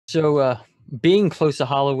Being close to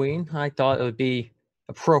Halloween, I thought it would be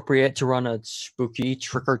appropriate to run a spooky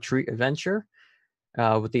trick-or-treat adventure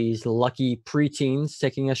with these lucky preteens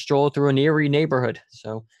taking a stroll through an eerie neighborhood.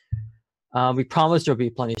 We promise there'll be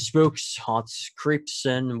plenty of spooks, haunts, creeps,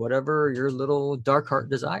 and whatever your little dark heart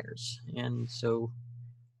desires. And so,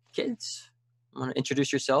 kids, I want to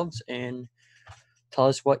introduce yourselves and tell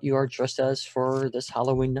us what you are dressed as for this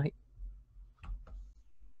Halloween night.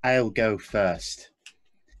 I'll go first.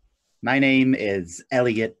 My name is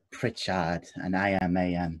Elliot Pritchard, and I am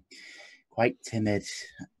a quite timid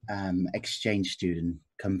exchange student,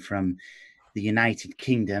 come from the United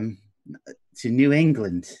Kingdom to New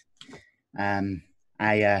England. I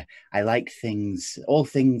like all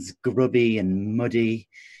things grubby and muddy,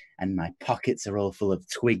 and my pockets are all full of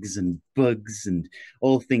twigs and bugs and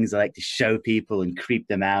all things I like to show people and creep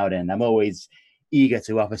them out, and I'm always eager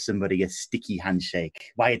to offer somebody a sticky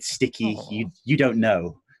handshake. Why it's sticky, you don't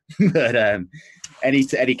know. But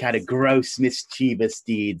any kind of gross, mischievous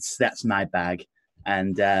deeds, that's my bag.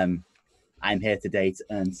 And I'm here today to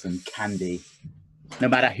earn some candy, no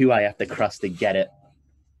matter who I have to cross to get it.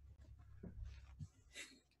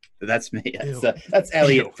 That's me. That's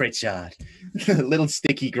Elliot Pritchard. Little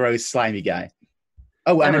sticky, gross, slimy guy.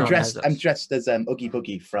 Oh, and I'm dressed as Oogie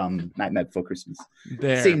Boogie from Nightmare Before Christmas.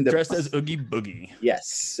 Dressed as Oogie Boogie.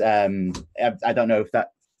 Yes. I don't know if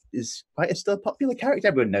that is quite still a popular character.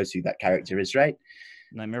 Everyone knows who that character is, right?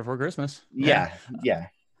 Nightmare Before Christmas. Yeah.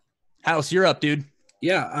 House, you're up, dude.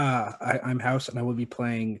 Yeah, I'm House, and I will be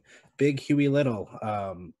playing Big Huey Little.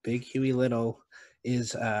 Big Huey Little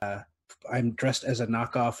is I'm dressed as a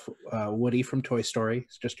knockoff Woody from Toy Story.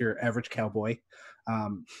 It's just your average cowboy.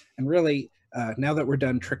 And really, now that we're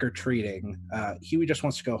done trick-or-treating, Huey just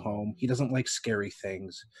wants to go home. He doesn't like scary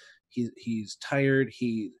things. He's tired.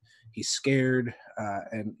 He's scared,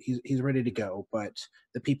 and he's ready to go. But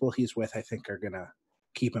the people he's with, I think, are gonna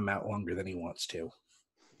keep him out longer than he wants to.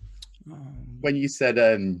 When you said,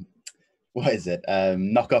 what is it?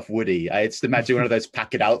 Knockoff Woody. I just imagine one of those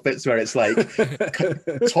packet outfits where it's like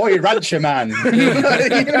toy rancher man.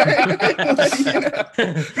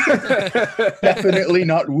 Definitely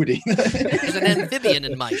not Woody. There's an amphibian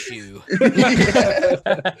in my shoe.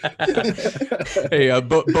 Hey,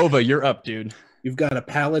 Bova, you're up, dude. You've got a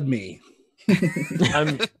pallid me.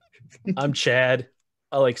 I'm Chad.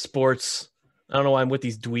 I like sports. I don't know why I'm with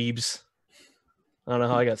these dweebs. I don't know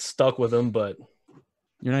how I got stuck with them, but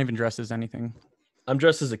You're not even dressed as anything. I'm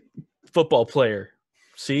dressed as a football player.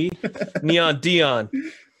 See? Neon Dion.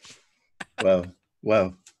 Well.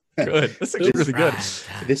 Good. That's actually really good.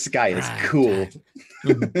 This guy is cool.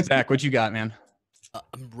 Zach, what you got, man?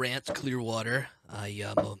 I'm Rance Clearwater.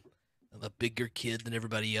 I'm a bigger kid than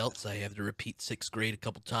everybody else. I have to repeat 6th grade a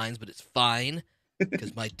couple times, but it's fine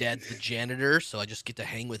because my dad's the janitor, so I just get to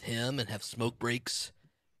hang with him and have smoke breaks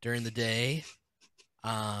during the day.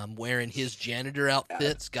 I'm wearing his janitor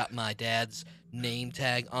outfits, got my dad's name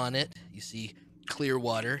tag on it. You see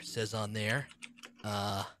Clearwater says on there.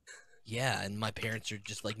 Yeah, and my parents are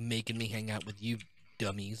just like making me hang out with you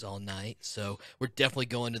dummies all night. So we're definitely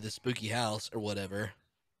going to the spooky house or whatever.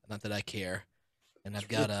 Not that I care. And I've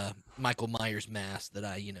got a Michael Myers mask that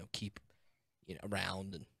I, keep,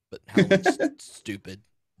 around. But Halloween's stupid.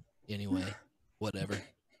 Anyway, whatever.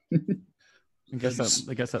 I guess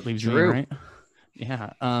that leaves me, right?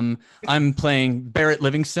 Yeah. I'm playing Barrett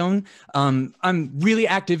Livingstone. I'm really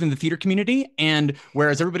active in the theater community, and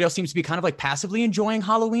whereas everybody else seems to be kind of like passively enjoying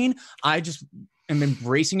Halloween, I just am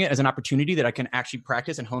embracing it as an opportunity that I can actually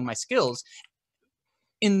practice and hone my skills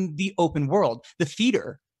in the open world. The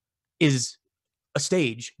theater is a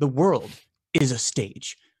stage. The world is a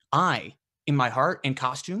stage. I, in my heart and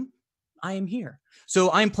costume, I am here.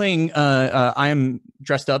 So I'm playing, I am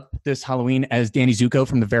dressed up this Halloween as Danny Zuko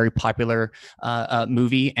from the very popular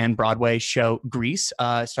movie and Broadway show Grease,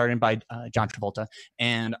 starred by John Travolta.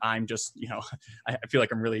 And I'm just, I feel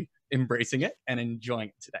like I'm really embracing it and enjoying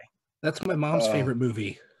it today. That's my mom's favorite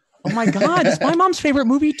movie. Oh my God, it's my mom's favorite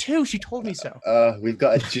movie too. She told me so. We've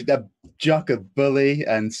got a jock, a bully,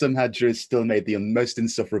 and somehow Drew still made the most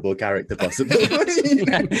insufferable character possible.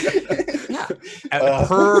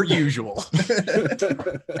 Per usual.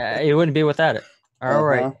 You wouldn't be without it. All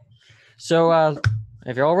right. So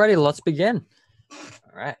if you're all ready, let's begin.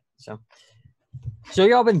 All right. So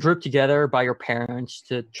you all been grouped together by your parents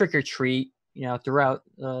to trick or treat, throughout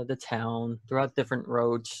the town, throughout different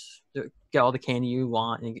roads, to get all the candy you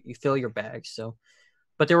want, and you fill your bags.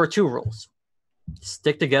 But there were 2 rules: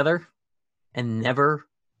 stick together, and never,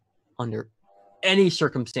 under any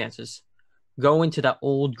circumstances, go into that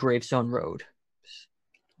old Gravestone road.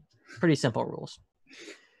 Pretty simple rules.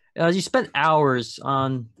 You spent hours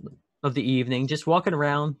of the evening just walking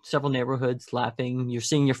around several neighborhoods, laughing. You're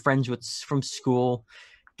seeing your friends from school,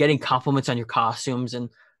 getting compliments on your costumes, and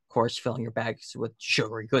of course, filling your bags with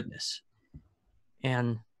sugary goodness.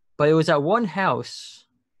 But it was at one house,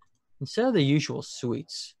 instead of the usual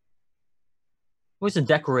sweets, it wasn't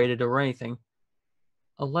decorated or anything.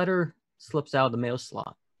 A letter slips out of the mail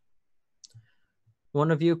slot.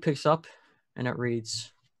 One of you picks up, and it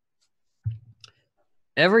reads,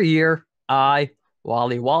 "Every year, I,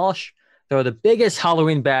 Wally Walsh, throw the biggest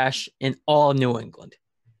Halloween bash in all New England.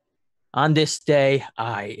 On this day,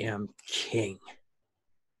 I am king.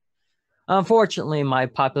 Unfortunately, my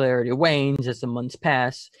popularity wanes as the months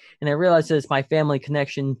pass, and I realize that it's my family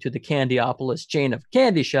connection to the Candyopolis chain of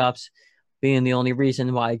candy shops being the only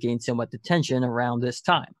reason why I gained so much attention around this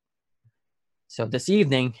time. So this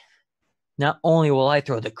evening, not only will I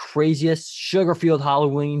throw the craziest sugar-filled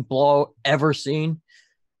Halloween blow ever seen,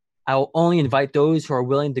 I will only invite those who are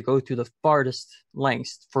willing to go to the farthest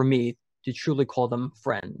lengths for me to truly call them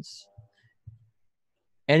friends.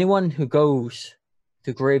 Anyone who goes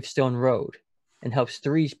to Gravestone Road and helps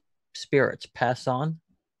 3 spirits pass on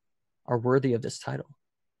are worthy of this title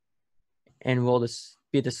and will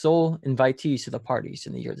be the sole invitees to the parties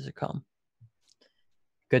in the years to come.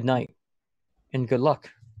 Good night and good luck,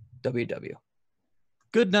 WW."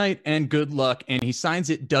 Good night and good luck. And he signs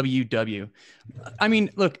it WW. I mean,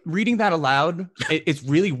 look, reading that aloud, it's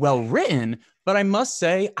really well written, but I must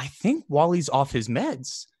say, I think Wally's off his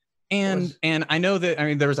meds. And I know that, I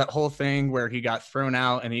mean, there was that whole thing where he got thrown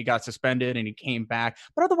out and he got suspended and he came back.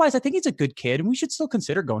 But otherwise, I think he's a good kid and we should still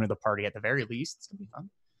consider going to the party at the very least. It's going to be fun.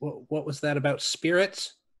 What was that about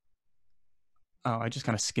spirits? Oh, I just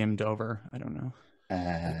kind of skimmed over. I don't know.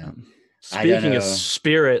 Speaking of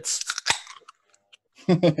spirits.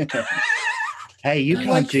 Hey, you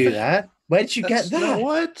can't do that. Where did you get that?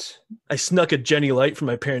 What? I snuck a Jenny Light from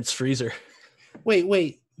my parents' freezer.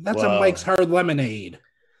 Wait. That's a Mike's Hard Lemonade.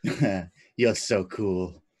 You're so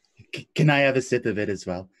cool. Can I have a sip of it as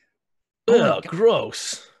well? Ugh,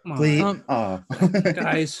 gross. Please.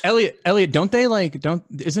 Guys. Elliot,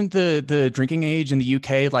 isn't the drinking age in the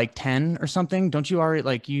UK like 10 or something? Don't you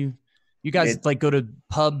already you guys go to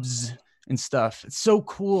pubs and stuff? It's so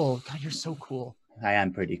cool. God, you're so cool. I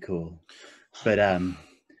am pretty cool. But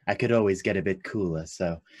I could always get a bit cooler,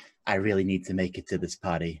 so I really need to make it to this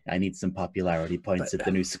party. I need some popularity points at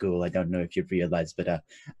the new school. I don't know if you've realized, but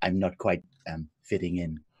I'm not quite fitting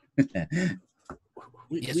in.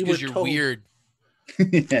 Yes, because you're weird.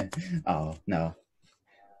 Oh, no.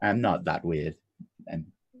 I'm not that weird.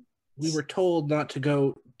 We were told not to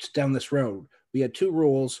go down this road. We had 2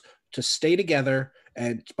 rules: to stay together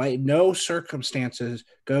and by no circumstances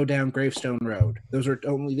go down Gravestone Road. Those are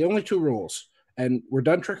the only 2 rules. And we're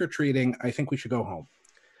done trick-or-treating. I think we should go home.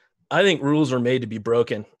 I think rules are made to be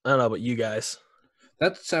broken. I don't know about you guys.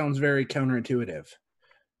 That sounds very counterintuitive.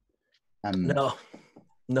 No,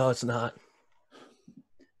 it's not.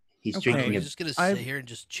 He's drinking. We're just going to sit here and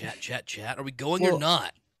just chat. Are we going or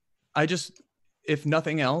not? If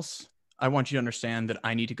nothing else, I want you to understand that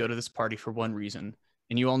I need to go to this party for one reason.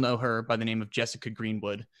 And you all know her by the name of Jessica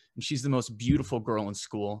Greenwood. And she's the most beautiful girl in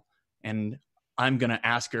school. And I'm going to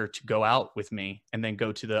ask her to go out with me and then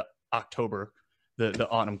go to the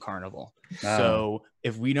autumn carnival. So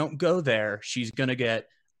if we don't go there, she's going to get,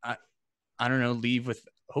 I don't know,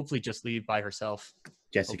 hopefully just leave by herself.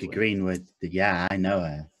 Jessica Greenwood. Yeah, I know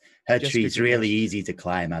her. Her tree's really easy to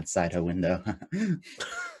climb outside her window.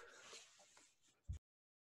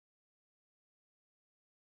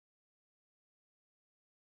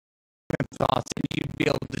 Thoughts, and you'd be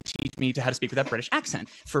able to teach me how to speak with that British accent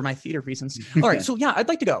for my theater reasons. All right, so yeah, I'd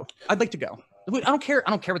like to go. I don't care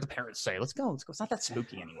what the parents say. Let's go. It's not that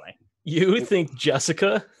spooky anyway. You think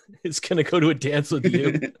Jessica is gonna go to a dance with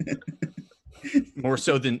you? more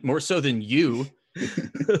so than you.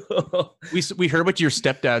 We heard what your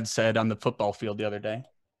stepdad said on the football field the other day.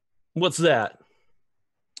 What's that?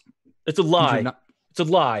 It's a lie. It's a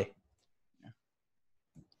lie.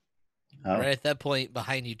 Oh. Right at that point,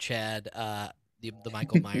 behind you, Chad, the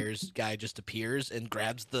Michael Myers guy just appears and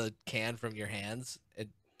grabs the can from your hands and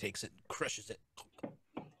takes it, and crushes it.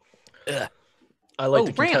 Ugh. I like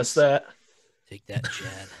to contest that. Take that,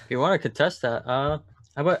 Chad. If you want to contest that, how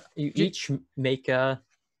about you each make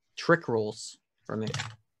trick rolls for me?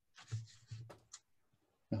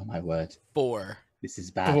 Oh my word! 4. This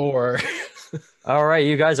is bad. 4. All right,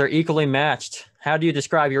 you guys are equally matched. How do you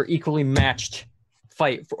describe your equally matched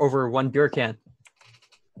fight over one beer can?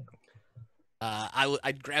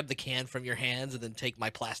 I'd grab the can from your hands and then take my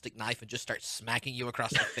plastic knife and just start smacking you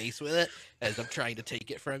across the face with it as I'm trying to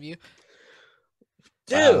take it from you.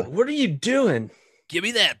 Dude, what are you doing? Give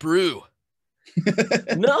me that brew.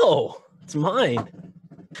 No, it's mine.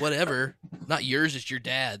 Whatever. Not yours, it's your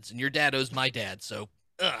dad's. And your dad owes my dad, so.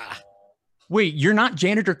 Wait, you're not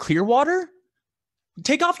Janitor Clearwater?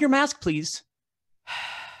 Take off your mask, please.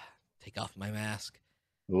 Take off my mask.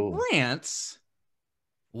 Ooh. Rance.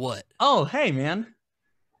 What? Oh, hey, man.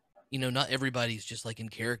 You know, not everybody's just like in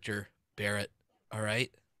character, Barrett. All right?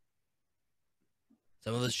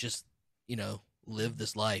 Some of us just, you know, live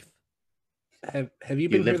this life. Have you You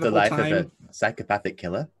been here lived the the whole life time? of a psychopathic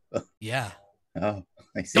killer? Yeah. Oh,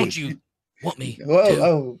 I see. Don't you want me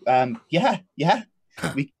to? Yeah.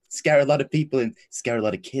 We scare a lot of people and scare a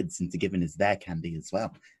lot of kids into giving us their candy as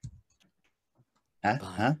well. Huh?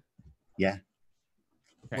 Fine. Huh? Yeah.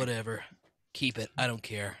 Okay. Whatever. Keep it. I don't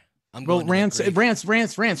care. I'm Well, going to the Rance,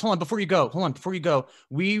 grave. hold on, before you go.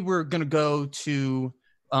 We were gonna go to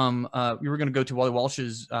Wally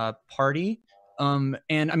Walsh's party. And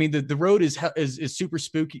I mean the road is super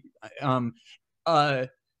spooky.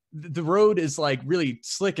 The road is like really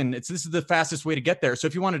slick, and this is the fastest way to get there. So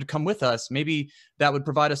if you wanted to come with us, maybe that would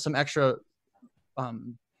provide us some extra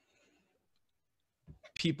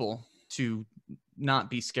people to not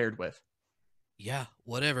be scared with. Yeah,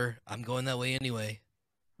 whatever. I'm going that way anyway.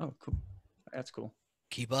 Oh, cool. That's cool.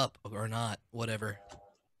 Keep up or not, whatever.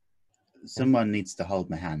 Someone needs to hold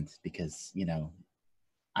my hand because,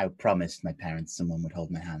 I promised my parents someone would hold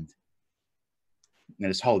my hand. I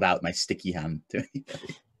just hold out my sticky hand to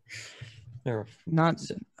anybody. Not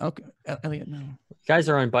okay, Elliot. No, You guys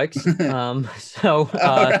are on bikes, so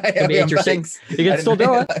Right, it'll be interesting. You can still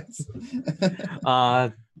do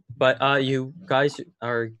it. But you guys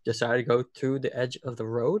are decided to go to the edge of the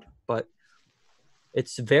road, but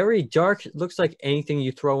it's very dark. It looks like anything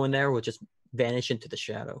you throw in there will just vanish into the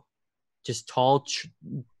shadow. Just tall,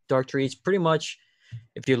 dark trees. Pretty much,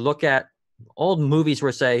 if you look at old movies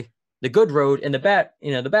where say the good road and the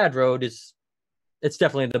bad road it's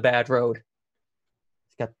definitely the bad road.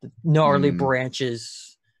 It's got the gnarly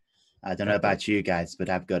branches. I don't know about you guys, but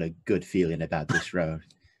I've got a good feeling about this road.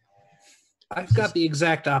 I've got the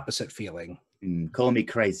exact opposite feeling. Call me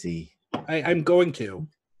crazy, I'm going to.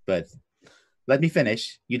 but let me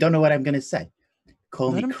finish. You don't know what I'm going to say. Call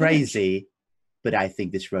Let me him crazy, but I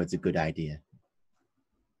think this road's a good idea.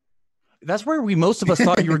 that's where most of us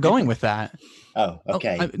thought you were going with that. Oh,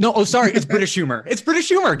 okay. Sorry, it's British humor. It's British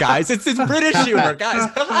humor, guys. It's British humor, guys.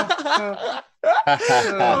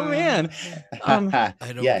 Oh man, I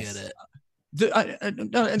don't Yes. get it.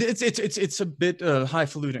 It's a bit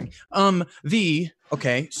highfalutin.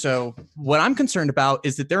 Okay, so what I'm concerned about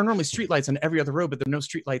is that there are normally streetlights on every other road, but there are no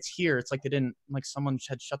streetlights here. It's like someone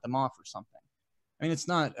had shut them off or something. I mean, it's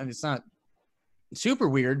not super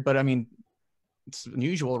weird, but I mean, it's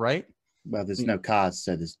unusual, right? Well, there's no cars,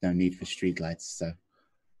 so there's no need for streetlights. So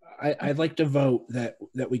I'd like to vote that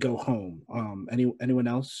we go home. Anyone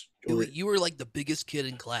else? You were like the biggest kid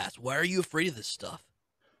in class. Why are you afraid of this stuff?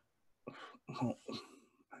 Oh,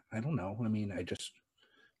 I don't know. I mean,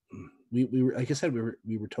 we were, like I said,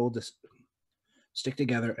 we were told to stick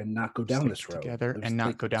together and not go down this road. Together and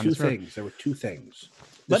not go down two this road. things. There were two things.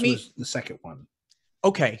 Let me- was the second one.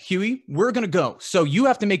 Okay, Huey, we're gonna go. So you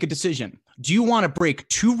have to make a decision. Do you want to break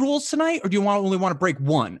 2 rules tonight, or do you only want to break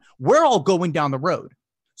 1? We're all going down the road.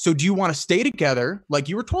 So do you want to stay together like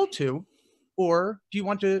you were told to, or do you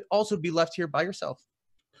want to also be left here by yourself?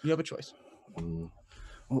 You have a choice. Well,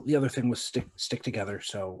 the other thing was stick together.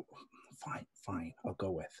 So fine, I'll go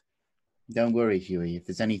with. don't worry, Huey. If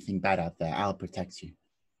there's anything bad out there, I'll protect you.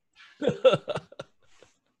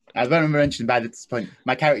 I've got to mention by this point,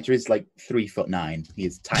 my character is like 3'9". He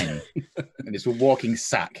is tiny, and it's a walking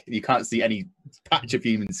sack. You can't see any patch of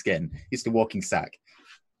human skin. He's the walking sack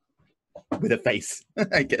with a face,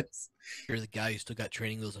 I guess. You're the guy who still got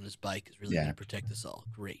training wheels on his bike. Is really going to protect us all.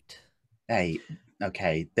 Great. Hey,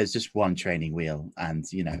 okay. There's just one training wheel, and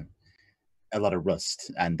a lot of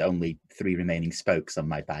rust, and only 3 remaining spokes on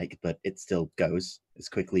my bike, but it still goes as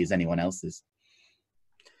quickly as anyone else's.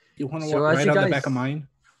 You want to So walk as right you on the guys- back of mine?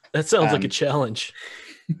 That sounds like a challenge.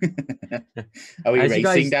 Are we As you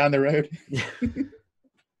racing guys- down the road?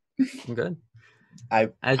 I'm good.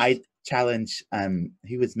 I challenge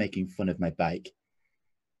who was making fun of my bike.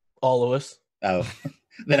 All of us. Oh,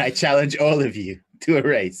 then I challenge all of you to a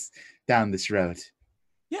race down this road.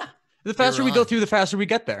 Yeah. The faster You're we go on. through, the faster we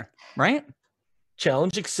get there, right?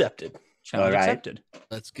 Challenge accepted. Challenge All right. accepted.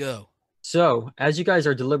 Let's go. So, as you guys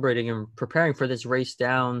are deliberating and preparing for this race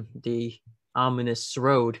down the ominous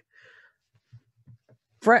road,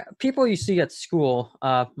 people you see at school,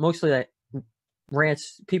 mostly that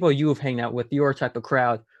people you have hanged out with, your type of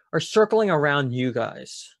crowd, are circling around you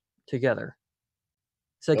guys together.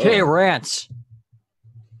 It's like, hey, Rance,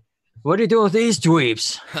 what are you doing with these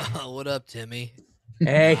dweebs? What up, Timmy?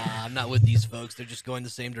 Hey. I'm not with these folks. They're just going the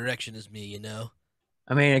same direction as me, you know?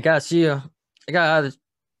 I mean, I gotta see you. I gotta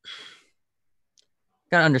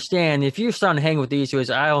understand. If you're starting to hang with these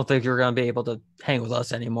dudes, I don't think you're gonna be able to hang with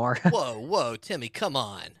us anymore. Whoa, Timmy, come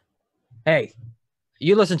on. Hey,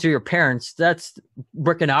 you listen to your parents. That's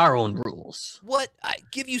breaking our own rules. What? I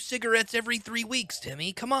give you cigarettes every 3 weeks,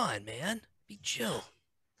 Timmy. Come on, man. Be chill.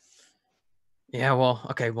 Yeah, well,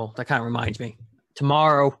 okay, well, that kind of reminds me.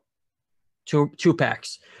 Tomorrow, two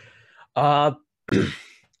packs. So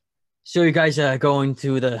you guys going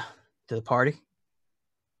to the party?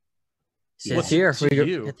 What's Here, to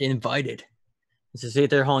you? get invited. This is it.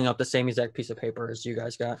 They're holding up the same exact piece of paper as you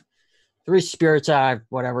guys got. 3 spirits,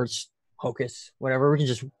 whatever, it's hocus, whatever. We can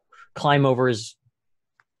just climb over his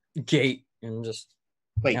gate and just.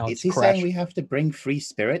 Wait, is he saying we have to bring free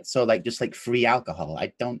spirits or like just like free alcohol?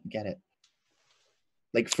 I don't get it.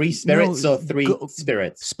 Like free spirits or 3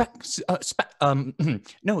 spirits?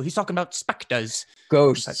 No, he's talking about specters.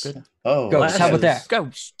 Ghosts. Oh, ghosts. How about that?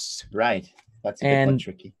 Ghosts. Right. That's a bit more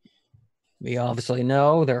tricky. We obviously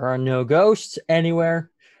know there are no ghosts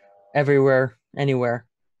anywhere, everywhere, anywhere.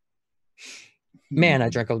 Man, I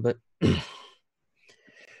drank a little bit.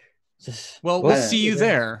 Well, we'll see you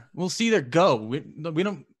there. We'll see you there. Go. We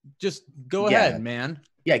don't just go ahead, man.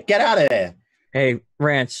 Yeah, get out of there. Hey,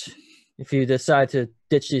 Rance, if you decide to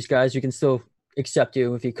ditch these guys, we can still accept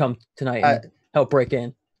you if you come tonight and help break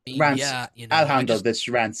in. Rance, yeah, you know, I'll handle this,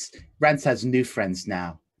 Rance. Rance has new friends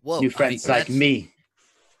now. New friends like me.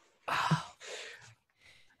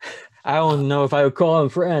 I don't know if I would call them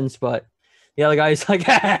friends, but the other guy's like,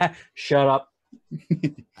 shut up.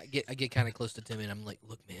 I get kind of close to Timmy and I'm like,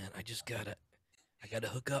 look, man, I gotta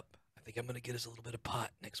hook up. I think I'm gonna get us a little bit of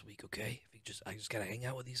pot next week, okay? I just gotta hang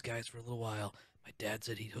out with these guys for a little while. My dad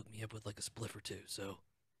said he'd hook me up with like a spliff or 2, so.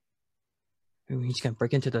 He's gonna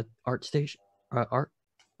break into the art station, art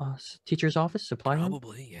teacher's office, supply room?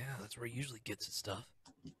 Probably, yeah. That's where he usually gets his stuff.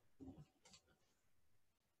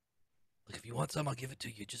 Look, if you want some, I'll give it to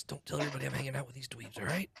you. Just don't tell everybody I'm hanging out with these dweebs, all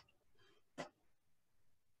right?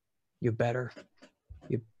 You better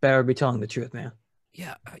be telling the truth, man.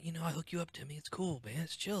 Yeah, I hook you up, Timmy. It's cool, man.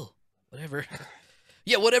 It's chill. Whatever.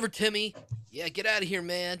 Yeah, whatever, Timmy. Yeah, get out of here,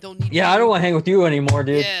 man. Don't need. Yeah, I don't want to hang with you anymore,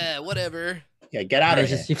 dude. Yeah, whatever. Yeah, get out of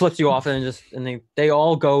here. He flips you off and they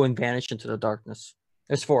all go and vanish into the darkness.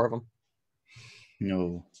 There's 4 of them.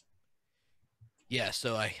 No. Yeah,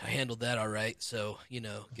 so I handled that all right. So,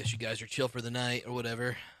 guess you guys are chill for the night or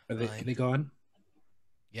whatever. Are they gone?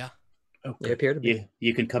 Yeah. Oh, they appear to be.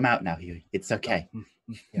 You can come out now, Huey. It's okay.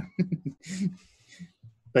 Yeah.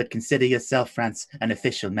 But consider yourself, France, an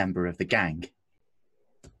official member of the gang.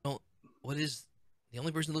 What is the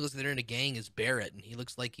only person that looks like they're in a gang is Barrett, and he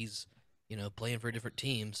looks like he's, playing for a different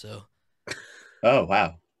team. So. Oh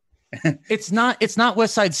wow. It's not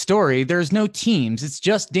West Side Story. There's no teams. It's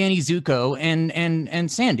just Danny Zuko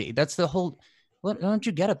and Sandy. That's the whole. What don't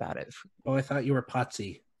you get about it? Oh, I thought you were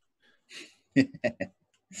Potsy.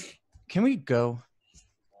 Can we go?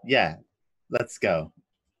 Yeah, let's go.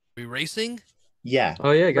 Are we racing? Yeah.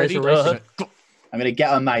 Oh yeah, guys are racing. I'm gonna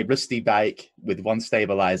get on my rusty bike with 1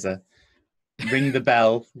 stabilizer, ring the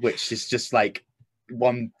bell, which is just like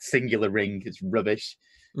 1 singular ring. It's rubbish.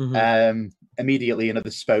 Mm-hmm. Immediately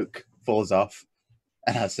another spoke falls off,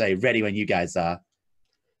 and I'll say, ready when you guys are.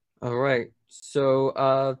 All right.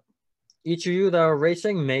 So each of you that are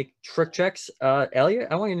racing, make trick checks. Elliot,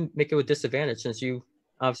 I want you to make it with disadvantage since you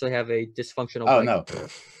obviously have a dysfunctional bike. No.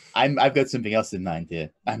 I've got something else in mind here.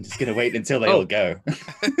 I'm just gonna wait until they all go.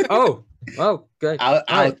 Oh, good.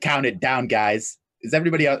 I'll count it down, guys. Is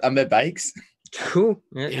everybody on their bikes? Cool.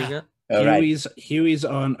 Yeah. You got. Huey's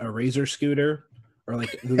on a Razor scooter, or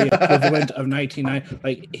like the equivalent of 1990.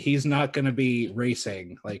 Like he's not gonna be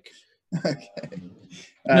racing. Like. Okay.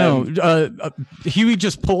 No, Huey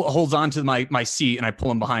just holds on to my seat, and I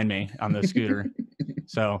pull him behind me on the scooter.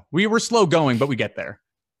 So we were slow going, but we get there.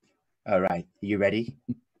 All right, are you ready?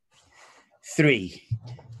 3,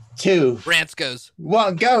 2, Rance goes.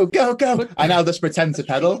 1, go! And I'll just pretend to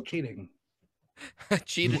pedal. Cheating. I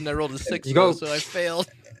cheated and I rolled a 6, go. so I failed.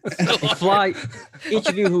 Fly. Each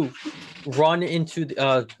of you who ride into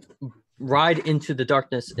the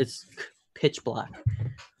darkness, it's pitch black.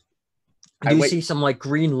 You see some like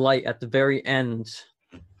green light at the very end,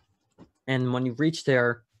 and when you reach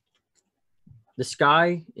there, the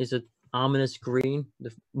sky is an ominous green.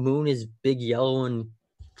 The moon is big yellow and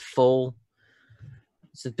full.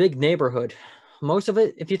 It's a big neighborhood. Most of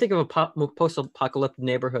it, if you think of a post-apocalyptic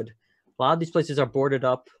neighborhood, a lot of these places are boarded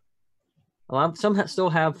up. Some still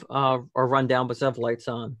have are run down, but still have lights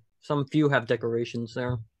on. Some few have decorations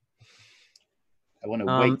there. I want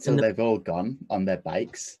to wait till they've all gone on their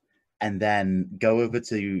bikes, and then go over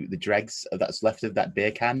to the dregs that's left of that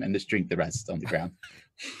beer can and just drink the rest on the ground.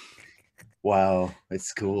 Wow,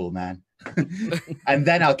 it's cool, man. And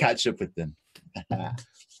then I'll catch up with them.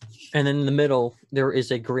 And in the middle, there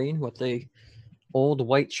is a green with a old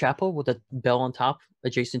white chapel with a bell on top,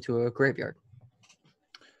 adjacent to a graveyard.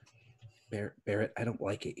 Barrett, I don't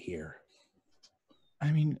like it here.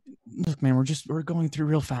 I mean, look, man, we're going through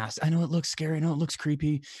real fast. I know it looks scary. I know it looks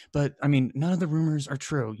creepy, but I mean, none of the rumors are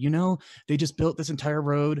true. You know, they just built this entire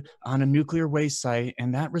road on a nuclear waste site,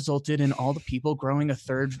 and that resulted in all the people growing a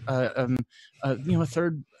third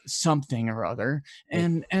something or other,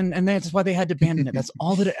 and that's why they had to abandon it. That's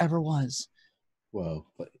all that it ever was. Whoa!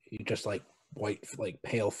 But you just like white, like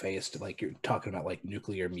pale faced, like you're talking about like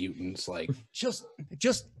nuclear mutants. Like just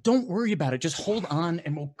don't worry about it. Just hold on,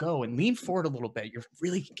 and we'll go and lean forward a little bit. You're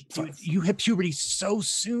really, dude, you hit puberty so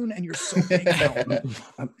soon, and you're so big now.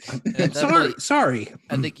 I'm sorry.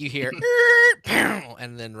 I think you hear,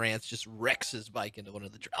 and then Rance just wrecks his bike into one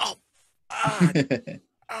of the.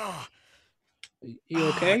 You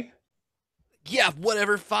okay? Yeah,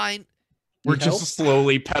 whatever. Fine. We're just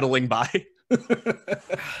slowly pedaling by.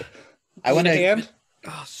 I want to hand.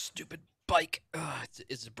 Oh, stupid bike.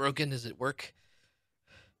 Is it broken? Does it work?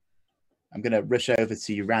 I'm gonna rush over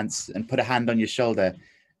to you, Rance, and put a hand on your shoulder.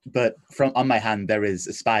 But on my hand, there is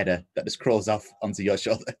a spider that just crawls off onto your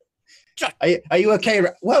shoulder. Are you okay?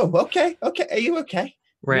 Whoa, okay. Are you okay?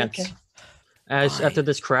 Rance, okay? After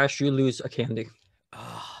this crash, you lose a candy.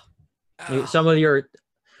 Some of your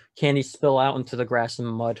candies spill out into the grass and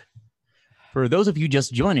mud. For those of you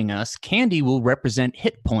just joining us, candy will represent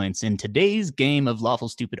hit points in today's game of Lawful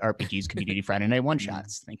Stupid RPGs Community Friday Night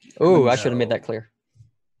One-Shots. Thank you. Oh, I should have made that clear.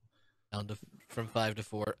 Down from 5 to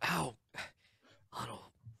 4. Ow.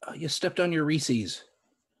 Oh, you stepped on your Reese's.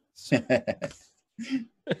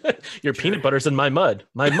 Your peanut butter's in my mud.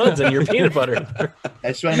 My mud's in your peanut butter. I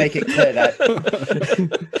just want to make it clear that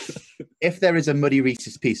if there is a muddy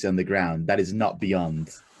Reese's piece on the ground, that is not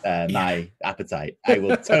beyond my appetite. I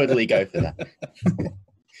will totally go for that.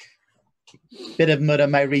 Bit of mud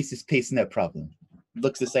on my Reese's piece, no problem.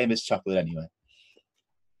 Looks the same as chocolate anyway.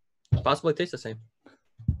 Possibly tastes the same.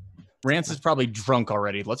 Rance is probably drunk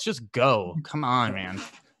already. Let's just go. Come on, man.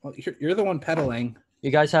 Well, you're the one pedaling. You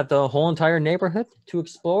guys have the whole entire neighborhood to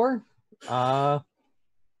explore. Where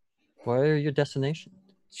are your destination?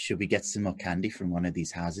 Should we get some more candy from one of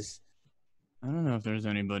these houses? I don't know if there's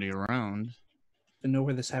anybody around. To know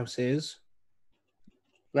where this house is?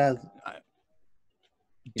 Well,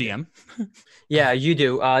 DM. Yeah, you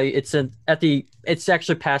do. It's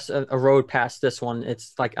actually past a road past this one.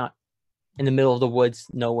 It's like in the middle of the woods,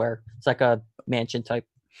 nowhere. It's like a mansion type.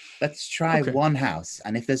 Let's try one house,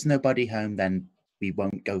 and if there's nobody home, then we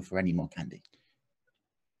won't go for any more candy.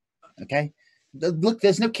 Okay? Look,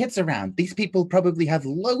 there's no kids around. These people probably have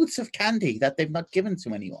loads of candy that they've not given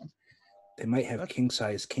to anyone. They might have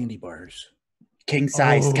king-size candy bars.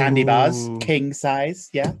 King-size candy bars. King size,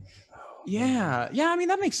 yeah. Yeah. I mean,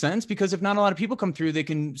 that makes sense because if not a lot of people come through, they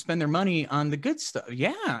can spend their money on the good stuff.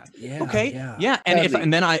 Yeah. Okay. Yeah. And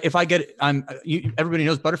if I get, everybody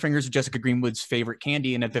knows Butterfingers are Jessica Greenwood's favorite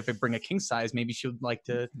candy, and if I bring a king size, maybe she would like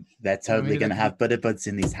to. They're totally going to have Butterbuds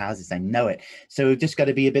in these houses. I know it. So we've just got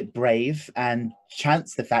to be a bit brave and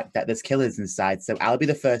chance the fact that there's killers inside. So I'll be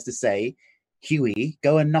the first to say, Huey,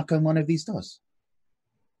 go and knock on one of these doors.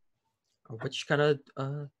 Which kind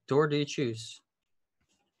of door do you choose?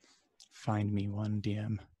 Find me one,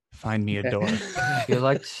 DM. Find me a door. If you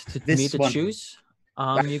like me to choose,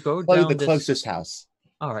 you go down the closest house.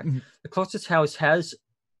 All right. The closest house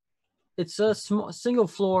it's a small single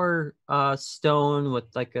floor stone with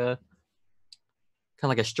like a kind of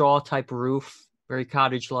like a straw type roof, very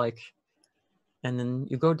cottage like. And then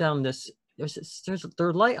you go down this. There's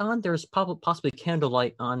light on. There's possibly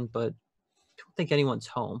candlelight on, but I don't think anyone's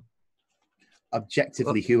home.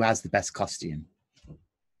 Objectively, who has the best costume?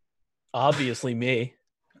 Obviously me.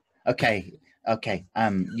 Okay.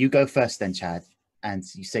 You go first then, Chad, and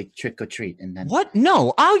you say trick or treat, and then what?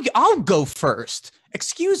 No, I'll go first.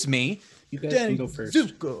 Excuse me. You guys can go first.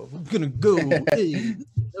 I'm gonna go.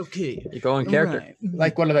 Okay. You go in character. Right.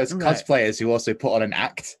 Like one of those cosplayers who also put on an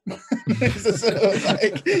act.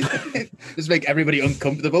 Just make everybody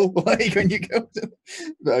uncomfortable. Like when you go.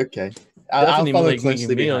 Okay. I'll follow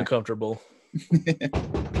closely. Me uncomfortable.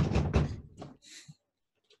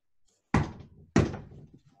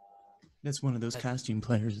 That's one of those costume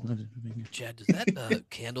players. Chad, does that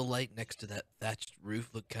candlelight next to that thatched roof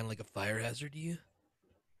look kind of like a fire hazard to you?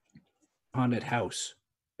 haunted house.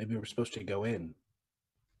 Maybe we're supposed to go in.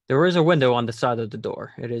 There is a window on the side of the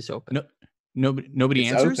door. It is open. No, nobody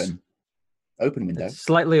It's answers. Open window. It's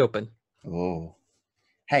slightly open. Oh.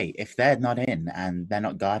 Hey, if they're not in and they're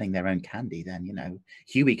not guarding their own candy, then, you know,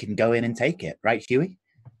 Huey can go in and take it. Right, Huey?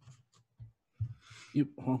 You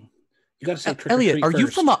got to say trick Elliot, or are treat you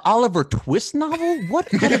first. from an Oliver Twist novel? What?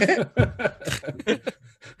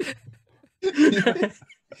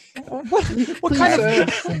 What kind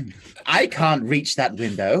of? I can't reach that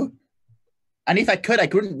window. And if I could, I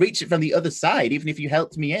couldn't reach it from the other side, even if you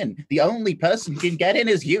helped me in. The only person who can get in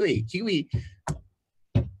is Huey. Huey,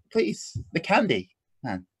 please, the candy,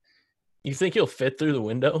 man. You think he'll fit through the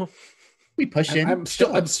window? We push in. I'm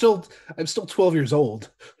still 12 years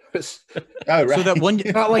old. Oh, right. So that one,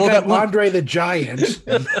 Not like that I'm Andre the Giant.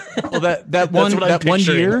 well, that one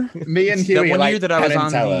year, Me and Huey that one year that I was Penn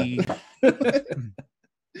on and Teller.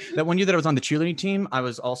 that one year that I was on the cheerleading team, I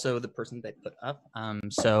was also the person they put up.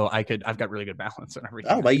 So I've got really good balance and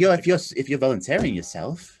everything. Oh well, if you're volunteering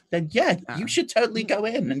yourself, then yeah, you should totally go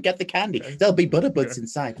in and get the candy. There'll be butterbuds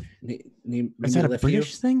inside. Is that a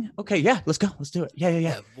British thing? Okay, yeah, let's go. Let's do it.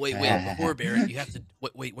 Yeah. Wait, before Barrett, you have to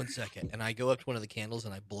wait 1 second. And I go up to one of the candles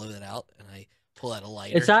and I blow that out and I pull out a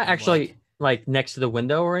lighter. It's not actually like next to the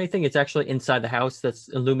window or anything. It's actually inside the house that's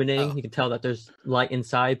illuminating. Oh. You can tell that there's light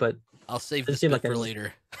inside, but I'll save Doesn't this seem bit like for a-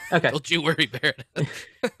 later. okay. Don't you worry, Barrett.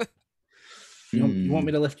 You want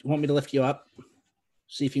me to lift you up?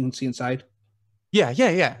 See if you can see inside. Yeah.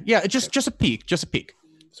 Just a peek.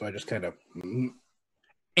 So I just kind of.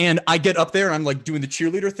 And I get up there and I'm like doing the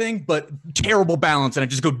cheerleader thing, but terrible balance, and I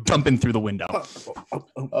just go dumping through the window.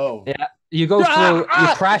 Oh, Yeah, you go through,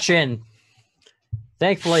 you crash in.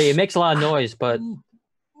 Thankfully, it makes a lot of noise, but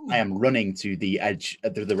I am running to the edge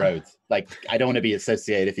of the road. Like, I don't want to be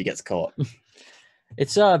associated if he gets caught.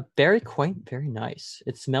 it's very quaint, very nice.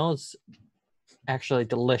 It smells actually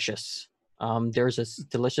delicious. There's this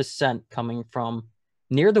delicious scent coming from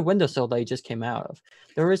near the windowsill that you just came out of.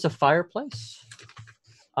 There is a fireplace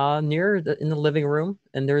in the living room,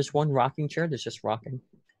 and there's one rocking chair that's just rocking.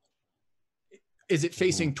 Is it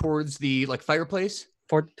facing towards the fireplace?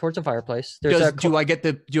 Towards the fireplace. Do I get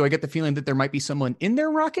the feeling that there might be someone in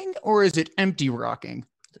there rocking, or is it empty rocking?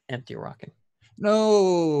 empty rocking.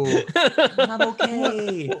 No, not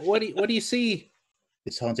okay. What do you see?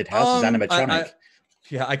 This haunted house is animatronic.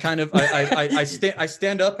 I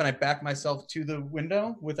stand up and I back myself to the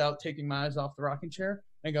window without taking my eyes off the rocking chair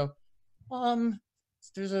and go,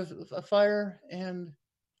 there's a fire and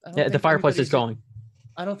the fireplace is going.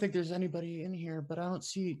 I don't think there's anybody in here, but I don't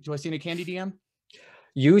see. Do I see any candy, DM?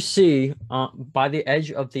 You see by the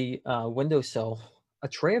edge of the windowsill a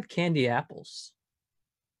tray of candy apples,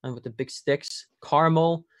 and with the big sticks,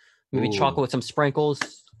 caramel, maybe chocolate with some sprinkles.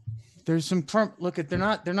 There's some look at they're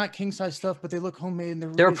not king size stuff, but they look homemade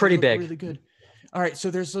and they're pretty big, really good. All right, so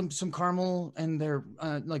there's some caramel and they're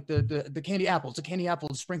like the candy apples, the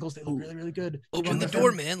sprinkles. They look really, really good. Open the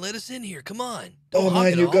door, man. Let us in here. Come on. Oh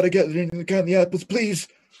man, you've got to get in the candy apples, please.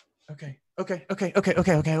 Okay.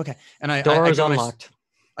 And door is unlocked.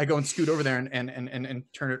 I go and scoot over there and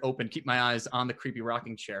turn it open. Keep my eyes on the creepy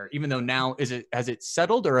rocking chair, even though now has it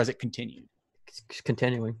settled or has it continued? It's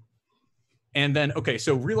continuing. And then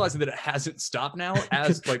so realizing that it hasn't stopped now,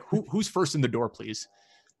 as like who's first in the door, please?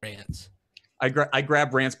 Rance. I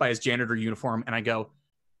grab Rance by his janitor uniform and I go,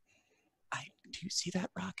 do you see that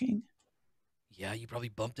rocking? Yeah, you probably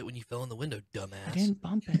bumped it when you fell in the window, dumbass. I didn't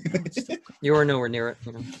bump it. No, it's still You were nowhere near it.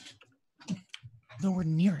 nowhere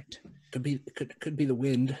near it. Could be the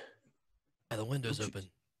wind. Yeah, the window's open.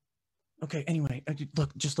 Okay, anyway,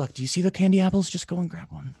 look. Do you see the candy apples? Just go and grab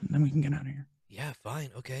one, and then we can get out of here. Yeah, fine,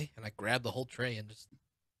 okay. And I grab the whole tray and just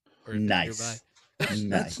Nice.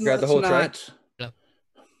 Nice. Grab the whole tray. Yeah.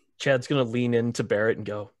 Chad's gonna lean into Barrett and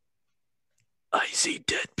go, I see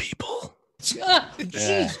dead people.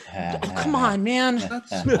 Jeez. Oh, come on, man. Come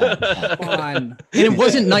on. And it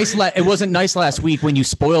wasn't nice. It wasn't nice last week when you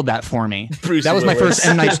spoiled that for me. Bruce That was my Willis. first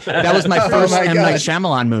M. Night. That was my first my M. Night God.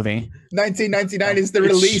 Shyamalan movie. 1999 is the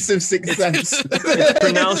release of Sixth Sense. It's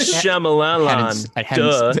pronounced Shyamalan.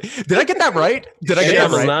 Duh. Did I get that right? Did I get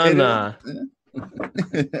that right? Shyamalan.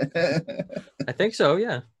 I think so.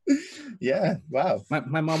 Yeah. Yeah. Wow.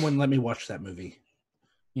 My mom wouldn't let me watch that movie.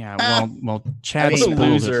 Yeah. Well, Chad I mean, spoiled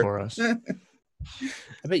loser. it for us. I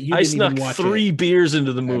bet you I didn't snuck even watch 3 it. beers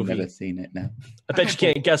into the I've movie. never seen it now. I bet you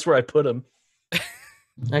can't guess where I put them. I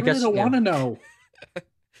I guess. really don't Yeah. want to know.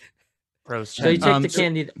 Gross. So you take the So-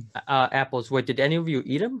 candied apples. Wait, did any of you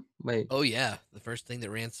eat them? Wait. Oh yeah. The first thing that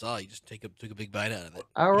Rance saw, you just took a big bite out of it.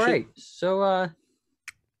 All right. So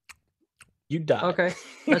You die. okay,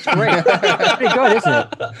 that's great. That's pretty good,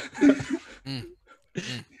 isn't it?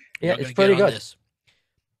 Yeah, it's pretty good.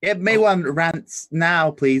 Give me one rants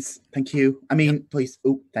now, please. Thank you. I mean, please.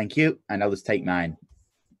 Oh, thank you. And I'll just take mine.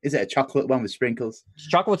 Is it a chocolate one with sprinkles? It's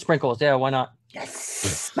chocolate with sprinkles. Yeah, why not?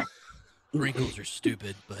 Yes. Sprinkles are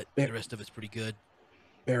stupid, but the rest of it's pretty good.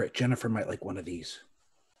 Barrett, Jennifer might like one of these.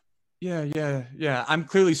 Yeah. I'm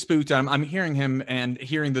clearly spooked. I'm hearing him and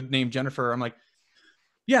hearing the name Jennifer. I'm like,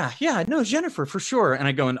 yeah, no, Jennifer for sure. And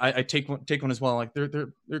I go and I take one as well. Like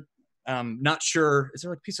they're not sure. Is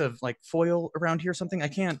there like a piece of like foil around here or something? I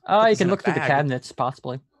can't. Oh, you can look through the cabinets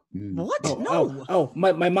possibly. What? No.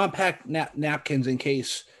 My mom packed napkins in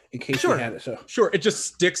case sure. you had it. So sure, it just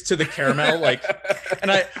sticks to the caramel, like,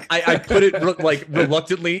 and I put it like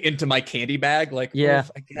reluctantly into my candy bag, like, yeah,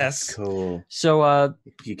 I guess. That's cool. So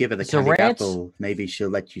if you give her the candy apple, maybe she'll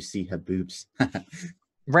let you see her boobs.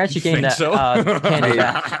 Rance, you gained that candy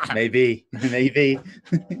back. Maybe.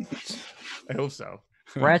 I hope so.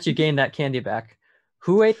 Rance, you gained that candy back.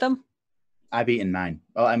 Who ate them? I've eaten mine.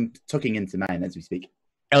 Oh, I'm tucking into mine as we speak.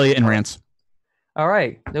 Elliot and Rance. All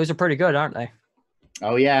right, those are pretty good, aren't they?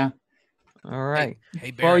 Oh yeah. All right.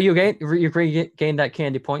 Hey, well, you gained that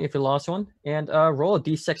candy point if you lost one, and roll a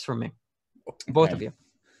d6 for me, both of you.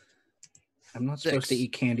 I'm not supposed to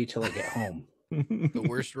eat candy till I get home. The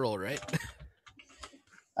worst roll, right?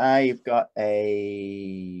 I've got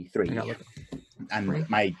a 3, and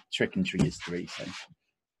my trick and treat is 3, so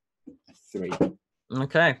 3.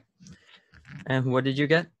 Okay. And what did you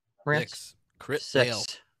get, Rance? 6. Crit 6. fail.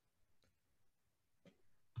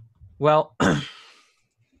 Well,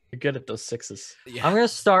 you're good at those 6s. Yeah. I'm gonna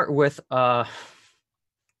start with let's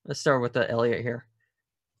start with the Elliot here.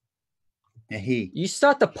 You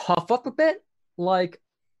start to puff up a bit like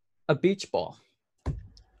a beach ball. And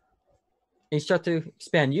you start to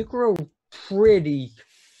expand. You grow pretty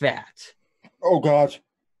fat. Oh God.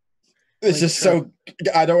 This is so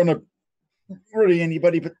I don't want to worry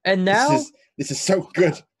anybody, but and now this is so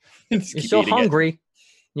good. You're so hungry.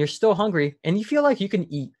 You're still hungry, and you feel like you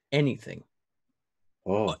can eat anything.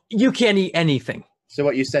 Oh, you can't eat anything. So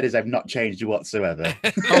what you said is I've not changed whatsoever.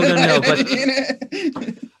 Oh no, but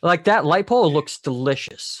like that light pole looks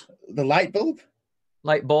delicious. The light bulb?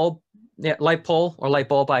 Light bulb? Yeah, light pole or light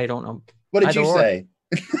bulb, I don't know. What did you say?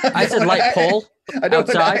 I said light pole. I don't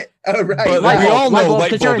outside. Oh right. But we all know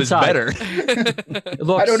light bulb is better. I don't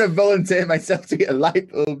want to volunteer myself to get a light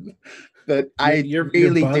bulb, but I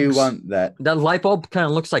really do want that. That light bulb kind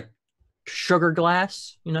of looks like sugar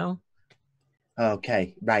glass, you know?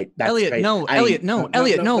 Okay, right. That's Elliot, great. no. Elliot, no.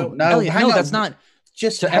 Elliot, no. Elliot, no. That's not.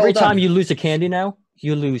 Just so every time you lose a candy now,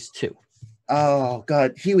 you lose 2. Oh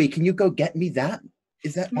God, Huey, can you go get me that?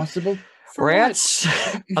 Is that possible? Rance,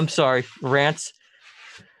 I'm sorry, Rance.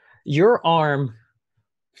 Your arm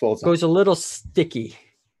goes a little sticky,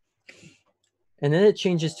 and then it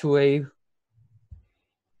changes to a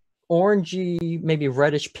orangey, maybe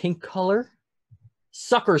reddish pink color.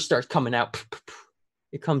 Sucker starts coming out. It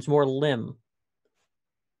becomes more limb,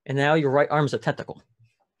 and now your right arm's a tentacle.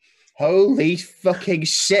 Holy fucking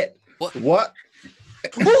shit! What?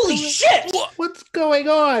 Holy shit! What's going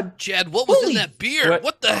on? Chad, what was in that beer?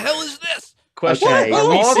 What the hell is this? Question. Okay.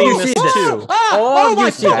 We've seen this too. Oh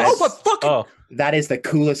my God. That is the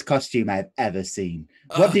coolest costume I've ever seen.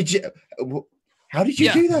 What did you... How did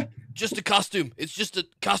you do that? Just a costume. It's just a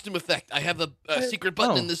costume effect. I have a secret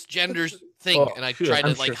button in this janitor's thing, and I try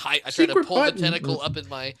to hide. I try to pull the tentacle up in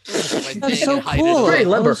my thing. That's so and hide cool. it.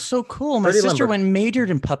 That's so cool. My sister went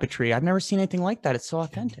majored in puppetry. I've never seen anything like that. It's so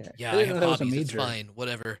authentic. Yeah, I have hobbies. It's fine.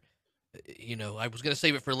 Whatever. You know, I was gonna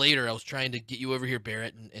save it for later. I was trying to get you over here,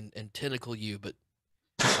 Barrett, and tentacle you, but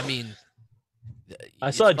I mean,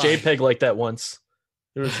 I saw a JPEG like that once.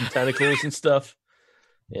 There were some tentacles and stuff.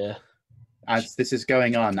 Yeah. As this is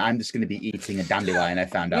going on, I'm just going to be eating a dandelion I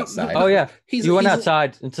found outside. Oh yeah, you went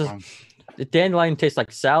outside. It's just, the dandelion tastes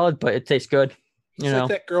like salad, but it tastes good. You know, like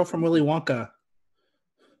that girl from Willy Wonka.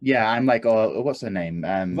 Yeah, I'm like, what's her name?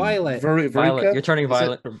 Violet. Violet. You're turning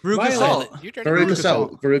Violet. Veruca Salt.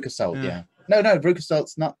 Veruca Salt. Yeah. No, Veruca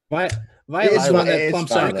Salt's not. Violet is one that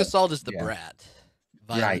plumps out. Veruca Salt is the brat.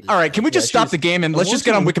 Right. All right, can we just stop the game and let's just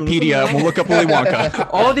get on Wikipedia and we'll look up Willy Wonka.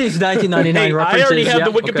 All these 1999 references. I already have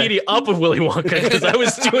the Wikipedia up of Willy Wonka because I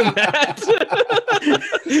was doing that.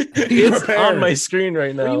 It's on my screen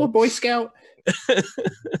right now. Are you a Boy Scout?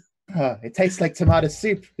 It tastes like tomato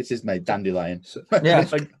soup. This is my dandelion. Yeah.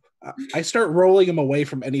 I start rolling him away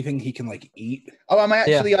from anything he can like eat. Oh, am I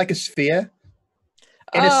actually like a sphere?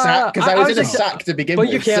 In a sack? Because I was in a sack to begin with.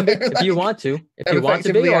 But you can be if you want to. If you want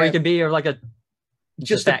to be, or you can be like a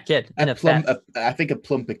just a fat kid. I think a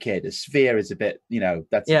plumper kid. A sphere is a bit,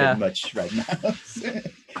 that's a bit much right now.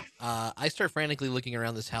 I start frantically looking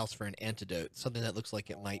around this house for an antidote, something that looks like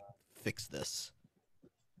it might fix this.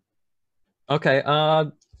 Okay.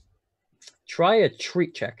 Try a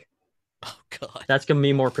treat check. Oh God. That's gonna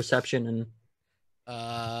be more perception and.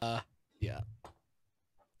 Yeah.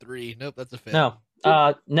 3. Nope, that's a fail.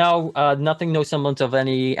 No. No. Nothing. No semblance of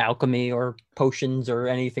any alchemy or potions or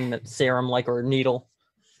anything that's serum-like or needle.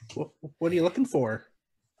 What are you looking for?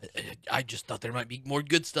 I just thought there might be more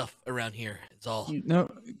good stuff around here. It's all. No,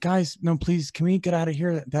 guys, no, please, can we get out of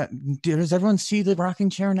here? Does everyone see the rocking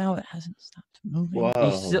chair now? It hasn't stopped moving.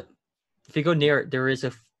 Whoa. If you go near it, there is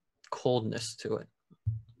a coldness to it.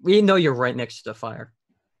 We know you're right next to the fire.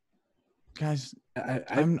 Guys,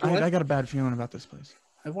 I got a bad feeling about this place.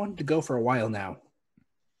 I wanted to go for a while now.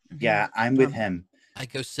 Yeah, I'm with him. I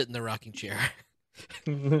go sit in the rocking chair.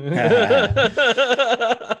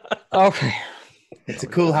 Okay. It's a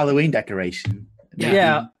cool Halloween decoration.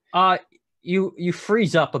 Yeah. You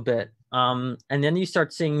freeze up a bit. And then you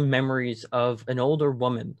start seeing memories of an older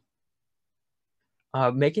woman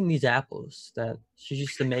making these apples that she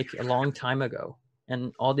used to make a long time ago.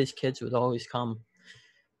 And all these kids would always come.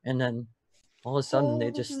 And then all of a sudden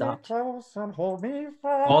they just stopped. All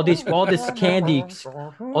this candy,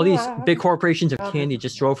 all these big corporations of candy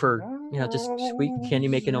just drove her, just sweet candy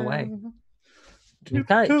making away. You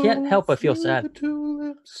can't help but feel sad.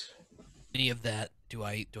 Any of that? Do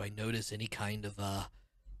I notice any kind of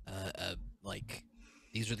like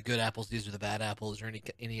these are the good apples, these are the bad apples, or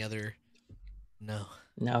any other? No.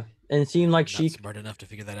 No, and it seemed like she smart enough to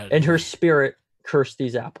figure that out. And her spirit cursed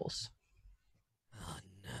these apples. Oh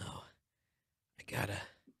no! I gotta.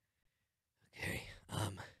 Okay.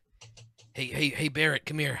 Hey, Barrett,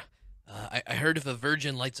 come here. I heard if a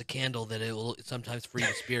virgin lights a candle that it will sometimes free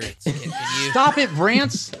the spirits. Can you Stop it,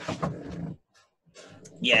 Brance?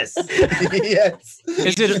 Yes. Yes.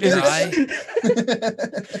 Is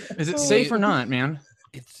it safe or not, man?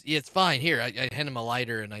 It's fine. Here, I hand him a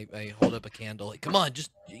lighter and I hold up a candle. Like, come on,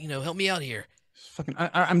 just help me out here. Fucking,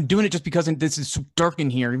 I'm doing it just because this is so dark in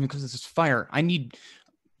here, even because this is fire. I'm a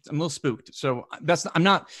little spooked, so I'm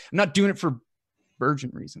not doing it for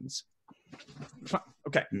virgin reasons.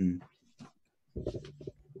 Okay.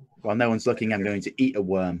 While no one's looking, I'm going to eat a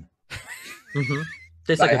worm.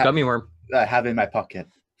 Tastes like a gummy worm. I have in my pocket.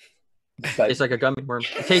 It's like a gummy worm.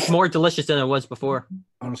 It tastes more delicious than it was before.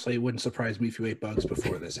 Honestly, it wouldn't surprise me if you ate bugs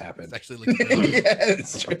before this happened. It's actually like yeah,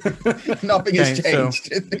 it's true. Nothing has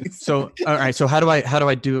changed. So all right. So how do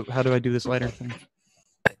I do this lighter thing?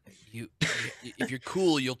 If you're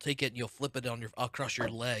cool, you'll take it and you'll flip it across your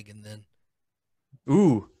leg, and then.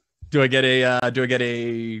 Ooh, do I get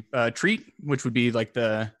a treat, which would be like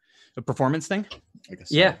the performance thing? I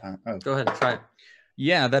guess yeah. So. Go ahead, try it.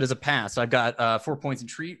 Yeah, that is a pass. I've got 4 points in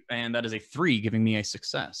treat, and that is a 3, giving me a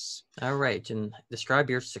success. All right, and describe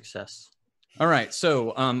your success. All right,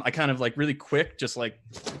 so I kind of like really quick, just like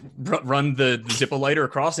run the Zippo lighter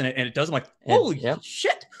across, and it does. I'm like, holy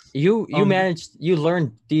shit! You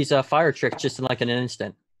learned these fire tricks just in like an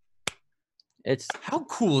instant. It's how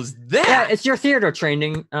cool is that? Yeah, it's your theater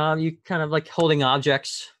training. You kind of like holding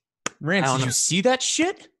objects. Rance, did you see that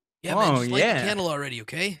shit? Yeah, man, just light the candle already,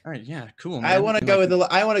 okay? All right, yeah, cool. Man. I want to go with the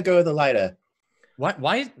lighter.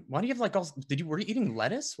 Why do you have like all? Were you eating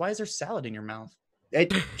lettuce? Why is there salad in your mouth?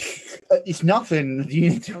 It's nothing.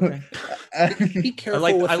 You need to. Okay. Be careful.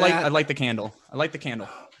 I like the candle. I like the candle.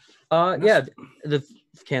 Yeah, the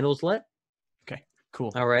candle's lit. Okay,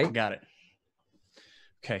 cool. All right, got it.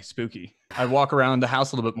 Okay, spooky. I walk around the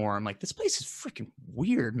house a little bit more. I'm like, this place is freaking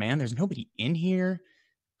weird, man. There's nobody in here.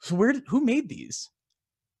 So who made these?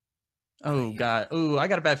 Oh God! Oh, I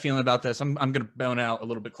got a bad feeling about this. I'm gonna bone out a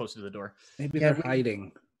little bit closer to the door. Maybe they're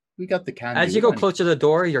hiding. We got the candy. As you go closer to the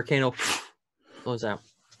door, your candle blows out.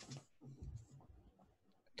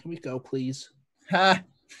 Can we go, please? Yeah.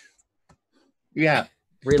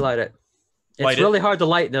 Relight it. It's really hard to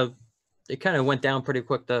light. It kind of went down pretty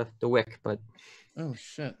quick, the wick, but. Oh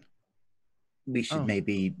shit! We should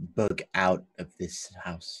maybe bug out of this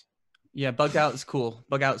house. Yeah, bug out is cool.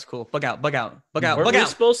 Bug out is cool. Bug out. Are we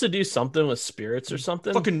supposed to do something with spirits or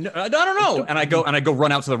something? Fucking, I don't know. And I go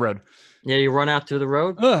run out to the road. Yeah, you run out to the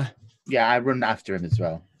road. Yeah, I run after him as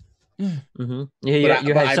well. Mm-hmm. Yeah,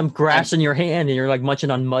 you had some grass in your hand, and you're like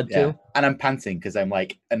munching on mud too. And I'm panting because I'm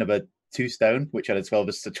like another 2 stone, which at a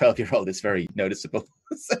 12-year-old is very noticeable.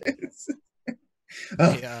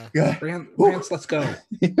 Yeah. Rance, let's go.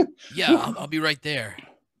 Yeah, I'll be right there.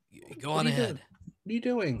 Go on ahead. What are you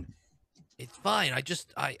doing? It's fine. I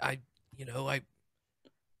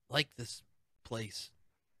like this place.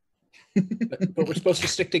 But we're supposed to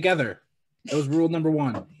stick together. That was rule number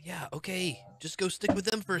 1. Yeah, okay. Just go stick with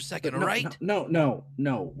them for a second, all right? No.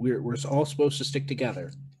 We're all supposed to stick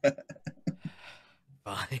together.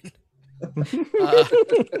 Fine.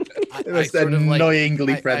 The most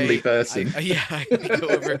annoyingly friendly person. I go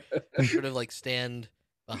over, sort of like stand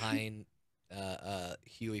behind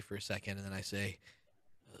Huey for a second, and then I say,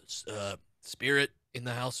 "Spirit in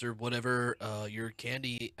the house or whatever. Your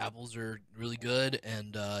candy apples are really good,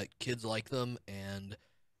 and kids like them, and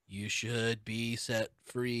you should be set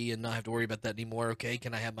free and not have to worry about that anymore. Okay?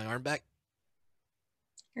 Can I have my arm back?"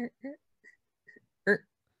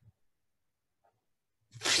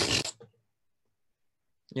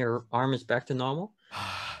 Your arm is back to normal,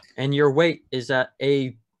 and your weight is at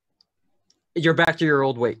you're back to your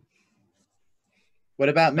old weight. What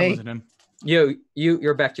about me?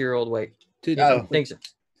 You're back to your old weight. Did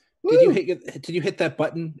you hit that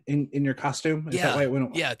button in your costume? Is that why it went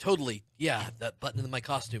away? Yeah, totally. Yeah, that button in my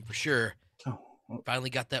costume for sure. Oh, well.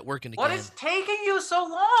 Finally got that working again. What is taking you so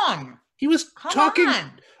long? He was Come talking.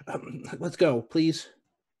 on. Let's go, please.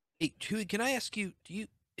 Hey, Chewie, can I ask you? Do you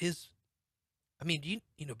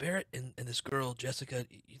know Barrett and this girl Jessica?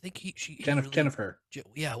 You think he's really, Jennifer?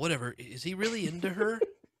 Yeah, whatever. Is he really into her?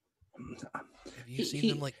 Have you seen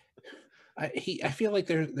them like? I feel like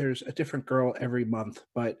there's a different girl every month,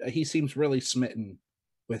 but he seems really smitten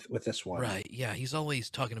with this one. Right? Yeah, he's always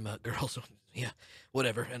talking about girls. Yeah,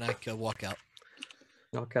 whatever. And I walk out.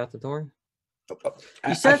 Walk out the door.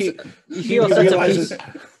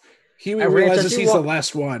 He realizes he's the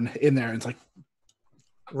last one in there, and it's like.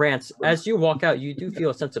 Rance, as you walk out, you do feel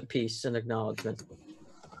a sense of peace and acknowledgement.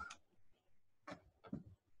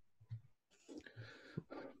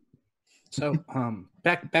 So,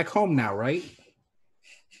 back home now, right?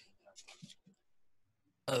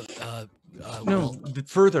 No,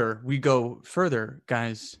 further. We go further,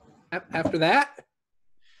 guys. After that?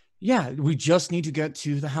 Yeah, we just need to get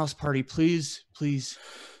to the house party. Please.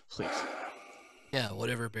 Yeah,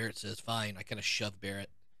 whatever Barrett says, fine. I kind of shove Barrett.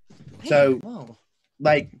 So, Whoa.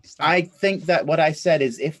 like, I think that what I said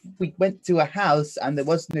is if we went to a house and there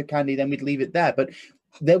was no candy, then we'd leave it there. But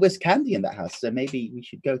there was candy in that house, so maybe we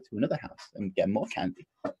should go to another house and get more candy.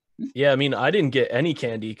 Yeah, I mean, I didn't get any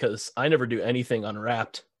candy because I never do anything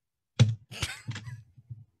unwrapped.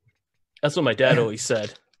 That's what my dad always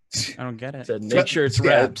said. I don't get it. He said, make sure it's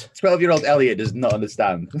wrapped. 12-year-old Elliot does not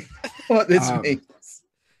understand what this means.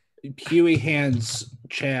 Huey hands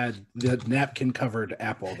Chad the napkin-covered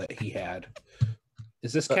apple that he had.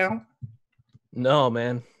 Does this count? No,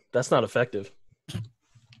 man. That's not effective.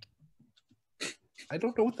 I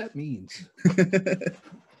don't know what that means.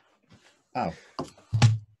 Oh.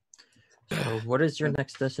 So, what is your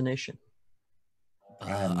next destination?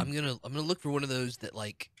 I'm gonna look for one of those that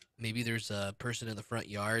like maybe there's a person in the front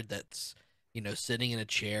yard that's sitting in a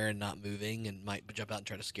chair and not moving and might jump out and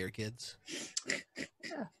try to scare kids.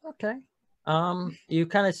 Yeah, okay. You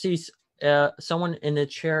kind of see someone in a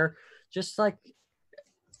chair, just like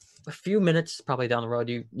a few minutes probably down the road.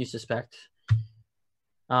 You suspect.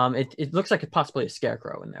 It looks like possibly a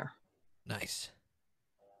scarecrow in there. Nice.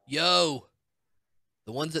 Yo,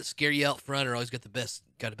 the ones that scare you out front are always got the best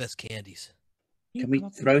candies. Can we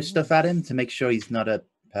throw stuff at him to make sure he's not a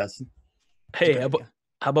person? Hey,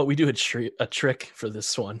 how about we do a trick for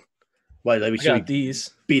this one? Why? Like we should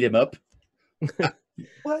these. Beat him up.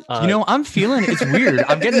 What? I'm feeling it's weird.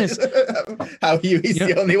 I'm getting this. How he's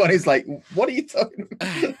the only one who's like, what are you talking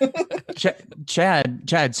about?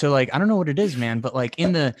 Chad. So like, I don't know what it is, man, but like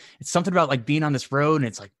it's something about like being on this road and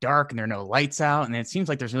it's like dark and there are no lights out and it seems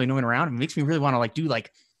like there's really no one around. It makes me really want to like do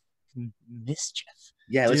like mischief.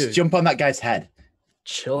 Yeah, let's jump on that guy's head.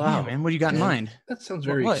 Chill Yeah, out, man. What do you got in mind? That sounds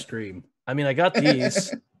very extreme. I mean, I got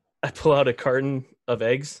these. I pull out a carton of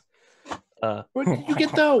eggs. Where did you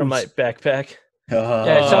get those? From my backpack.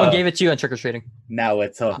 Yeah, someone gave it to you on trick or treating. Now we're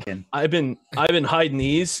talking. I've been hiding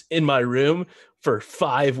these in my room for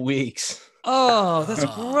 5 weeks. Oh, that's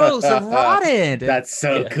gross. They're rotted. That's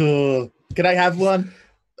so cool. Can I have one?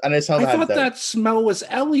 And I thought that smell was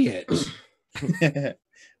Elliot. A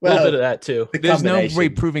little bit of that too. There's no way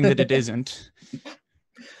proving that it isn't.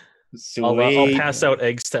 I'll pass out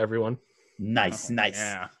eggs to everyone. Nice.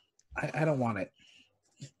 Yeah. I don't want it.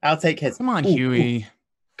 I'll take his. Come on, Huey.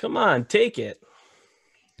 Come on, take it.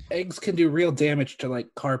 Eggs can do real damage to like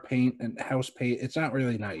car paint and house paint. It's not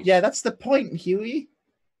really nice. Yeah, that's the point, Huey.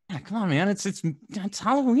 Yeah, come on, man. It's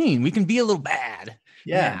Halloween. We can be a little bad.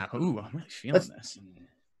 Yeah. Ooh, I'm really feeling this.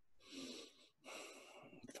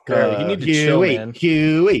 You need to chill, man.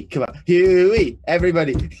 Huey, come on, Huey!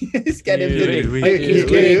 Everybody, just get him. Huey.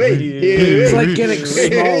 It's like getting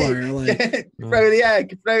smaller. Like... throw the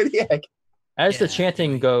egg. As the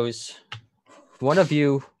chanting goes, one of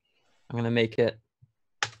you, I'm gonna make it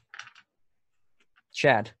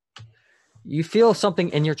Chad. You feel something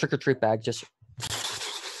in your trick-or-treat bag just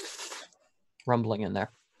rumbling in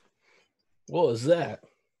there. What was that?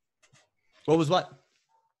 What was what?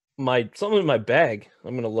 Something in my bag.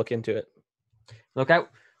 I'm gonna look into it. Look out!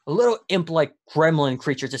 A little imp-like gremlin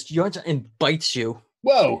creature just yawns and bites you,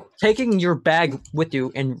 Whoa! taking your bag with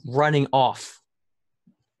you and running off.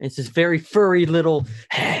 It's this very furry little,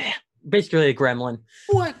 basically a gremlin.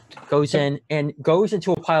 What? Goes in and goes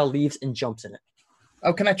into a pile of leaves and jumps in it.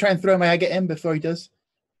 Oh, can I try and throw my egg at him before he does?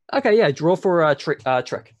 Okay, yeah. Roll for a trick.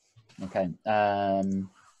 Okay. That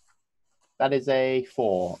is a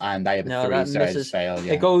 4, and I have a 3, that so I misses. just failed.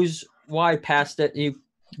 Yeah. It goes wide past it. You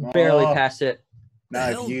barely pass it. Now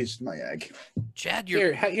Hell. I've used my egg. Chad,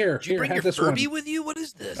 Here, did you bring have your this Furby one. with you? What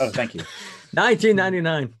is this? Oh, thank you.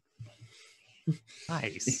 1999.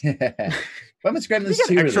 Nice. When was Can we Gremlins get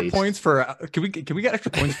 2 extra released? points for? Can we get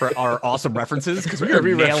extra points for our awesome references? Because we're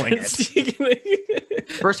Every nailing reference. it.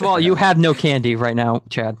 First of all, you have no candy right now,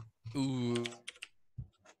 Chad. Ooh.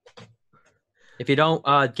 If you don't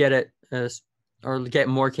get it, or get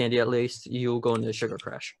more candy at least, you'll go into a sugar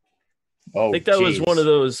crash. Oh, I think that was jeez. one of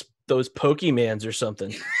those Pokemans or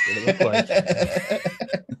something. What it looked like.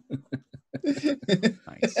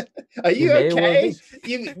 Nice. Are you You may well okay?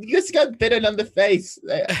 You just got bitten on the face.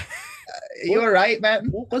 Are you all right, man?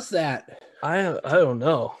 What was that? I don't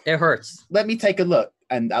know. It hurts. Let me take a look,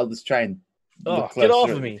 and I'll just try and. Oh, look get off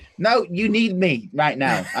closer. of me. No, you need me right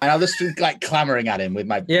now, and I'll just like clamoring at him with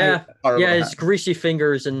my Yeah, horrible yeah, his hand. greasy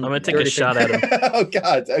fingers and. I'm gonna take a dirty shot fingers. at him. Oh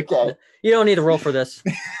God! Okay. You don't need to roll for this.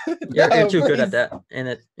 You're No, too good please. at that, and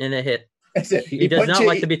it hit. That's it. He does not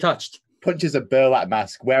like to be touched. Punches a burlap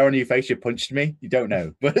mask. Where on your face you punched me? You don't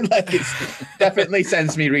know, but like it definitely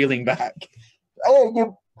sends me reeling back. Oh,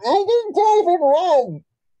 you didn't do anything wrong.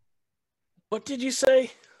 What did you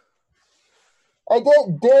say? I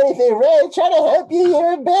didn't do anything wrong. Trying to help you.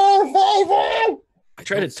 You're a bad favor.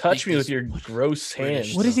 Try to don't touch speak me with this your gross British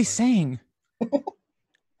hands. What is he stuff. saying?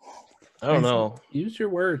 I don't know. Use your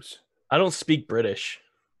words. I don't speak British.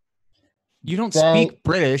 You don't Well- speak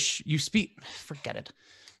British. You speak. Forget it.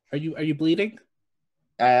 Are you bleeding?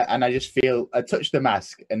 And I just feel I touch the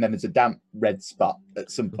mask, and then there's a damp red spot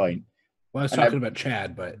at some point. Well, I was And talking about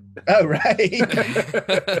Chad, but Oh right.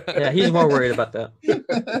 Yeah, he's more worried about that.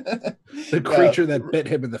 the creature that bit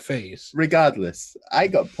him in the face. Regardless, I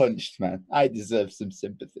got punched, man. I deserve some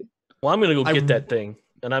sympathy. Well, I'm gonna go I- get that thing,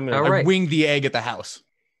 and I'm gonna. All right. I winged the egg at the house.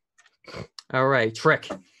 All right, trick.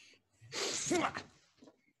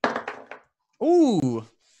 Ooh.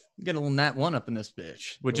 Get a little nat 1 up in this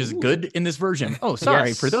bitch, which is good in this version. Oh, sorry.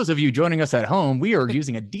 Yes. For those of you joining us at home, we are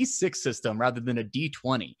using a D6 system rather than a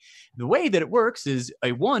D20. The way that it works is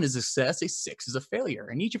a 1 is a success, a 6 is a failure.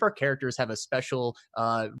 And each of our characters have a special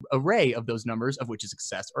array of those numbers of which is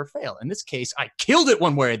success or fail. In this case, I killed it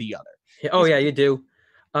one way or the other. Oh yeah, you do.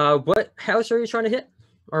 What house are you trying to hit,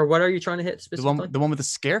 or what are you trying to hit The specifically? one with the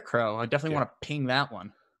scarecrow. I definitely want to ping that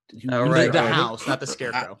one. Did you All use right. it The already? house, not the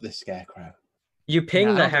scarecrow. The scarecrow. You ping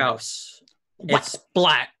Yeah, I the don't think- house. It's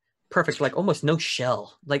splat. Perfect. Like almost no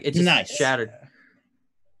shell. Like it just Nice. shattered.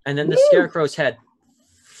 And then the Woo! scarecrow's head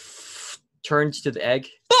turns to the egg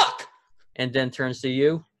Fuck! and then turns to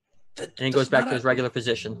you and then goes back to his regular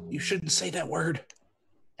position. You shouldn't say that word.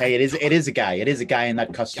 Hey, it is a guy. It is a guy in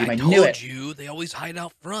that costume. I I told knew it. you they always hide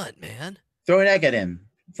out front, man. Throw an egg at him.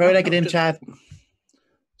 Throw an egg at him, Chad.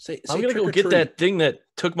 Say I'm gonna trick go or get treat. that thing that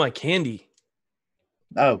took my candy.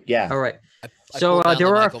 Oh yeah. All right. I So, pulled down there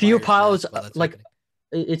the are a Michael few Myers piles, mask while that's like-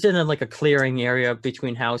 happening. It's in like a clearing area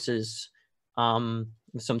between houses,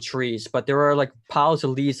 with some trees, but there are like piles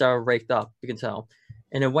of leaves that are raked up, you can tell.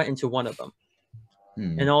 And it went into one of them.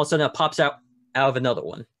 Hmm. And all of a sudden it pops out of another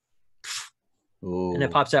one. And it Ooh.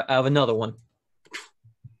 pops out of another one.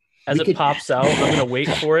 As We it could- pops out, I'm gonna wait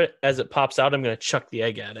for it. As it pops out, I'm gonna chuck the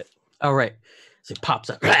egg at it. All right. So it pops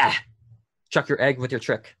up. Chuck your egg with your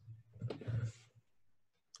trick.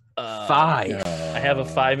 5. I have a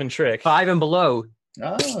 5 in trick. 5 and below.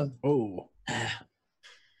 Oh. Oh,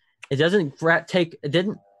 It doesn't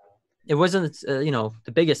it wasn't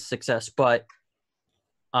the biggest success, but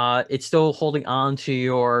it's still holding on to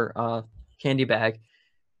your candy bag,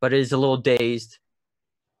 but it is a little dazed.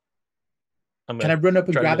 I'm Can I gonna run up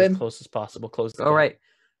and try to grab get as him? close as possible. Close the All door. right.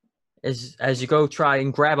 As you go try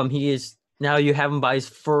and grab him, he is now you have him by his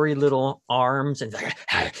furry little arms and The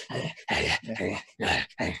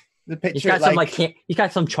he's picture got it some like, he's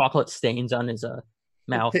got some chocolate stains on his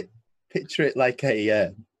mouth. picture it like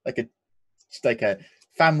a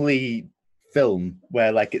family film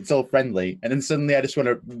where like it's all friendly, and then suddenly I just want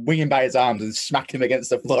to wing him by his arms and smack him against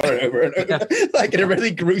the floor over and over, like in a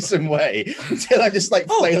really gruesome way, until I'm just like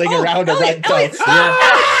flailing around a ragdoll. Elliot, stop!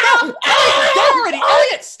 Elliot, already!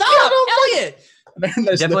 Elliot, stop! Elliot! And then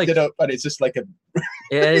I just lift it up, and it's just like a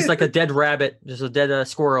it's like a dead rabbit, just a dead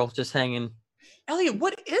squirrel, just hanging. Elliot,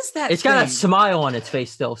 what is that? It's got a smile on its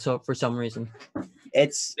face still, so for some reason,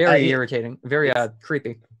 it's very irritating, very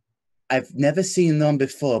creepy. I've never seen one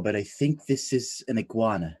before, but I think this is an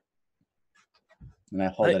iguana. And I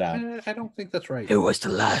hold it out. I don't think that's right. It was the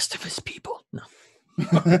last of his people. No.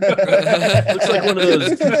 Looks like one of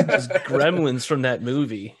those gremlins from that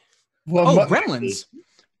movie. Well, Gremlins.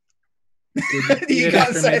 You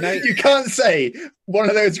can't say one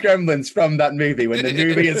of those gremlins from that movie when the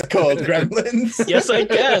movie is called Gremlins. Yes, I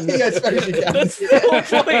can. Yes, you can. That's the whole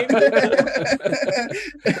point.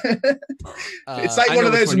 It's like one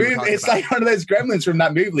of those movies. It's like one of those gremlins from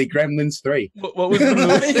that movie, Gremlins 3. What was the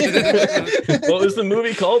movie? What was the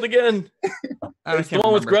movie called again? It's the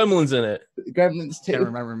one with gremlins in it. Gremlins 2. Can't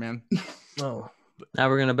remember, man. Oh, now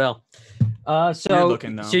we're gonna bell. So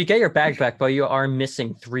you get your bag back, but you are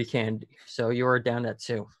missing 3 candy. So you are down at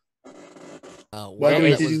 2.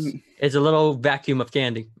 It's a little vacuum of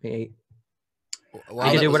candy. You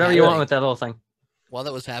can do whatever you want with that little thing. While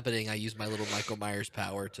that was happening, I used my little Michael Myers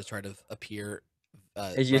power to try to appear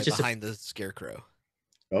behind the scarecrow.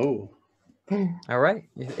 Oh. All right.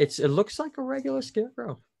 It looks like a regular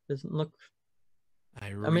scarecrow. Doesn't look.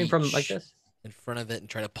 I mean, from like this. In front of it and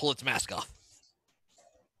try to pull its mask off.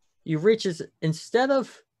 You reach instead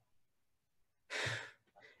of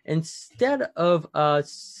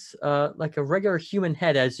like a regular human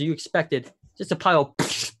head as you expected, just a pile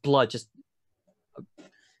of blood.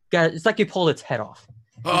 It's like you pulled its head off.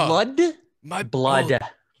 Blood? My blood.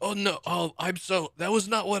 Oh no! Oh, that was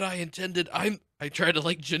not what I intended. I tried to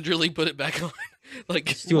like gingerly put it back on.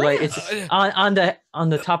 Like it's too late. It's on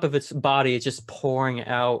the top of its body. It's just pouring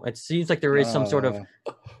out. It seems like there is some sort of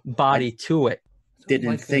body to it.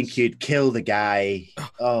 Didn't think you'd kill the guy.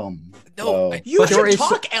 No, you should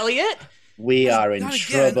talk, Elliot. We are in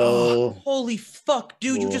trouble. Holy fuck,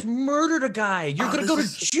 dude! You just murdered a guy. You're gonna go to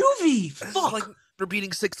juvie. Fuck! Like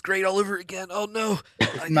repeating 6th grade all over again. Oh no!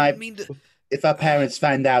 If our parents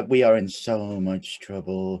find out, we are in so much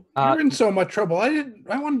trouble. You're in so much trouble. I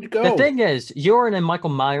wanted to go. The thing is, you're in a Michael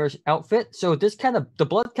Myers outfit, so the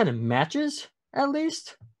blood kind of matches at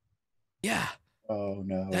least. Yeah. Oh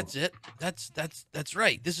no. That's it. That's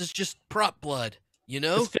right. This is just prop blood, you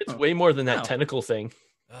know? This fits way more than that tentacle thing.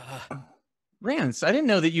 Rance, I didn't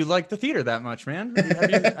know that you liked the theater that much, man.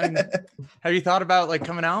 Have you thought about like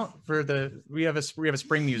coming out for we have a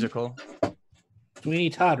spring musical. Sweeney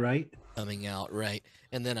Todd, right? Coming out, right?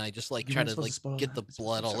 And then I just like try to like get the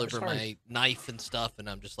blood all over my knife and stuff, and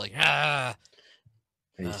I'm just like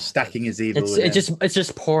He's stacking his evil. It's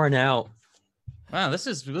just pouring out. Wow, this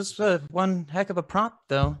is one heck of a prop,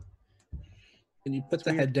 though. Can you put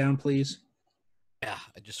the head down, please? Yeah,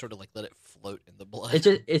 I just sort of like let it float in the blood.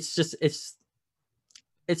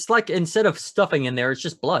 It's like instead of stuffing in there, it's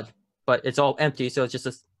just blood, but it's all empty, so it's just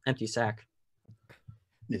an empty sack.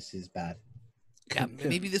 This is bad. Yeah,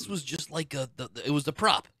 maybe this was just like it was the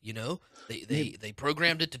prop, you know? They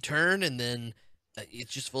programmed it to turn, and then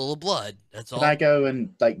it's just full of blood. That's all. Can I go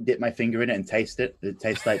and like dip my finger in it and taste it? It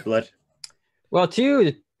tastes like blood. Well,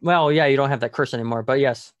 yeah, you don't have that curse anymore, but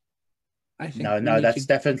yes. I think no, that's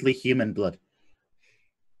definitely human blood.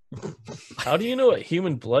 How do you know what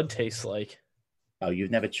human blood tastes like? Oh, you've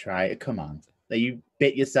never tried it? Come on. You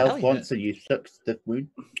bit yourself once and you sucked the wound?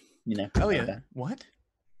 You know. Oh, yeah. What?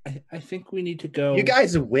 I think we need to go. You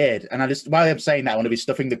guys are weird. And while I'm saying that, I want to be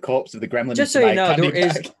stuffing the corpse of the gremlin. Just so you know,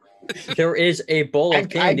 there is a bowl of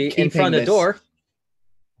candy in front of the door.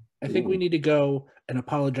 I think we need to go and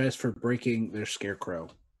apologize for breaking their scarecrow.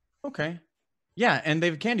 Okay. Yeah, and they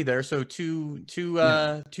have candy there, so two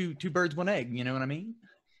birds, one egg. You know what I mean?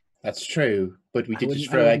 That's true, but we did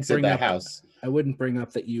just throw eggs at their house. I wouldn't bring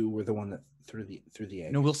up that you were the one that threw the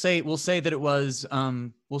egg. No, we'll say that it was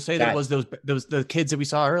that it was the kids that we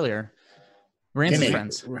saw earlier. Rance's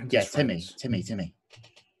friends. Yeah, Timmy.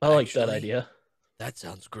 I like that idea. That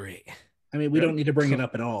sounds great. I mean, we don't need to bring it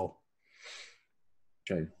up at all.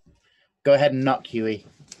 True. Go ahead and knock, Huey.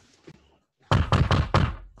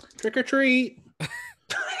 Trick or treat.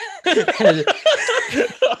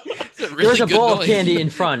 There's a bowl of candy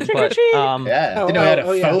in front, but yeah, we had a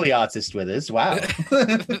Foley artist with us. Wow.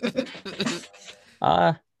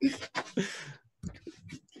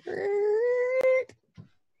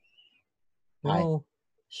 No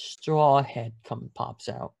straw head pops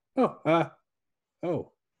out. Do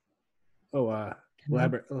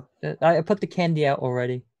Elaborate. I put the candy out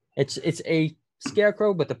already. It's a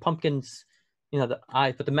scarecrow, but the pumpkins, the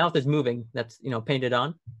eye, but the mouth is moving. That's painted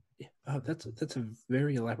on. Oh, that's a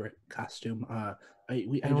very elaborate costume. I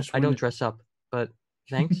don't dress up, but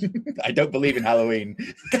thanks. I don't believe in Halloween.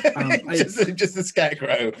 Just a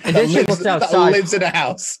scarecrow And then she looks outside. that lives in a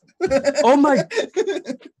house. Oh my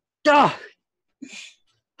god!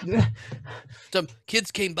 Some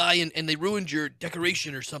kids came by and they ruined your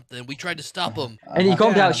decoration or something. We tried to stop them. And he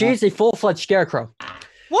comes out. She is a full-fledged scarecrow.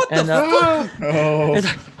 What the fuck?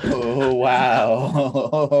 Oh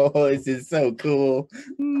wow! This is so cool.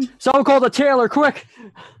 Someone call the tailor, quick!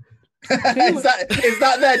 Is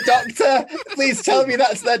that their doctor? Please tell me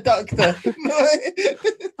that's their doctor.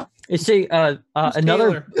 You see,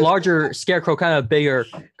 another larger scarecrow, kind of bigger,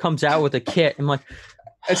 comes out with a kit. I'm like,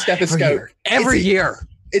 a stethoscope. Every year.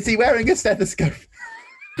 Is he wearing a stethoscope?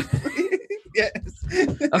 Yes.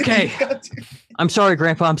 Okay. I'm sorry,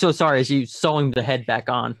 Grandpa. I'm so sorry. As you sewing the head back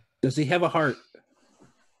on. Does he have a heart?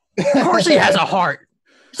 Of course he has a heart.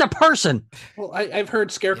 He's a person. Well, I've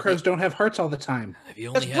heard scarecrows don't have hearts all the time.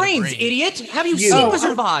 That's brains, idiot. Have you seen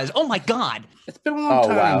Wizard of Oz? Oh my god. It's been a long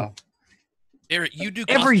time. Wow. Eric, you do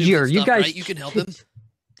every year. Stuff, you guys, right? You can help him.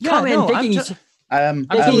 Come in thinking he's. I'm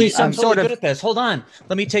totally good at this. Hold on.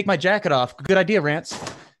 Let me take my jacket off. Good idea, Rance.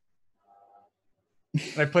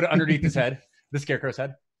 I put it underneath his head, the scarecrow's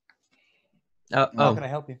head. How can I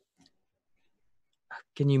help you?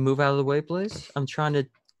 Can you move out of the way, please? I'm trying to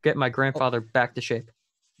get my grandfather back to shape.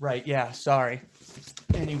 Right. Yeah. Sorry.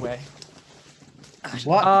 Anyway.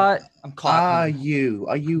 What? I'm caught. Are you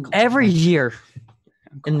every year?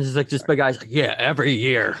 And there's like this big guy's like, yeah, every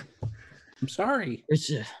year. I'm sorry. It's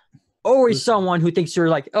always someone who thinks you're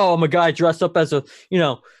like, oh, I'm a guy dressed up as a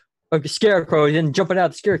scarecrow and then jumping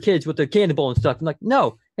out to scare kids with the cannonball and stuff. I'm like,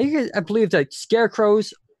 no, I believe that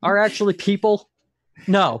scarecrows are actually people.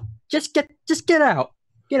 No, just get out.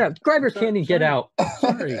 Get out. Grab your candy and get out.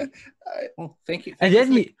 Sorry. Well, thank you. Thank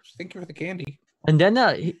you for the candy. And then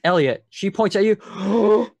Elliot, she points at you.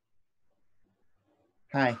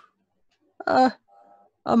 Hi.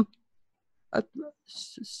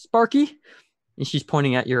 Sparky, and she's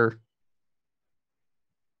pointing at your.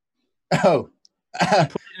 Oh. Put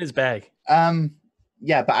it in his bag.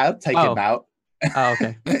 Yeah, but I'll take him out. Oh,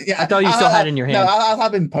 okay. Yeah, I thought you still had it in your hand. No, I'll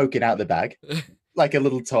have him poking out the bag, like a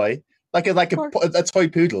little toy, like a toy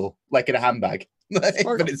poodle, like in a handbag, but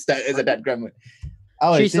it's a dead gremlin.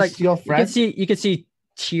 Oh, she's is this your friend? You can see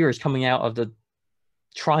tears coming out of the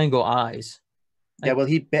triangle eyes. Yeah, well,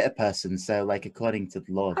 he bit a person, so according to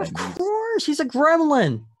the law, of course, he's a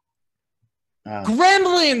gremlin. Oh.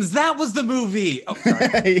 Gremlins. That was the movie. Oh,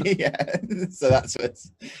 sorry. Yeah, so that's what.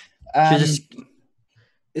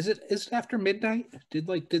 Is it after midnight? Did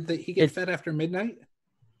he get fed after midnight?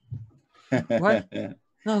 What?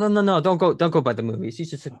 No. Don't go by the movies.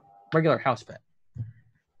 He's just a regular house pet.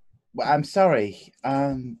 Well, I'm sorry.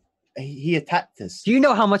 He attacked us. Do you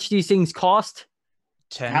know how much these things cost?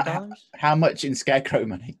 $10. How much in scarecrow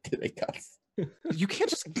money do they cost? You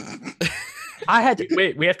can't just. I had to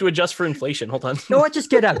wait. We have to adjust for inflation. Hold on. No,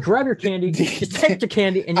 just get out. Grab your candy. Just take the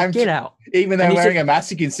candy and just get out. Even though I'm wearing a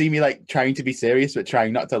mask, you can see me trying to be serious but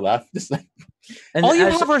trying not to laugh. Just and all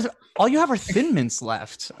you have are Thin Mints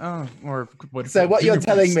left. Oh, or what? So what you're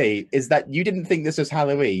telling me is that you didn't think this was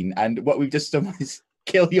Halloween, and what we've just done is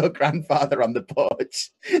kill your grandfather on the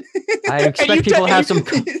porch. I expect people to have some.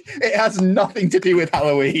 It has nothing to do with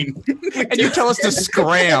Halloween. And you tell us to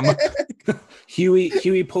scram.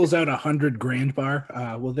 Huey pulls out 100 grand bar.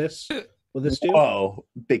 Will this do? Oh,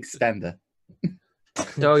 big spender.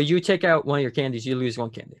 So you take out one of your candies, you lose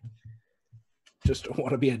one candy. Just don't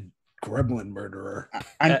want to be a gremlin murderer.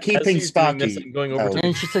 I'm keeping Sparky. Going over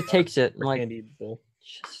and she just takes it. I'm like, candy bowl.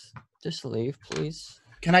 just leave, please.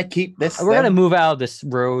 Can I keep this? We're gonna move out of this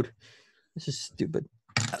road. This is stupid.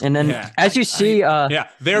 And then, as you see,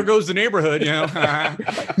 there goes the neighborhood.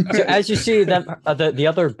 So as you see them, the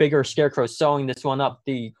other bigger scarecrow sewing this one up,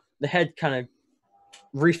 the head kind of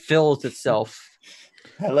refills itself.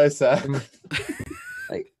 Hello, sir.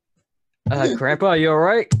 Grandpa, you all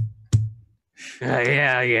right?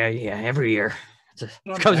 Yeah. Every year. It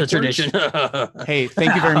becomes a tradition. Hey,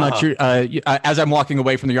 thank you very much. As I'm walking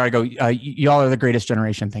away from the yard, I go, y'all are the greatest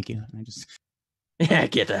generation. Thank you. And I just... Yeah,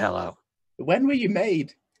 get the hell out. When were you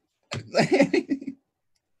made?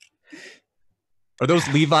 Are those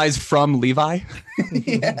Levi's from Levi?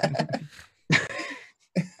 Yeah.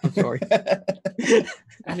 I'm sorry.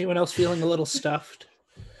 Anyone else feeling a little stuffed?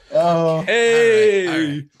 Oh, hey. All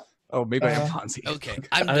right. Oh, maybe I am Ponzi. Okay,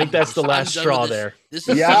 I think that's the last straw there. This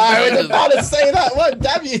is yeah, I was about to say that one.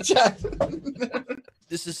 Damn you, Jeff.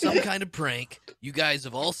 this is some kind of prank. You guys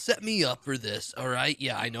have all set me up for this, all right?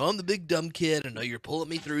 Yeah, I know I'm the big dumb kid. I know you're pulling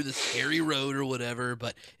me through the scary road or whatever,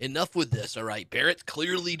 but enough with this, all right? Barrett's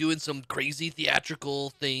clearly doing some crazy theatrical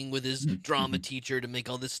thing with his drama teacher to make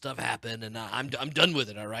all this stuff happen, and I'm done with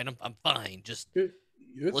it, all right? I'm fine. Just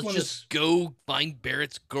let's just go find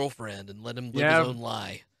Barrett's girlfriend and let him live his own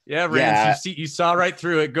lie. Yeah, Rance, you saw right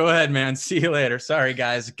through it. Go ahead, man. See you later. Sorry,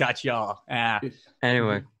 guys. Got y'all.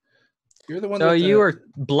 Anyway. You're the one. So you were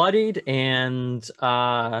bloodied and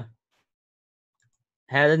had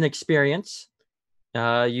an experience.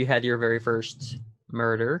 You had your very first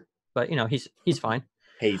murder, but you know he's fine.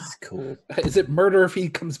 He's cool. Is it murder if he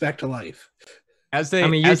comes back to life?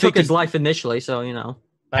 You took his life initially, so you know.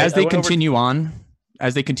 As they continue on,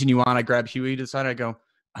 I grab Huey to the side. I go,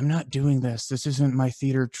 I'm not doing this. This isn't my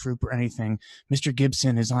theater troupe or anything. Mr.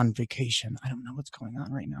 Gibson is on vacation. I don't know what's going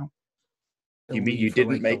on right now. You mean you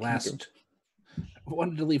didn't make last? I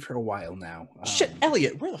wanted to leave for a while now. Shit,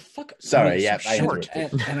 Elliot, where the fuck? Sorry, yeah, short.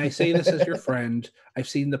 And I say this as your friend. I've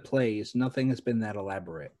seen the plays. Nothing has been that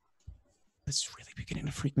elaborate. This is really beginning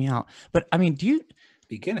to freak me out. But I mean, do you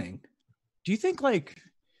think like?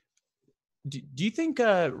 Do you think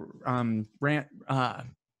Rant?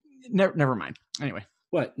 Never mind. Anyway.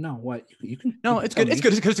 What? No, what? You can. No, it's good.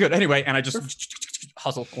 It's good. Anyway, and I just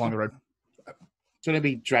hustle along the road. So they'll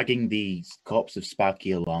be dragging the corpse of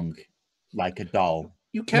Sparky along like a doll.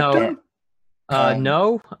 You kept him?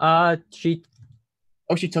 No. She.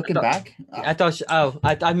 Oh, she took him back. I thought.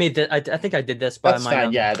 I made that. I think I did this. But that's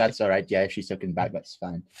fine. Yeah, that's all right. Yeah, if she took him back, that's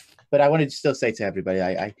fine. But I wanted to still say to everybody,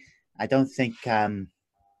 I don't think I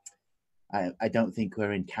don't think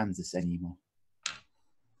we're in Kansas anymore.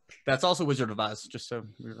 That's also Wizard of Oz, just so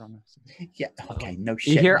we were on this. Yeah, okay, no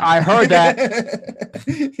shit. You hear? I heard that.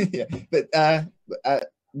 Yeah,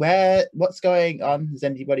 but what's going on? Has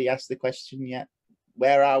anybody asked the question yet?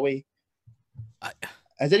 Where are we?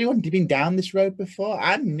 Has anyone been down this road before?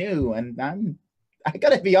 I'm new, and I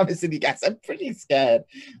gotta be honest with you guys, I'm pretty scared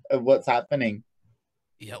of what's happening.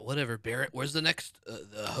 Yeah, whatever, Barrett. Where's the next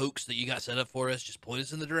the hoax that you got set up for us? Just point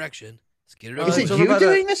us in the direction. Let's get it over. Is it you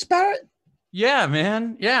doing this, Barrett? Yeah,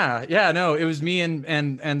 man. Yeah. No, it was me and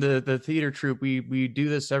the theater troupe. We do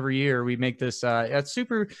this every year. We make this. It's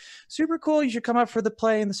super cool. You should come up for the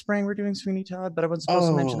play in the spring. We're doing Sweeney Todd, but I wasn't supposed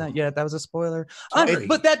to mention that yet. That was a spoiler.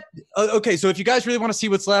 But that okay. So if you guys really want to see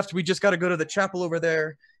what's left, we just got to go to the chapel over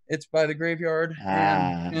there. It's by the graveyard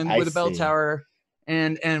and with a bell tower.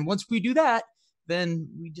 And once we do that, then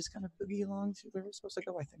we just kind of boogie along to where we're supposed to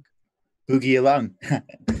go. I think. Boogie along.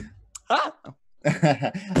 Ah.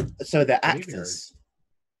 So the actors.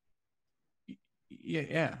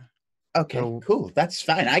 Yeah. Okay, cool. That's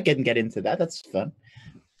fine. I can get into that. That's fun.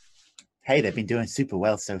 Hey, they've been doing super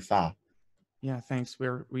well so far. Yeah, thanks.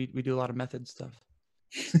 We do a lot of method stuff.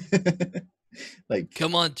 Like,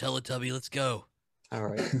 come on, Teletubby, let's go. All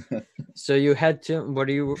right. So you head to what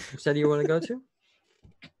do you said you want to go to?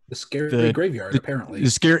 The scary graveyard, apparently.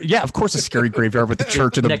 Yeah, of course, a scary graveyard with the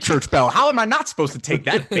church and the church bell. How am I not supposed to take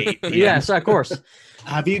that bait? Yes, of course.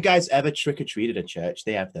 Have you guys ever trick-or-treated a church?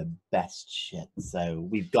 They have the best shit, so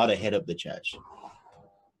we've got to hit up the church.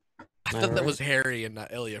 I thought that was Harry and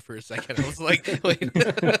not Ilya for a second. I was like, wait.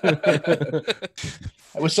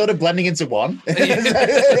 We're sort of blending into one.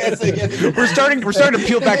 We're starting to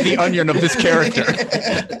peel back the onion of this character.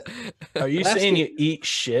 Are you saying you eat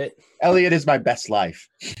shit? Elliot is my best life.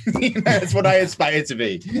 That's what I aspire to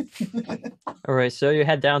be. All right, so you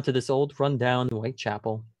head down to this old rundown white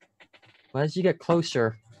chapel. Well, as you get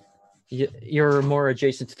closer, you're more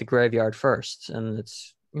adjacent to the graveyard first, and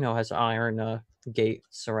it's has iron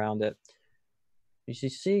gates around it. You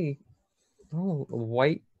see,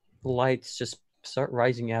 white lights just start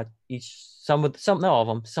rising at some of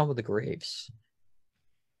the graves.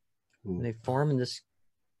 And they form in this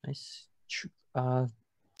nice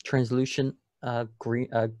translucent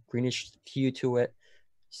greenish hue to it,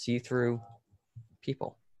 see-through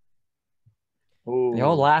people. Ooh. They're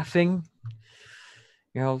all laughing,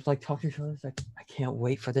 like talking to each other. It's like, I can't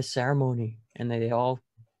wait for this ceremony. And they all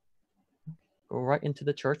go right into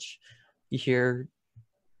the church. You hear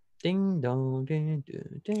ding dong, ding,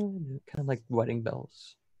 ding, ding, kind of like wedding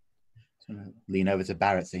bells. So I lean over to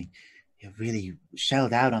Barrett saying, "You've really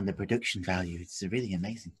shelled out on the production value. It's really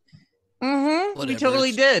amazing." Mm-hmm. Whatever, we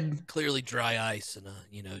totally did. Clearly dry ice and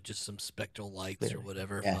just some spectral lights or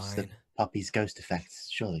whatever. Yes, fine. the Poppy's ghost effects,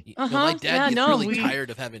 surely. My dad gets really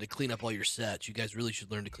tired of having to clean up all your sets. You guys really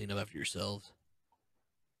should learn to clean up after yourselves.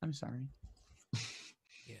 I'm sorry.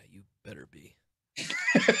 Yeah, you better be.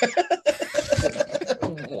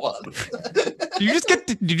 What? You just get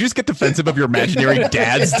to Did you just get defensive of your imaginary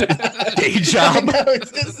dad's day job? No,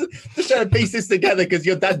 it's just trying to piece this together because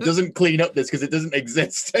your dad doesn't clean up this because it doesn't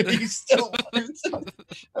exist, and he's still.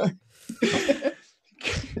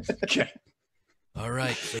 Okay. All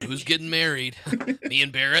right, so who's getting married? Me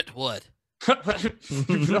and Barrett? What?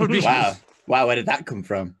 That would be Wow, where did that come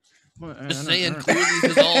from? Just saying, clearly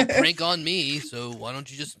this is all prank on me, so why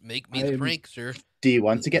don't you just make me the prank, sir? Do you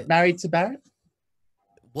want to get married to Barrett?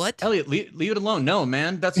 What? Elliot, leave it alone. No,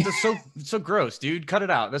 man, that's so gross, dude. Cut it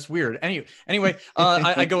out. That's weird. Anyway,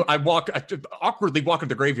 I awkwardly walk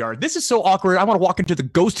into the graveyard. This is so awkward. I want to walk into the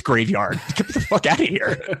ghost graveyard. Get the fuck out of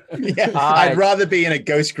here. Yeah, I'd rather be in a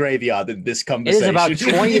ghost graveyard than this It conversation. is about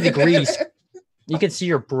 20 degrees. You can see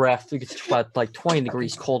your breath. You can sweat like 20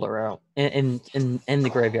 degrees colder out in the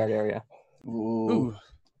graveyard area. Ooh.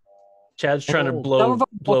 Chad's trying to Some blow of them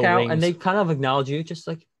look out rings. and they kind of acknowledge you, just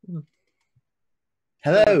like,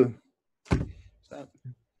 Hello.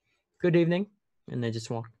 good evening, and they just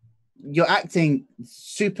walk. You're acting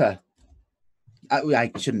super.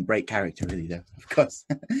 I shouldn't break character, really, though. Of course.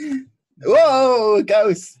 Whoa,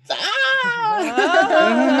 ghost!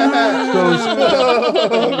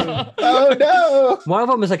 Oh no! One of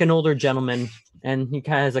them is like an older gentleman, and he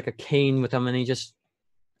kind of has like a cane with him, and he just,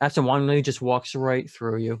 after one, he just walks right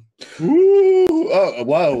through you. Ooh, oh,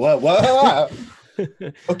 whoa.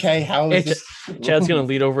 Okay, how is this? Chad's gonna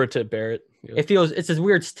lead over to Barrett. It feels, it's this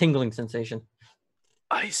weird tingling sensation.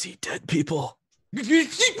 I see dead people.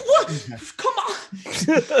 What? Come on,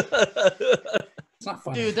 It's not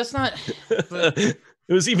funny. dude. That's not.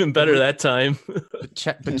 It was even better that time. But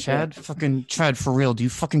Chad, fucking Chad, for real. Do you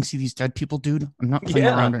fucking see these dead people, dude? I'm not playing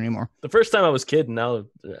Yeah. around anymore. The first time I was kid, and now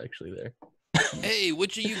they're actually there. Hey,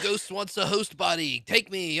 which of you ghosts wants a host body?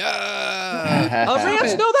 Take me. Oh,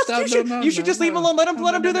 Rance, no, you should just leave them alone.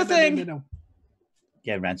 Let them do their thing. No.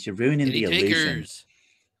 Yeah, Rance, you're ruining Any the illusion. takers?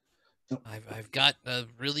 I've got a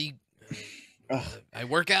really. I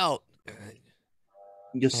work out.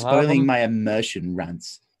 You're spoiling my immersion,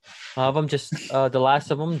 Rance. One of them just, the last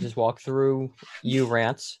of them just walk through you,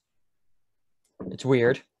 Rance. It's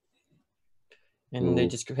weird. And they Ooh.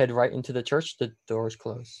 just head right into the church. The doors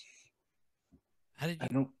close. How did I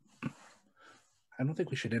you? don't think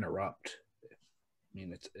we should interrupt. I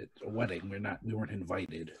mean, it's a wedding. We weren't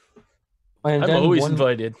invited. And I'm then always one-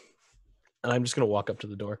 invited, and I'm just gonna walk up to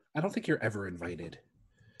the door. I don't think you're ever invited.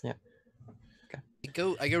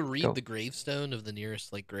 I go read Go. the gravestone of the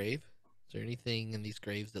nearest grave. Is there anything in these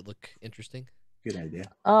graves that look interesting? Good idea.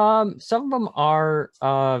 Some of them are,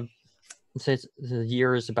 let's say the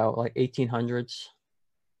year is about like 1800s.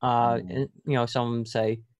 And, some of them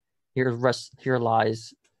say, here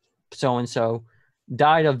lies so and so,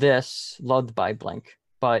 died of this, loved by blank.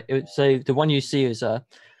 But it would say the one you see is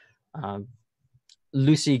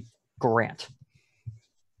Lucy Grant.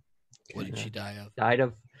 What did she die of? Died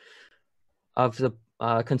of the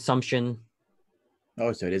consumption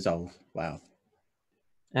Oh, so it is old. Wow.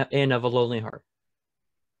 and of a lonely heart.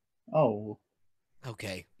 Oh.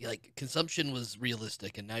 Okay, consumption was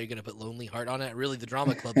realistic, and now you're gonna put lonely heart on it. Really, the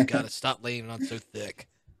drama club's got to stop laying it on so thick.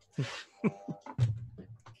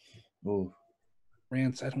 Oh.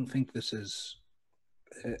 Rance, I don't think this is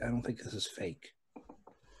fake.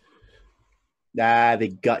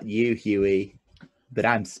 They got you, Huey. But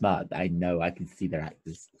I'm smart. I know. I can see their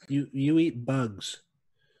actors. You eat bugs.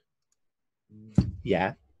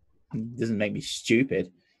 Yeah. It doesn't make me stupid.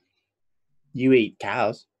 You eat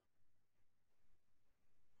cows.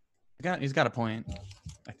 He's got a point,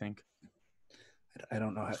 I think. I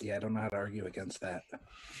don't know how. Yeah, I don't know how to argue against that.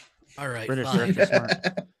 All right, British fine. are smart.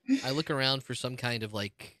 I look around for some kind of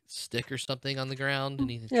stick or something on the ground.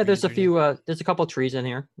 Any Yeah, there's a trees or anything? few. There's a couple trees in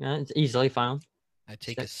here. Yeah, it's easily found. I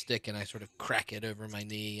take a stick and I sort of crack it over my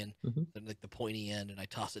knee and then the pointy end, and I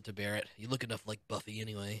toss it to Barrett. You look enough like Buffy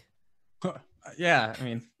anyway. Yeah, I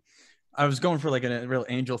mean, I was going for a real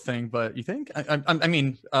angel thing, but you think? I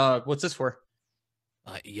mean, what's this for?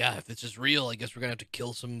 Yeah, if this is real, I guess we're gonna have to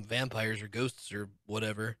kill some vampires or ghosts or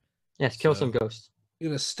whatever. Yes, kill So- some ghosts. You're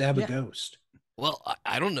gonna stab Yeah. a ghost. Well,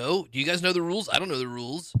 I don't know. Do you guys know the rules? I don't know the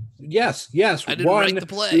rules. Yes. I didn't One, write the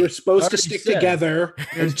play. we were supposed to Already stick said. together,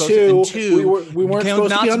 You're and supposed to- two, we weren't You're supposed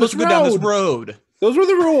to not be on this supposed to go down this road. road. Those were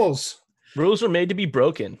the rules. Rules were made to be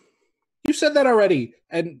broken. You said that already,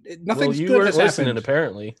 and nothing Well, you good weren't has listening, happened.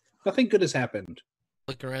 apparently. Nothing good has happened.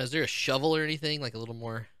 Look around. Is there a shovel or anything a little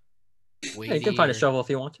more weighty? Yeah, you can find a or- shovel if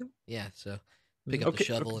you want to. Yeah. So pick up Okay, the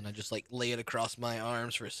shovel and I just lay it across my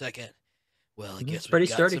arms for a second. Well, I Mhm, guess it's pretty we've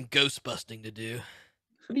got sturdy. some ghost busting to do.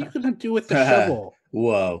 What are you gonna do with the shovel?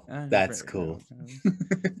 Whoa. That's cool.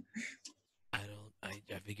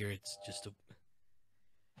 I figure it's just a.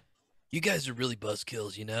 You guys are really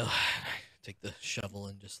buzzkills, you know. Take the shovel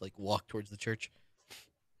and just like walk towards the church.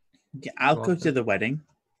 Yeah, I'll go to the wedding.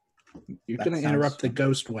 You're That going to sounds interrupt the fun.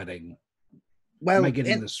 ghost wedding. Well, Am I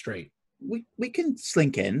getting this straight? we can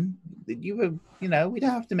slink in. We don't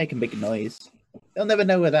have to make a big noise. They'll never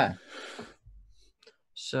know we're there.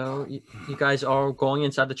 So you guys are going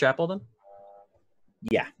inside the chapel then?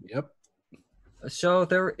 Yeah. Yep. So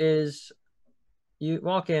there is, you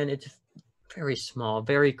walk in, it's very small,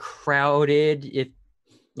 very crowded.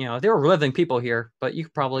 There are living people here, but you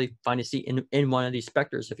could probably find a seat in one of these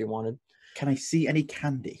specters if you wanted. Can I see any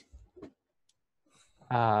candy?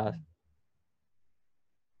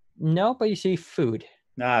 No, but you see food.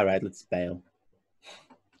 All right, let's bail.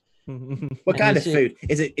 What And kind you of see- food?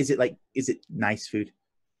 Is it nice food?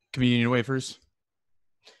 Communion wafers.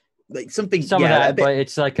 Like something Some of a that, bit- but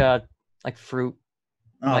it's like fruit.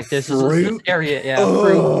 oh, Like this fruit? is this area, yeah,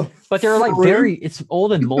 Oh, fruit. But they're like fruit? it's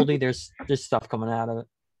old and moldy. There's stuff coming out of it.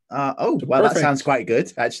 Well, Perfect. that sounds quite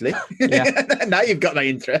good, actually. Yeah. Now you've got my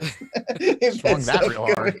interest. Swung that real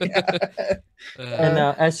hard. And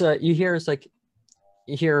as you hear, it's like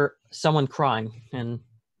you hear someone crying, and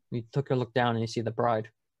you took a look down and you see the bride,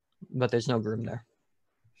 but there's no groom there.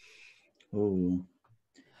 Oh,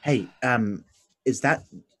 hey, is that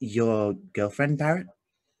your girlfriend, Barrett?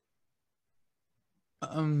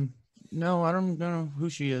 No, I don't know who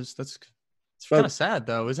she is. It's Well- kind of sad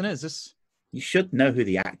though, isn't it? Is this? You should know who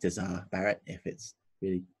the actors are, Barrett, if it's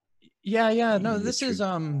really. Yeah. No, the this is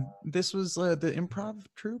troupe. this was the improv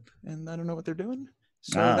troupe, and I don't know what they're doing.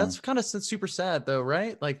 So Ah. that's kind of super sad though,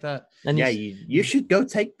 right? Like that. And Yeah, you you should go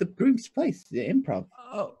take the groom's place, the improv.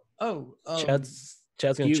 Chad's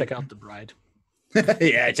gonna you- check out the bride.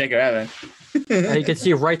 Yeah, check her out, you can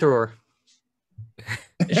see right through her.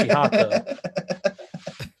 Is she hot though?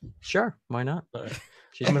 Sure, why not? All right.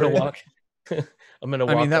 She's I'm gonna pretty. walk. I'm gonna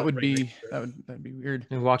walk. I mean, that up would right be next to her. that'd be weird.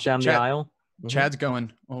 You walk down the Chad- aisle. Chad's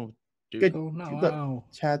going. Oh, dude. Good. Oh, no. Look. Wow.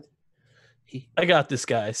 Chad. I got this,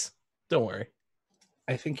 guys. Don't worry.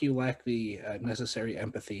 I think you lack the necessary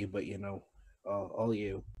empathy, but all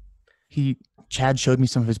you. Chad showed me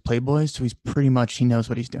some of his Playboys, so he knows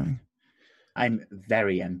what he's doing. I'm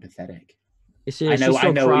very empathetic. You see, I she's know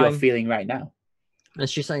still what crying, you're feeling right now. and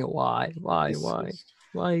she's saying, "Why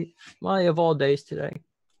of all days today?"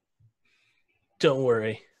 Don't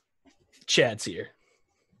worry. Chad's here.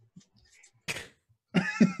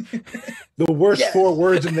 The worst Yeah. 4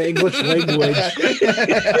 words in the English language.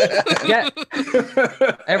 Yeah,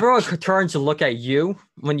 everyone turns to look at you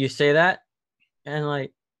when you say that, and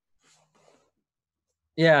like,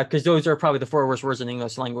 yeah, because those are probably the 4 worst words in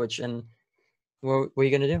English language. And what are you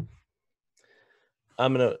gonna do?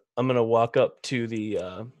 I'm gonna walk up to the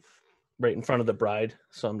right in front of the bride.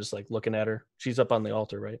 So I'm just like looking at her. She's up on the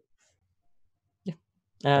altar, right?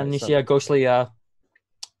 And Right, you so- see a ghostly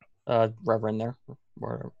reverend there.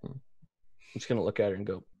 Whatever. I'm just gonna look at her and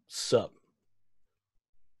go, "Sup?"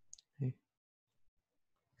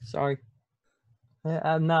 Sorry,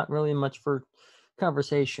 I'm not really much for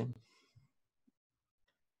conversation.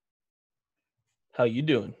 How you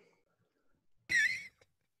doing?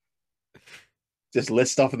 Just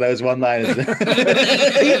list off of those one-liners.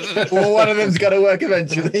 Well, one of them's got to work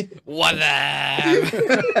eventually. What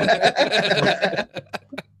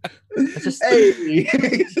It's just Hey,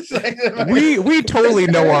 We totally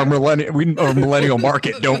know our millennial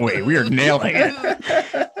market, don't we? We are nailing it.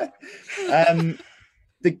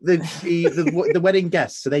 The wedding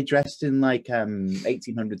guests, so they dressed in like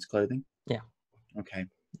 1800s clothing? Yeah. Okay.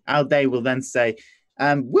 They will then say,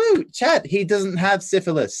 woo, Chad, he doesn't have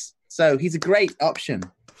syphilis, so he's a great option.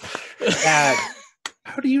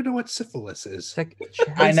 How do you know what syphilis is? it's like,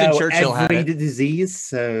 I Chad. know Winston Churchill had every it. disease,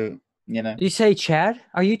 so You say, Chad?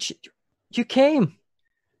 Are you? You came.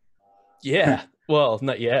 Yeah. Well,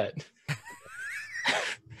 not yet.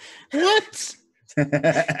 What?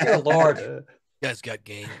 Dear Lord. You guys got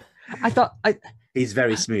game. I thought He's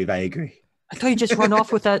very smooth. I agree. I thought you just run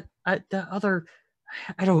off with that the other.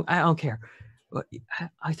 I don't care. But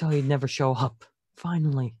I thought he'd never show up.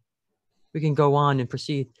 Finally, we can go on and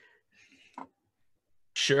proceed.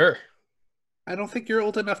 Sure. I don't think you're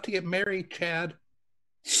old enough to get married, Chad.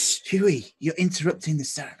 Huey, you're interrupting the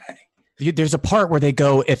ceremony. There's a part where they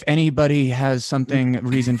go, if anybody has something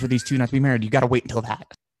reason for these two not to be married, you got to wait until that.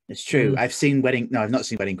 It's true. I've seen wedding. No, I've not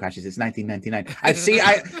seen Wedding Crashes. It's 1999.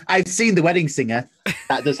 I've seen The Wedding Singer.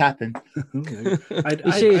 That does happen. You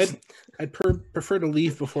see, I'd prefer to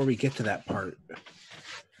leave before we get to that part.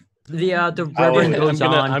 the Oh, reverend goes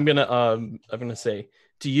on. I'm gonna say,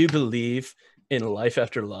 do you believe in life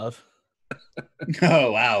after love?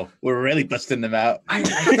 Oh wow, we're really busting them out. I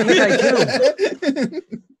think I do.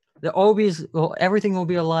 Everything will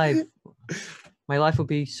be alive. My life will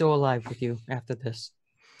be so alive with you after this.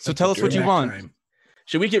 So tell us what you want. Time.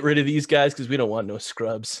 Should we get rid of these guys because we don't want no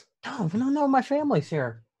scrubs? No. My family's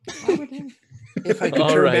here. Why would they- If I could All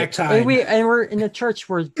turn right. back time. and we're in a church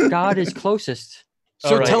where God is closest.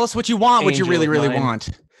 So All tell right. us what you want, what you Angel really, of really mine. want.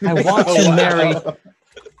 I want to marry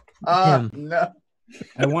him. No.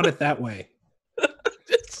 I want it that way.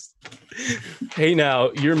 Hey,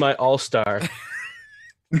 now you're my all-star.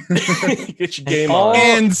 Get your game all- on.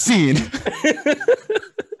 And scene.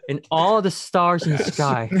 And all the stars in the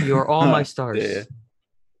sky. You are all my stars. Yeah.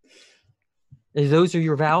 Those are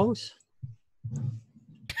your vows?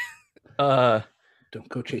 Don't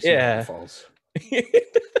go chasing Yeah. waterfalls.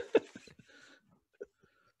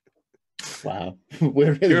 Wow.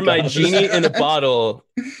 We're really You're my garbage. genie in a bottle,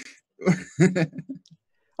 Okay.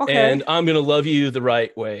 and I'm gonna love you the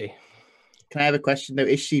right way. Can I have a question though?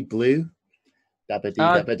 Is she blue? Dabba dee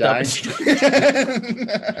Uh, dabba die.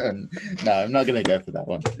 No, I'm not gonna go for that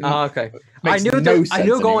one. Okay. I Makes knew no that, I sense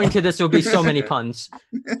knew going anymore. to this would be so many puns.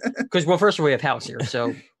 Because well, first of all, we have House here,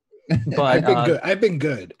 so but I've been good. I've been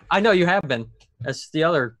good. I know you have been. That's the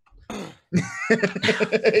other.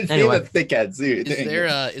 It's Anyway. even thickhead suit.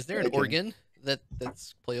 Is there an Okay. organ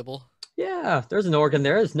that's playable? Yeah, there's an organ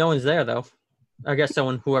there. No one's there though. I guess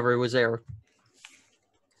whoever was there.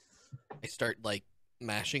 I start like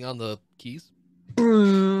mashing on the keys.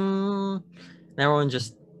 And everyone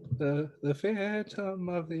just The Phantom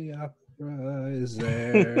of the Opera is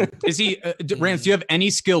there. Is he, Rance, do you have any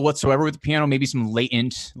skill whatsoever with the piano? Maybe some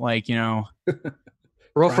latent, like, roll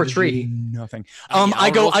for Prodigy. treat. nothing. Yeah, I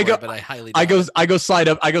I'll go, roll I for go, it, but I highly I doubt go, it.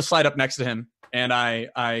 slide up next to him, and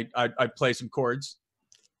I play some chords.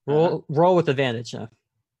 Roll with advantage now.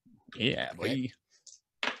 Yeah, Okay.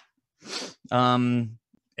 boy.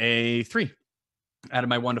 A 3 out of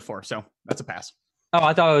my 1 to 4, so that's a pass. Oh,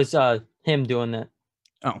 I thought it was him doing that.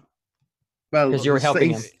 Oh, Well, 'Cause you were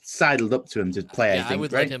helping he's sidled up to him to play. Yeah, I think, I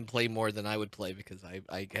would right? let him play more than I would play because I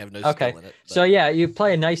have no Okay. skill in it. So yeah, you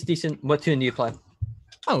play a nice, decent. What tune do you play?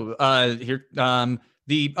 here,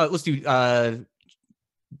 let's do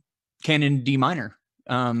Canon D minor.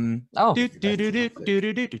 Oh, I and can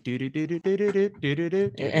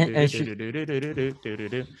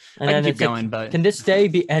then keep going, but can this day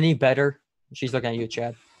be any better? She's looking at you,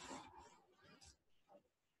 Chad.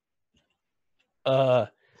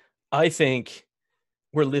 I think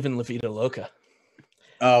we're living La Vida Loca.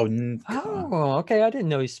 Oh, Oh, okay. I didn't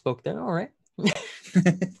know he spoke that. All right.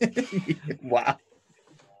 wow.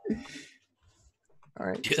 All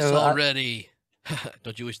right. Kiss So, already.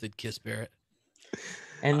 Don't you wish they'd kiss Barrett?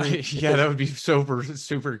 and yeah, that would be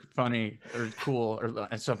super funny or cool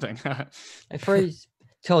or something. and phrase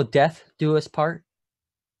till death do us part.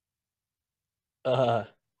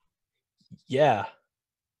 Yeah,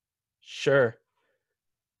 sure.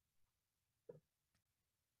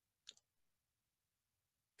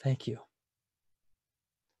 Thank you.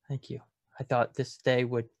 Thank you. I thought this day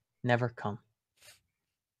would never come.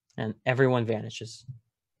 And everyone vanishes.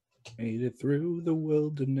 Made it through the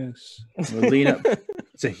wilderness. We'll lean up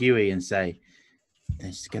to Huey and say, "They're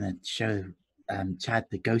just gonna show Chad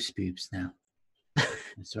the ghost boobs now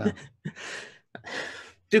as well."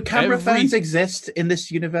 Do camera Every- phones exist in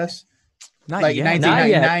this universe? Not Like yet.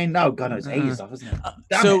 1999? No, God, it was ages off, wasn't it?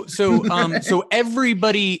 Damn it. So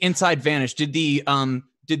everybody inside vanished. Did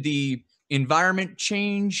the environment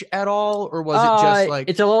change at all, or was it just like?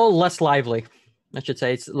 It's a little less lively, I should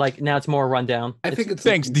say. It's like now it's more rundown. I think it's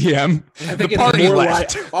Thanks, DM. I think The party more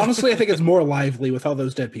left. honestly, I think it's more lively with all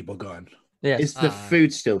those dead people gone. Yes. Is the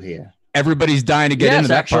food still here? Everybody's dying to get Yes, into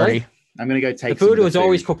that actually. party. I'm gonna go The take some food of was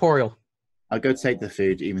always corporeal. I'll go take the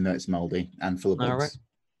food, even though it's moldy and full of bugs. All right.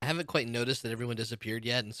 I haven't quite noticed that everyone disappeared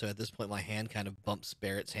yet, and so at this point, my hand kind of bumps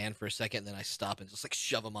Barrett's hand for a second, then I stop and just like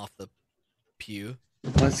shove him off the pew.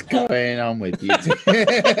 What's going on with you?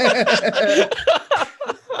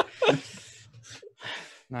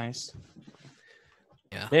 Nice.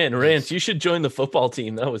 Yeah. Man, Rance, you should join the football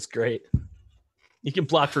team. That was great. You can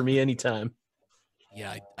block for me anytime.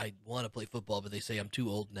 Yeah, I want to play football, but they say I'm too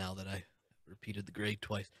old now that I repeated the grade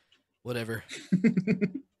twice. Whatever.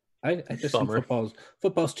 I just think Bummer.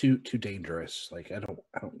 football's too dangerous. Like I don't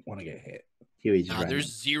want to get hit. Huey's right.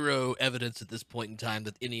 There's zero evidence at this point in time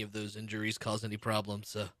that any of those injuries cause any problems.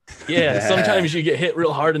 So Yeah, sometimes you get hit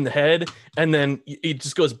real hard in the head, and then it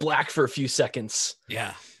just goes black for a few seconds.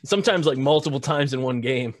 yeah, Sometimes like multiple times in one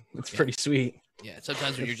game. It's pretty sweet. yeah.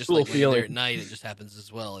 Sometimes when you're just Cool like laying there feeling. at night, it just happens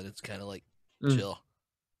as well, and it's kind of like Mm. chill.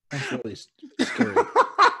 That's really scary.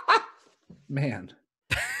 Man,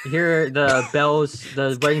 You hear the bells,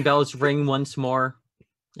 the wedding bells ring once more,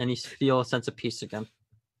 and you feel a sense of peace again.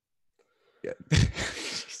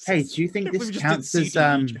 Hey, do you think this counts as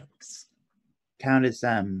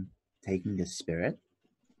taking the spirit?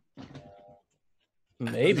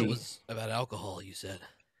 Maybe. It was about alcohol, you said.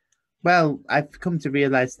 Well, I've come to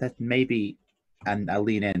realize that maybe, and I'll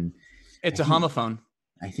lean in. It's a homophone.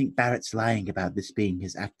 I think Barrett's lying about this being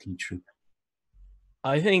his acting troupe.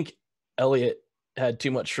 I think Elliot had too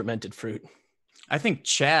much fermented fruit. I think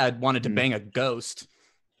Chad wanted to bang a ghost.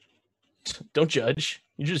 Don't judge.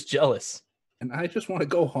 You're just jealous. And I just want to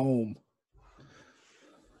go home.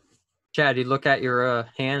 Chad, you look at your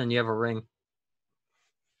hand and you have a ring.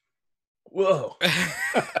 Whoa.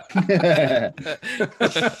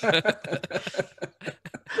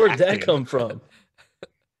 Where'd that come from?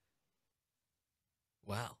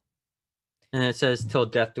 Wow. And it says, till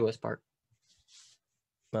death do us part.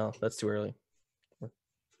 Well, that's too early.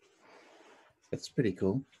 That's pretty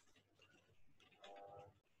cool.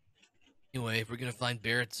 Anyway, if we're gonna find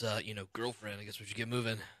Barrett's, girlfriend, I guess we should get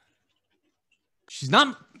moving. She's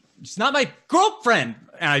not my girlfriend.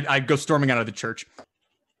 And I go storming out of the church.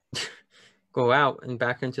 Go out and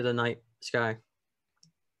back into the night sky.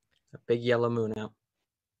 A big yellow moon out.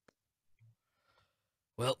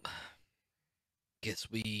 Well, guess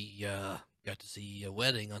we got to see a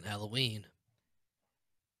wedding on Halloween.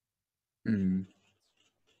 Hmm.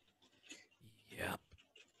 Yeah.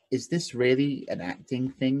 Is this really an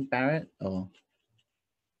acting thing, Barrett? Or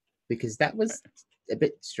because that was a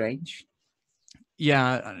bit strange.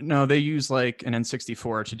 Yeah, no, they use like an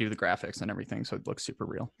N64 to do the graphics and everything, so it looks super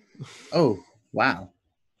real. Oh, wow.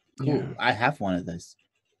 Cool. Yeah. I have one of those.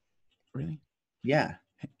 Really? Yeah.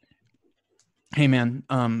 Hey man,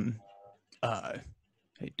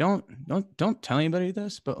 hey, don't tell anybody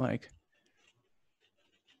this, but like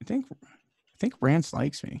I think Rance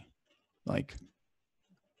likes me. Like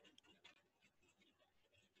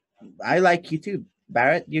I like you too,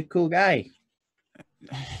 Barrett. You're a cool guy.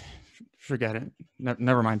 Forget it.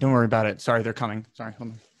 Never mind. Don't worry about it. Sorry, they're coming. Sorry.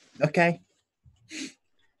 Hold on. Okay.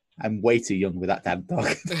 I'm way too young with that damn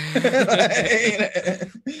dog.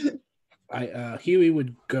 Huey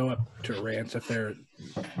would go up to Rance if they're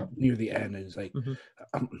near the end and is like,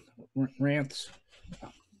 Rance, I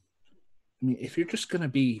mean, if you're just gonna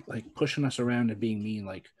be like pushing us around and being mean,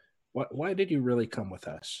 like, why did you really come with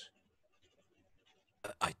us?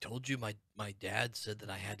 I told you my dad said that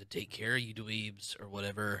I had to take care of you dweebs or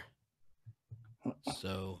whatever.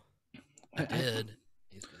 So I did.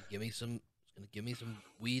 He's gonna give me some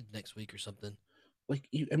weed next week or something. Like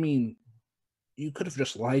you could have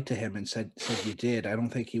just lied to him and said you did. I don't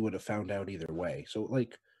think he would have found out either way. So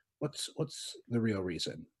like, what's the real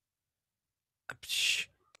reason?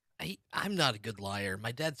 I'm not a good liar.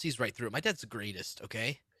 My dad sees right through it. My dad's the greatest.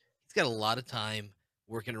 Okay, he's got a lot of time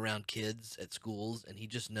working around kids at schools, and he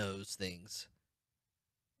just knows things.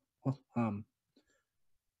 Well,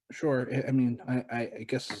 sure. I mean, I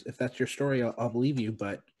guess if that's your story, I'll believe you.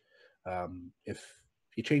 But if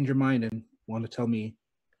you change your mind and want to tell me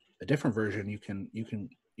a different version, you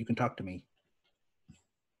can talk to me.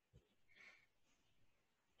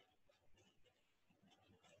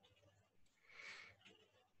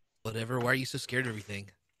 Whatever. Why are you so scared of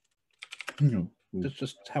everything? That's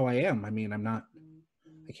just how I am. I mean, I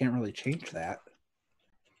can't really change that.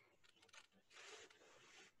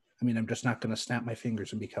 I mean, I'm just not going to snap my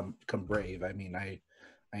fingers and become brave. I mean, I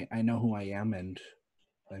know who I am, and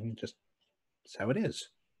I mean, just it's how it is.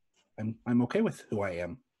 I'm okay with who I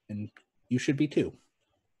am, and you should be too.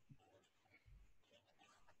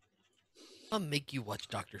 I'll make you watch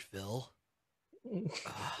Dr. Phil.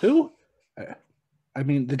 Who? I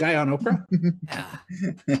mean, the guy on Oprah? Yeah.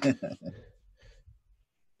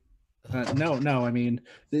 No. I mean,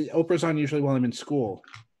 the Oprah's on usually while I'm in school.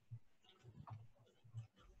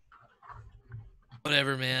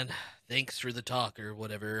 Whatever, man. Thanks for the talk or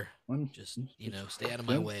whatever. Just stay out of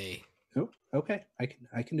my way. Oh, okay.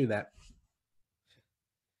 I can do that.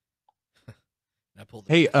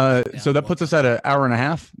 Hey, so that puts us at an hour and a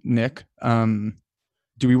half, Nick.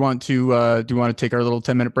 Do we want to take our little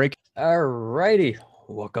 10-minute break? Alrighty.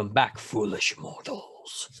 Welcome back, foolish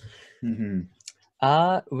mortals. Mm-hmm.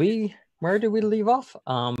 Where did we leave off?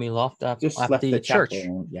 We left at the church,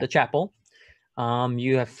 chapel, yeah. the chapel.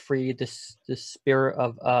 You have freed the spirit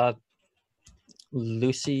of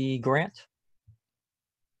Lucy Grant,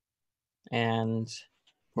 and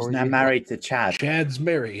he's now married to Chad. Chad's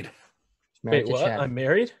married. Wait, what? Chad. I'm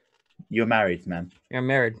married? You're married, man. You're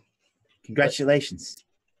married. Congratulations.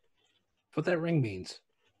 What that ring means?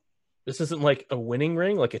 This isn't like a winning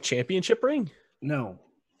ring, like a championship ring? No.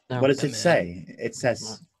 What does it say? It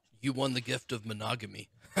says you won the gift of monogamy.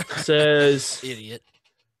 It says idiot.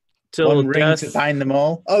 Till One ring death. to bind them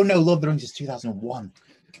all. Oh no, Lord of the Rings is 2001.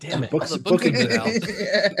 Damn it. The books have been out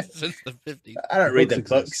since the 50s. I don't read the Books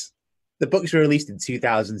books. exist. The books were released in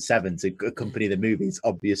 2007 to accompany the movies,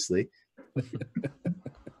 obviously.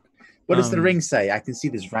 What does the ring say? I can see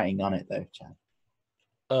there's writing on it though,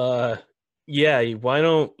 Chad. Yeah, why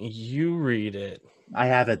don't you read it? I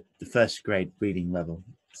have the first grade reading level,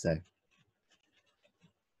 so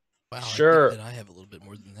Wow, Sure. I think that I have a little bit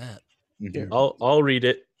more than that. mhm. I'll read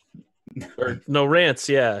it. Or no, Rance,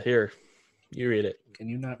 yeah, here. You read it. Can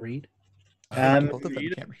you not read? Both of them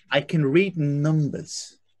read it. can't read. I can read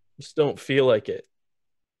numbers. Just don't feel like it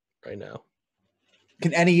right now.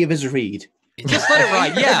 Can any of us read? Just let it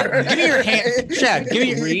ride. Yeah. Give me your hand. Chad, give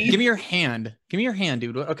me your hand. Give me your hand,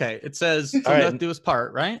 dude. Okay. It says till All right. death do us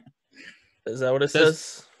part, right? Is that what it Says-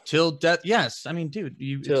 says? Till death. Yes. I mean, dude,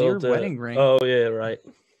 it's Till your death. wedding ring. Oh yeah, right.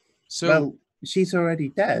 So Well, she's already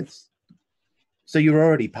dead. So you're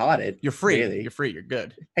already parted. you're free. Really. You're free. You're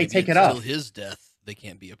good. Hey, Maybe take it until off. his death, they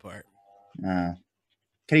can't be apart. Can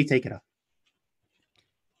he take it off?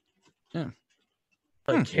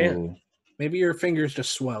 I can't. Ooh, Maybe your fingers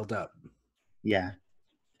just swelled up. yeah.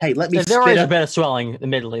 Hey, let me There spit is a up. bit of swelling,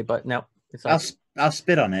 admittedly, but no. It's I'll, like I'll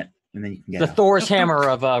spit on it and then you can get the it Thor's hammer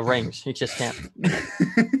of rings. He just can't.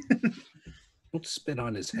 off. Don't spit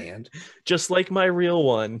on his hand. Just like my real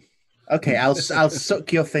one. Okay, I'll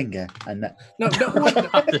suck your finger and that. No,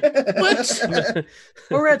 what? What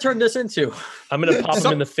are we gonna turn this into? I'm gonna pop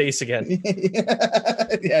him in the face again.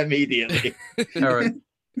 Yeah, immediately. All right.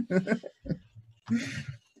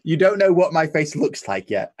 You don't know what my face looks like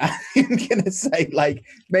yet. I'm gonna say like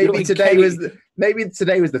maybe like today Kenny. was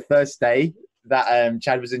the first day that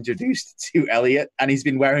Chad was introduced to Elliot, and he's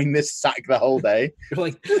been wearing this sack the whole day. You're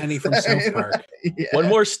like Kenny from South Park. Yeah. One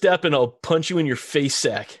more step and I'll punch you in your face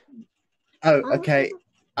sack. Oh, okay.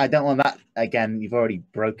 I don't want that again. You've already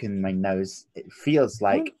broken my nose. It feels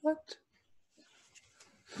like What?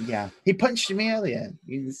 yeah. He punched me earlier.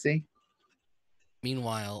 You can see.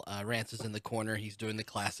 Meanwhile, Rance is in the corner. He's doing the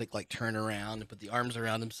classic, like, turn around and put the arms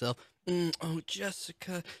around himself. Oh,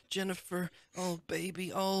 Jessica, Jennifer, oh,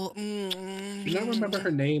 baby, oh. Do you not remember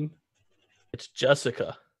her name? It's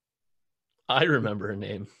Jessica. I remember her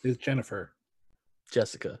name. It's Jennifer.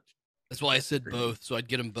 Jessica. That's why I said both, so I'd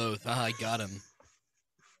get them both. Ah, I got him.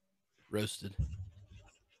 Roasted.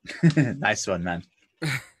 Nice one, man.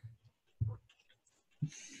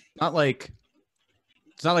 Not like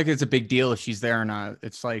it's not like it's a big deal if she's there or not.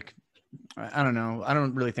 It's like I don't know. I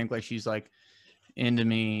don't really think like she's like into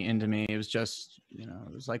me. It was just, you know,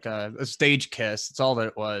 it was like a stage kiss. It's all that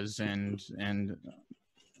it was, and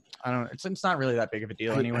I don't. It's not really that big of a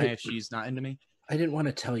deal anyway if she's not into me. I didn't want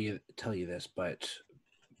to tell you this, but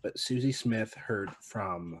Susie Smith heard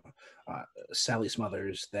from Sally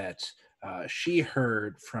Smothers that she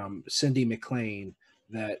heard from Cindy McLean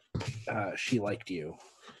that she liked you.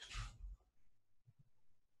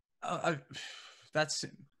 That's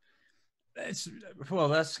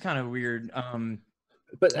kind of weird.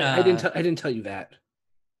 But I didn't tell you that.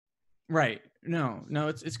 Right? No,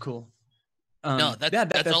 it's cool. No,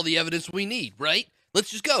 that's all the evidence we need, right? Let's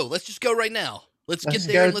just go. Let's just go right now. Let's get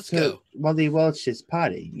there and let's go. Wally Welch's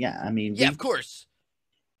party. Yeah, I mean, Yeah, of course.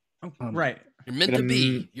 Right. You're meant to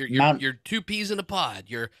be. You're two peas in a pod.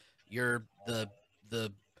 You're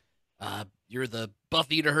the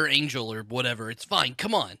Buffy to her angel or whatever. It's fine.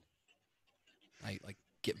 Come on. I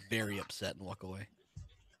get very upset and walk away.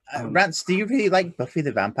 Rance, do you really like Buffy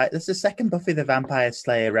the Vampire? That's the second Buffy the Vampire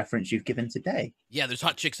Slayer reference you've given today. Yeah, there's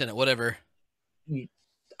hot chicks in it. Whatever.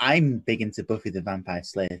 I'm big into Buffy the Vampire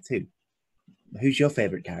Slayer too. Who's your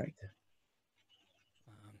favorite character?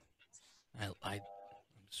 I'm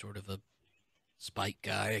sort of a Spike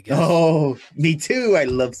guy, I guess. Oh, me too. I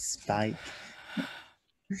love Spike.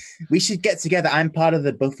 We should get together. I'm part of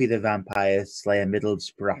the Buffy the Vampire Slayer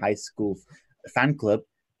Middlesbrough High School fan club.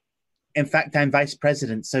 In fact, I'm vice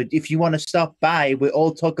president. So if you want to stop by, we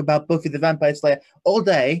all talk about Buffy the Vampire Slayer all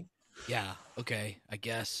day. Yeah, okay, I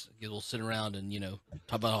guess. We'll sit around and,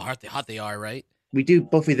 talk about how hot they are, right? We do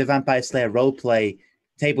Buffy the Vampire Slayer roleplay,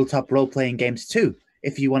 tabletop role-playing games too,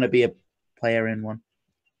 if you want to be a player in one.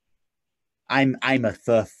 I'm a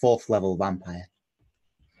fourth level vampire.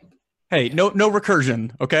 Hey, no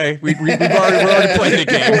recursion, okay? We're already playing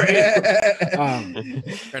the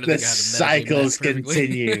game. The cycles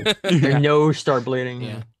continue. Your nose start bleeding.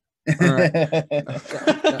 Yeah. All right.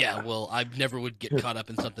 Yeah, well, I never would get caught up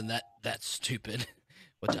in something that stupid.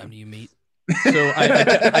 What time do you meet? So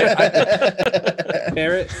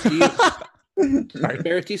Barrett,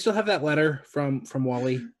 Barrett, do you still have that letter from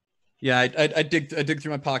Wally? Yeah, I dig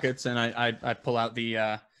through my pockets and I pull out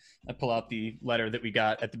the I pull out the letter that we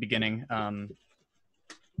got at the beginning.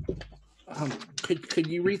 Could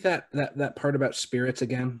you read that part about spirits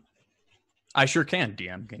again? I sure can,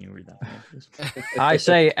 DM. Can you read that for me, please? I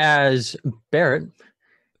say as Barrett,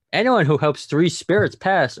 anyone who helps 3 spirits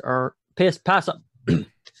pass or pass up.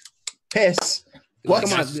 Piss. What?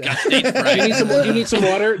 Come on. Do you need some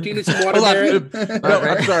water? Do you need some water, Hold Barrett? on. No,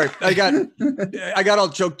 I'm sorry. I got all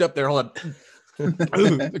choked up there. Hold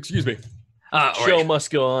on. Excuse me. Show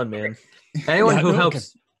must go on, man. Anyone who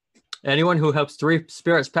helps 3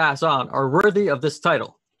 spirits pass on are worthy of this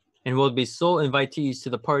title and will be sole invitees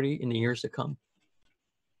to the party in the years to come.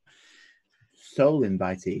 Sole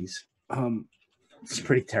invitees. It's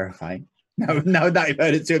pretty terrifying. Now that I've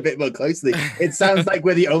heard it to a bit more closely, it sounds like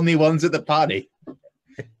we're the only ones at the party.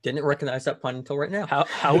 Didn't recognize that pun until right now.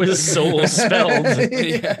 How is soul spelled?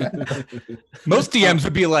 Most DMs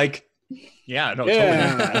would be like, yeah, no,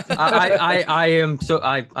 Yeah. totally. I am so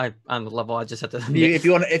I on the level. I just have to. If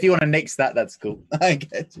you want to nix that, that's cool. I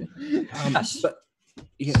get you. But,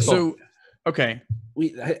 yeah, So, okay.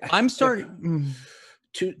 I'm starting.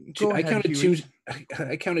 I counted two.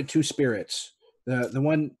 I counted 2 spirits. The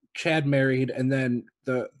one Chad married, and then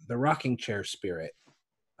the rocking chair spirit.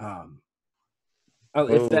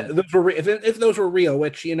 If those were real,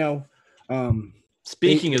 which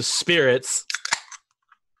Speaking of spirits,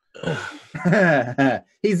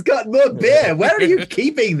 he's got more beer. Where are you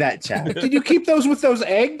keeping that, Chad? did you keep those with those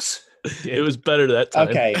eggs? it was better that time.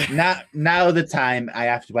 Okay, now the time I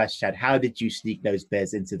have to ask Chad, how did you sneak those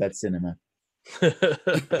beers into that cinema?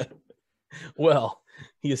 Well,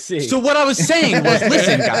 you see. So what I was saying was,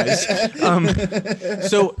 listen, guys.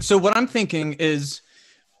 So what I'm thinking is,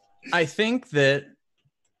 I think that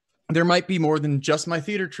there might be more than just my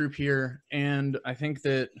theater troupe here, and I think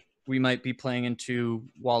that we might be playing into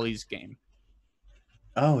Wally's game.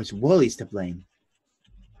 Oh, it's Wally's to blame.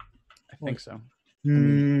 I think so.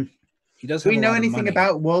 He does. Do we have a know lot of anything money.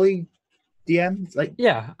 about Wally? DM? Like,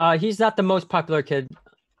 Yeah, he's not the most popular kid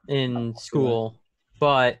in school,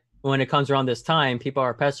 but when it comes around this time, people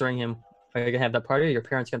are pestering him. Are you gonna have that party? Your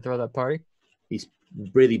parents gonna throw that party? he's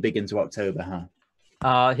really big into October,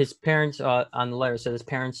 huh? His parents on the letter said his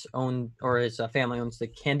parents own, or his family owns, the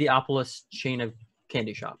Candyopolis chain of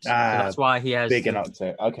candy shops. So that's why he has Big in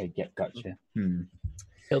October. Okay, gotcha.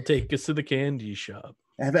 He'll take us to the candy shop.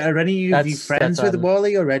 Are any of you That's- friends that's, with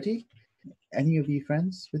Wally already? Any of you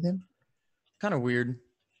friends with him? Kind of weird.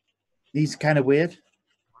 He's kind of weird.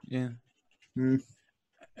 Yeah. Hmm.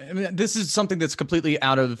 I mean, this is something that's completely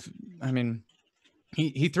out of. I mean,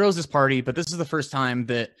 he throws this party, but this is the first time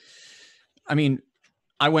that. I mean,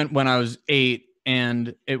 I went when I was 8,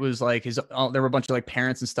 and it was like there were a bunch of like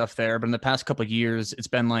parents and stuff there. But in the past couple of years, it's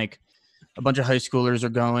been like a bunch of high schoolers are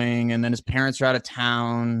going, and then his parents are out of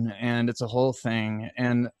town, and it's a whole thing.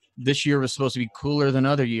 And this year was supposed to be cooler than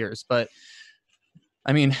other years, but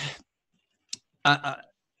I mean, I'm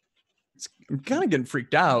kind of getting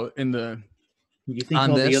freaked out in the. You think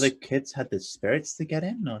all the other kids had the spirits to get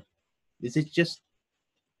in, or is it just?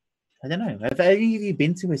 I don't know. Have any of you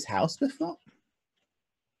been to his house before?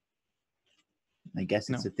 I guess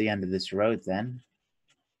it's at the end of this road then.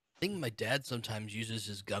 I think my dad sometimes uses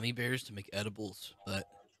his gummy bears to make edibles, but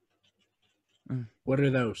What are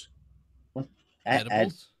those?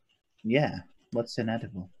 edibles? Yeah. What's an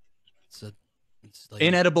edible? It's like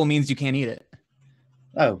Inedible means you can't eat it.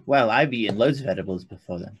 Oh, well, I've eaten loads of edibles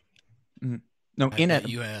before then. No, I bet inedible.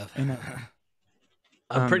 you have. Inedible.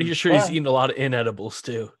 I'm pretty sure he's eating a lot of inedibles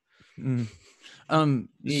too.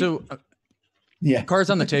 So Yeah. cards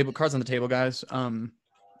on the table, guys.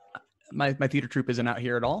 My theater troupe isn't out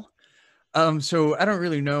here at all. So I don't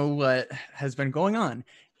really know what has been going on.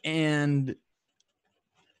 And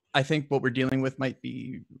I think what we're dealing with might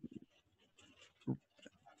be,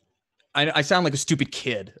 I sound like a stupid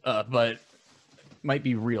kid, but might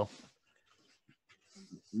be real.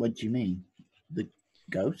 What do you mean? The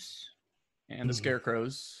ghosts And the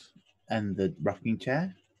scarecrows. and the rocking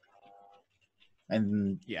chair?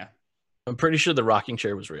 And Yeah. I'm pretty sure the rocking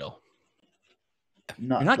chair was real.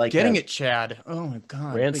 not You're not like getting it, Chad. Oh my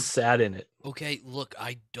God. Rand Like, sat in it. Okay, look,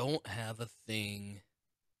 I don't have a thing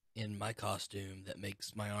in my costume that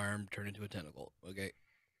makes my arm turn into a tentacle. Okay.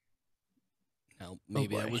 Now,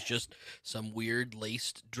 maybe that boy. was just some weird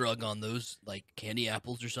laced drug on those like candy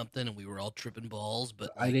apples or something, and we were all tripping balls. But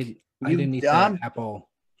I like, didn't eat dumb- that apple.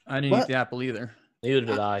 I didn't What? eat the apple either. Neither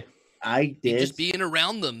did I. I did. just being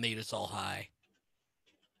around them made us all high.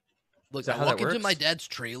 Look, Is that I how walk that into my works? dad's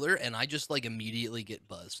trailer and I just like immediately get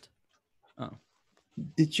buzzed.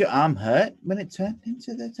 Did your arm hurt when it turned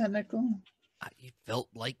into the tentacle? It felt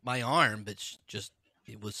like my arm, but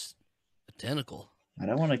it was a tentacle. I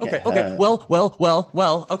don't want to Okay. get Okay. hurt.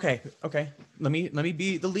 Well. Okay. Okay. Let me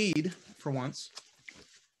be the lead for once.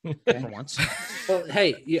 For once. Well,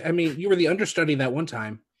 hey, I mean, you were the understudy that one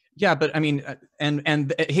time. Yeah, but I mean,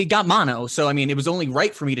 and he got mono, so I mean, it was only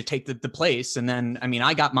right for me to take the place, and then I mean,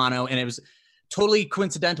 I got mono, and it was totally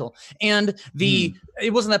coincidental, and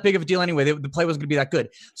it wasn't that big of a deal anyway. The play wasn't going to be that good.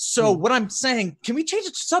 So what I'm saying, can we change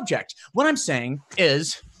the subject? What I'm saying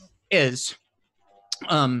is,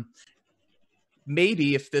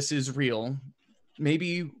 maybe if this is real,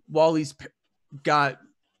 maybe Wally's got,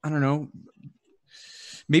 I don't know.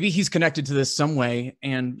 Maybe he's connected to this some way,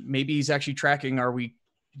 and maybe he's actually tracking. Are we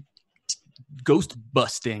ghost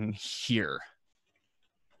busting here?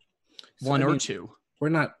 One or two. We're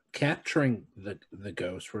not capturing the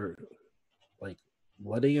ghost. We're like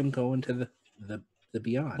letting him go into the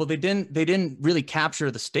beyond. Well, they didn't really capture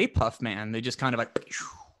the Stay Puft Man. They just kind of like.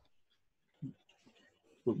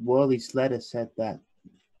 But Wally's letter said that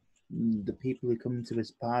the people who come to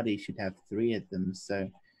his party should have 3 of them. So,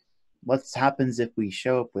 what happens if we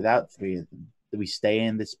show up without 3 of them? Do we stay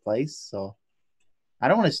in this place? Or I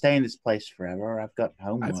don't want to stay in this place forever. I've got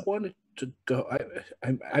homework. I've wanted to go.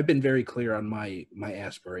 I've been very clear on my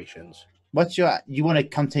aspirations. What's you want to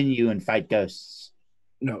continue and fight ghosts?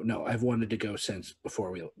 No. I've wanted to go since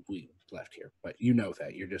before we left here. But you know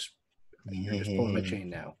that you're just pulling my chain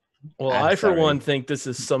now. Well, I for one think this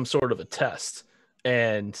is some sort of a test,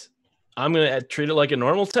 and I'm gonna treat it like a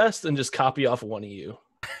normal test and just copy off one of you.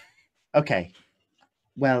 Okay.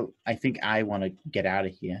 Well, I think I want to get out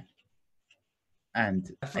of here. And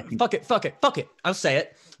fuck it. I'll say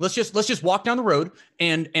it. Let's just walk down the road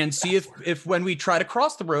and see if when we try to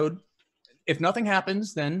cross the road, if nothing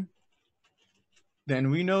happens, then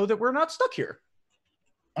we know that we're not stuck here.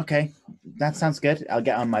 Okay, that sounds good. I'll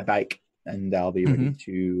get on my bike and I'll be ready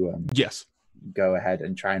to go ahead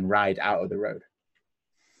and try and ride out of the road.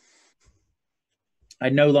 I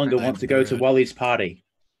no longer want to go to Wally's party.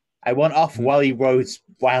 I want off Wally Road's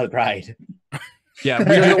wild ride. Yeah,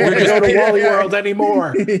 we're just go to Wally World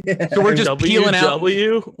anymore. So we're just peeling out.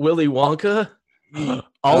 Willy Wonka.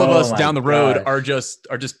 All of us down the road are just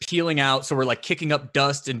peeling out. So we're like kicking up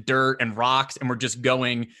dust and dirt and rocks, and we're just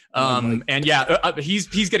going. And yeah,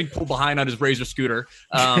 he's getting pulled behind on his Razor scooter,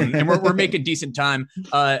 and we're making decent time.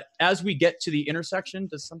 As we get to the intersection,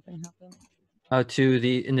 does something happen?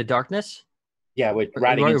 In the darkness. Yeah, we're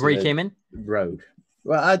riding into where you came in. Road.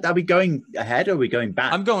 Well, are we going ahead or are we going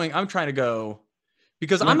back? I'm trying to go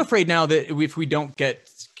because I'm afraid now that if we don't get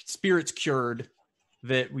spirits cured,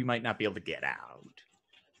 that we might not be able to get out.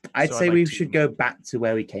 I'd say we should go back to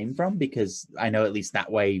where we came from because I know at least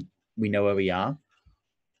that way we know where we are.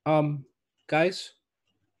 Guys.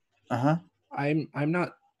 I'm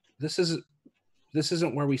not. This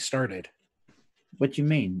isn't where we started. What do you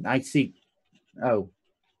mean? I see. Oh,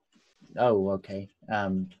 okay.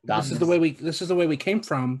 This is the way we came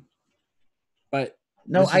from. But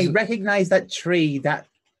no, I recognize that tree. That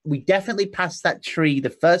we definitely passed that tree the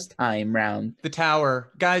first time round. The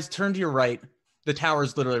tower, guys, turn to your right. The tower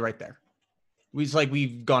is literally right there.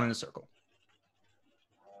 We've gone in a circle.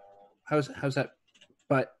 How's that?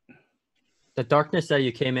 But the darkness that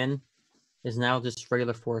you came in is now just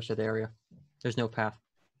regular forested area. There's no path.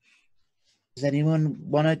 Does anyone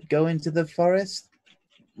want to go into the forest?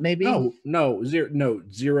 Maybe. No,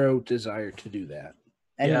 zero desire to do that.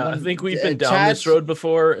 Yeah, I think we've been down this road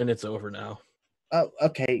before, and it's over now. Oh,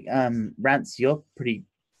 okay. Rance, you're pretty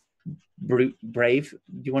brave.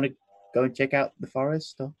 Do you want to go and check out the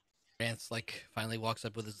forest? Or? Rance finally walks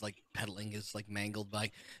up with his pedaling his mangled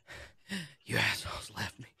bike. You assholes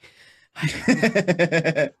left me.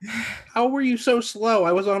 How were you so slow?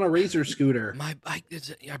 I was on a Razor scooter. My bike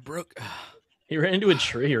I broke. He ran into a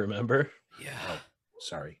tree. Remember? Yeah. Oh,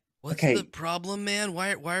 sorry. What's the problem, man?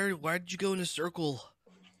 Why did you go in a circle?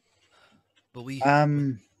 But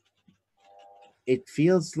it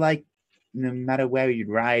feels like no matter where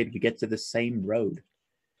you ride, we get to the same road.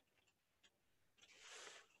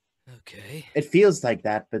 Okay. It feels like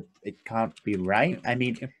that, but it can't be right. I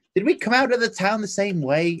mean, did we come out of the town the same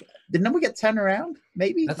way? Did no one get turned around?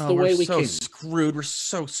 Maybe that's the way we came. Screwed. We're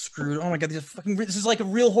so screwed. Oh my god, this is like a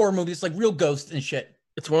real horror movie. It's like real ghosts and shit.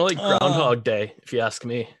 It's more like Groundhog Day, if you ask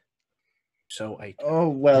me. So I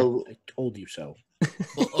told you so.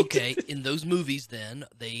 Well, okay, in those movies then,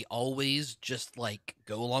 they always just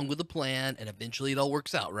go along with the plan and eventually it all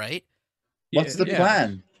works out, right? What's the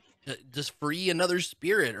plan? Just free another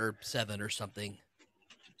spirit or 7 or something.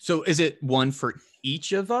 So is it 1 for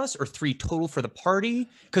each of us, or 3 total for the party?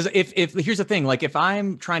 Because if here's the thing, like if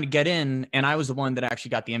I'm trying to get in and I was the one that actually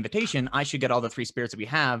got the invitation, I should get all the 3 spirits that we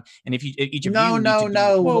have. And if each of you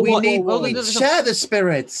we share the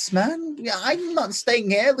spirits, man. Yeah, I'm not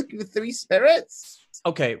staying here looking for 3 spirits.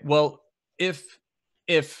 Okay, well, if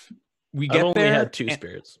we get I've there, only had 2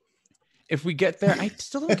 spirits. If we get there, I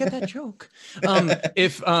still don't get that joke.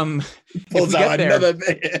 If we get there, there,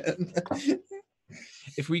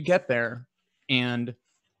 if we get there and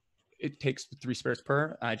it takes 3 spirits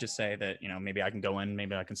per, I just say that, maybe I can go in,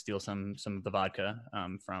 maybe I can steal some of the vodka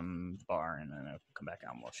from the bar, and then I'll come back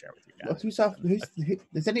out and we'll share with you guys.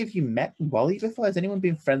 Has any of you met Wally before? Has anyone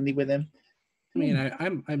been friendly with him? I mean,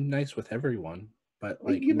 I'm nice with everyone, but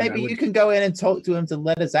like you can go in and talk to him to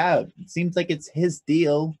let us out. It seems like it's his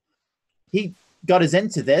deal. He got us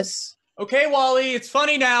into this. Okay, Wally, it's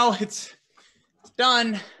funny now. It's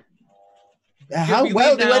done. How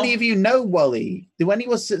well do any of you know Wally?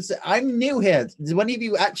 I'm new here. Do any of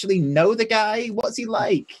you actually know the guy? What's he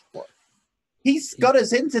like? He's got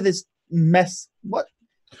us into this mess. What?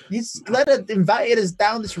 He's invited us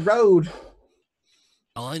down this road.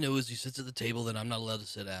 All I know is he sits at the table that I'm not allowed to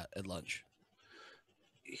sit at lunch.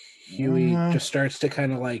 Huey just starts to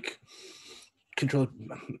kind of like control.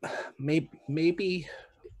 Maybe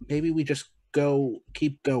we just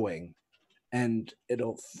keep going, and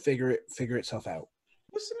it'll figure itself out.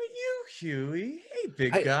 Listen to you, Huey. Hey,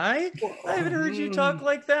 big guy. I haven't heard you talk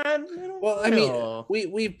like that. I mean,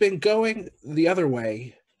 we've been going the other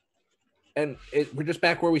way, and we're just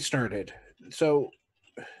back where we started. So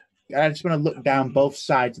I just want to look down both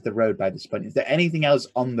sides of the road by this point. Is there anything else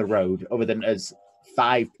on the road other than us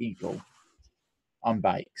 5 people on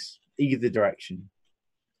bikes, either direction?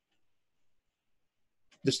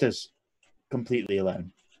 Just us, completely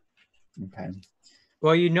alone. Okay.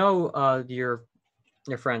 Well, your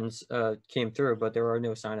friends came through, but there are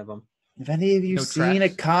no sign of them. Have any of you seen a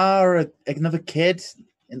car or another kid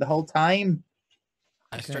in the whole time?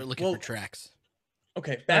 I start looking for tracks.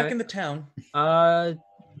 Okay, back in the town.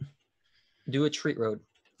 Do a treat road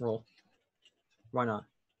roll. Why not?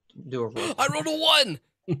 Do a roll. I rolled a 1.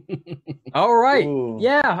 All right. Ooh,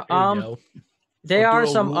 yeah. They are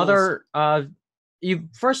some rules. other. You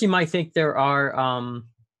might think there are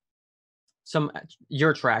some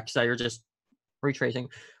your tracks that you're just retracing,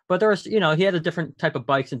 but there's he had a different type of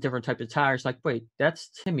bikes and different types of tires. Like, wait, that's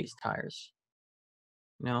Timmy's tires.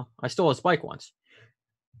 I stole his bike once.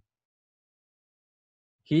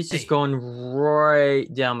 He's just going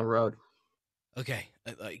right down the road. Okay,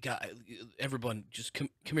 everyone, just come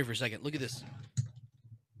here for a second. Look at this.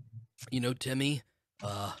 Timmy.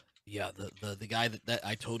 Yeah, the guy that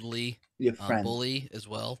I totally bully as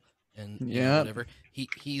well, and whatever.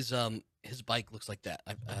 He's his bike looks like that.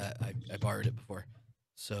 I borrowed it before,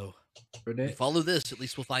 so if we follow this, at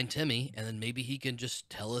least we'll find Timmy, and then maybe he can just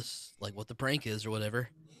tell us like what the prank is or whatever.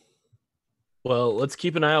 Well, let's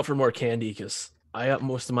keep an eye out for more candy because I got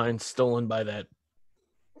most of mine stolen by that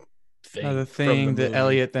thing. The thing that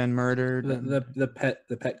Elliot then murdered. The pet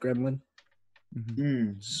gremlin.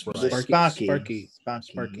 Mm-hmm. Sparky.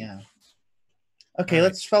 Yeah. Okay,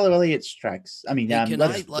 let's follow Elliot's tracks. I mean,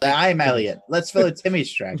 I'm Elliot. Let's follow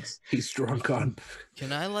Timmy's tracks. He's drunk on.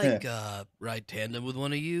 Can I ride tandem with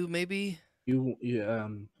one of you, maybe? Yeah,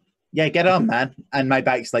 get on, man. And my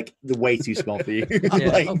bike's like way too small for you.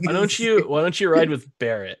 Why don't you ride with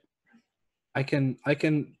Barrett? I can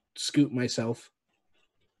scoot myself.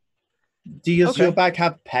 Do your bike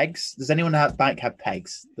have pegs? Does anyone bike have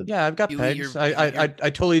pegs? Yeah, I've got pegs. I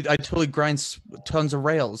totally grind tons of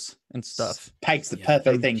rails and stuff. Pegs, the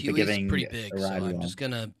perfect thing for giving pretty big, a ride. So I'm just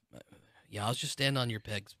gonna. I'll just stand on your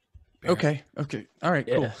pegs. Barrett. Okay. All right.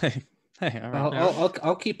 Cool. Hey. All right.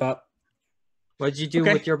 I'll keep up. What did you do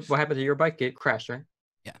with what happened to your bike? It crashed, right?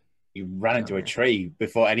 You ran into a tree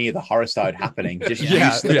before any of the horror started happening. Just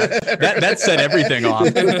That set everything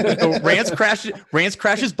off. Rance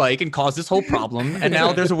crashed his bike and caused this whole problem, and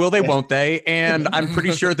now there's a will they won't they, and I'm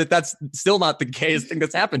pretty sure that that's still not the case thing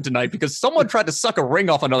that's happened tonight because someone tried to suck a ring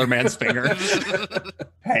off another man's finger.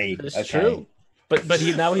 Hey, that's true. But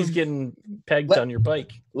now he's getting pegged on your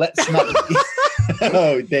bike. Let's not.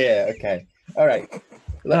 Oh dear. Okay. All right.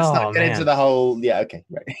 Let's not get into the whole. Yeah. Okay.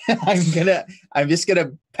 Right. I'm just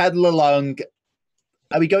gonna pedal along.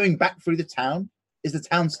 Are we going back through the town? Is the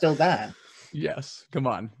town still there? Yes. Come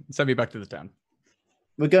on. Send me back to the town.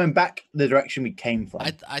 We're going back the direction we came from.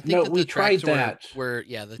 I think we tried that.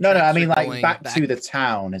 I mean like back to the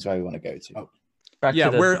town is where we want to go to. Oh.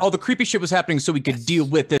 Where all the creepy shit was happening, so we could deal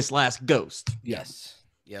with this last ghost. Yes.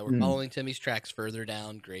 Yeah, we're following Timmy's tracks further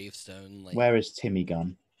down Gravestone. Where is Timmy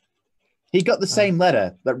gone? He got the same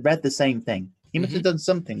letter that read the same thing. He must have done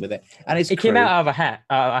something with it. And his It came crew. out of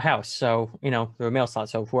a house, so there were mail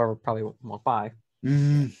slots. So whoever probably walked by.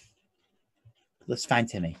 Let's find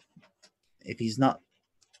Timmy. If he's not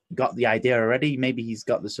got the idea already, maybe he's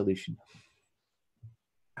got the solution.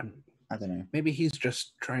 I don't know. Maybe he's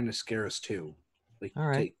just trying to scare us too. Like, All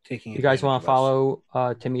right. Taking. You guys want advantage to of us.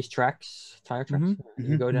 follow Timmy's tire tracks?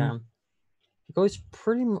 You go down. It goes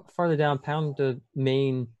pretty farther down, past the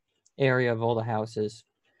main area of all the houses,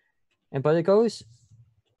 but it goes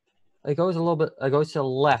a little bit. It goes to the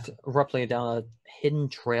left, abruptly down a hidden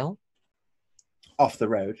trail. Off the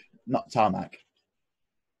road, not tarmac.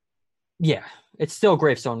 Yeah, it's still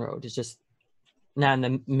Gravestone Road. It's just not in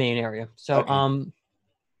the main area. So, Okay.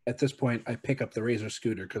 At this point, I pick up the Razor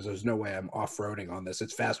scooter because there's no way I'm off-roading on this.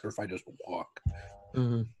 It's faster if I just walk.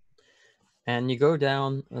 And you go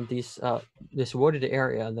down this wooded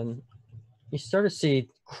area, and then you start to see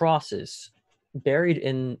crosses buried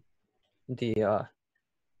in the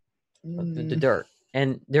dirt,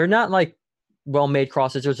 and they're not like well-made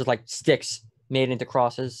crosses. They're just like sticks made into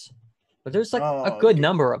crosses, but there's like a good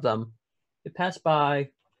number of them. You pass by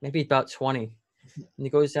maybe about 20, and it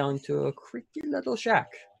goes down to a creaky little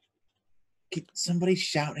shack. Could somebody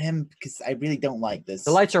shout him? Because I really don't like this.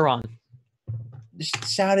 The lights are on. Just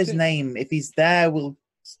shout his name. If he's there, we'll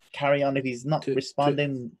carry on. If he's not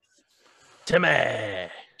responding, Timmy.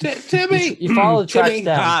 Timmy. You follow the tracks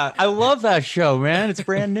down. I love that show, man. It's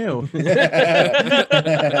brand new.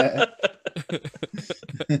 Yeah,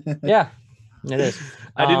 it is.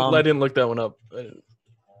 I didn't look that one up.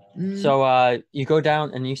 So you go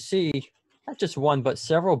down and you see not just one, but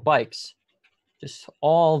several bikes, just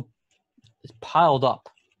all piled up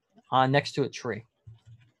next to a tree.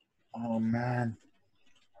 Oh man.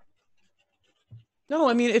 No,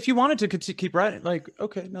 I mean, if you wanted to keep riding, like,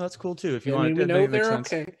 okay, no, that's cool too. If you wanted to, we know make they're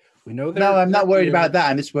sense. okay. We know they're. No, I'm not worried here. about that.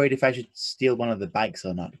 I'm just worried if I should steal one of the bikes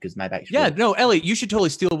or not, because my bike's Yeah, full. no, Ellie, you should totally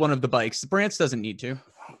steal one of the bikes. Brance doesn't need to.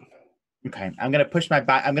 Okay, I'm gonna push my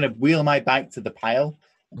bike. I'm gonna wheel my bike to the pile,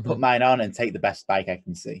 put mine on, and take the best bike I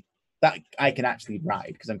can see. That I can actually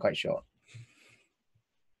ride because I'm quite short.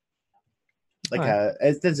 Like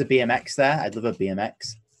there's a BMX there. I'd love a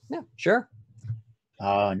BMX. Yeah, sure.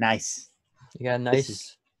 Oh, nice. You got a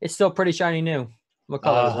nice. It's still pretty shiny new. What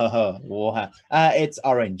color is it? Wow. It's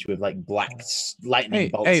orange with like black lightning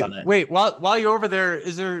bolts on it. Wait, while you're over there,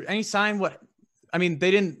 is there any sign what? I mean,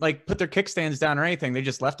 they didn't like put their kickstands down or anything. They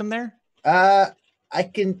just left them there. I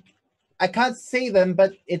can't see them,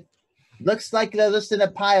 but it looks like they're just in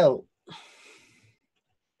a pile.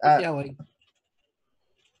 Yelling.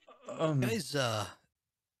 You guys,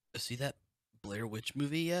 see that Blair Witch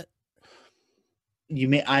movie yet? You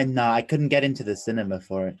mean I couldn't get into the cinema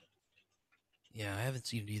for it. Yeah, I haven't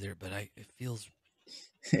seen it either, but it feels.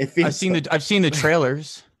 I've seen the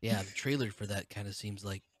trailers. Yeah, the trailer for that kind of seems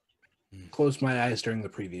like. Closed my eyes during the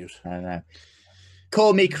previews. I don't know.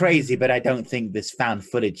 Call me crazy, but I don't think this found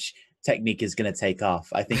footage technique is going to take off.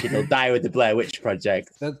 I think it'll die with the Blair Witch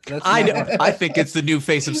Project. I think it's the new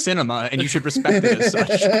face of cinema, and you should respect it as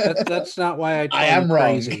such. That's not why I am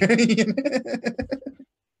wrong.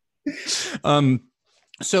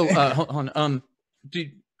 So hold on.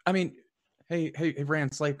 Dude, I mean, hey,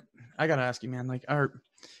 Rance, like, I gotta ask you, man. Like, I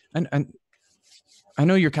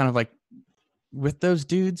know you're kind of like with those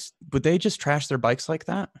dudes. Would they just trash their bikes like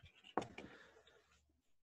that?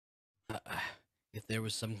 If there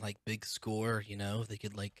was some like big score, if they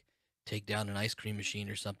could like take down an ice cream machine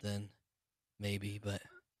or something, maybe. But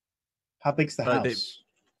how big's the house?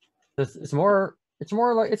 It's more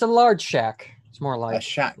like it's a large shack. It's more like a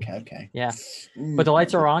shack. Okay. Yeah, but the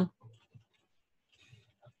lights are on.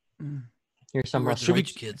 Here's some where the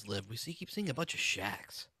rich kids live. We keep seeing a bunch of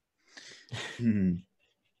shacks. And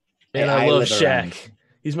I love Shaq.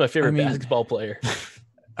 He's my favorite basketball player.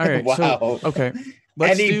 All right. Wow. So, okay.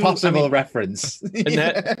 Any possible reference in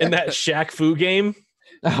that Shaq Fu game?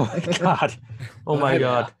 Oh my god! Oh my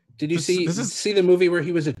god! Did you see the movie where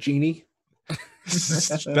he was a genie?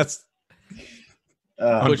 That's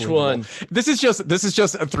which one? This is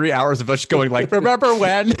just 3 hours of us going like, remember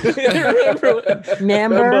when?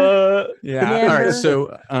 Remember? Yeah. All right.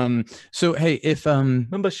 So hey, if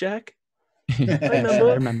remember Shaq? I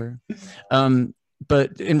remember.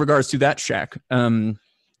 But in regards to that shack,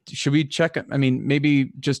 should we check? I mean,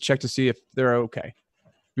 maybe just check to see if they're okay,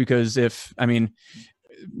 because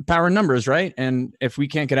power in numbers, right? And if we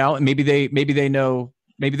can't get out, maybe they know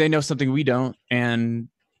something we don't, and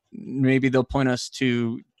maybe they'll point us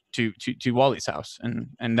to Wally's house,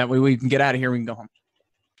 and that way we can get out of here. We can go home,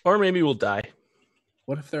 or maybe we'll die.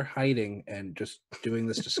 What if they're hiding and just doing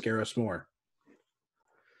this to scare us more?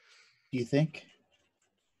 Do you think?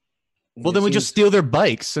 Well, then we just steal their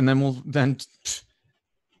bikes, and then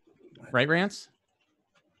right, Rance?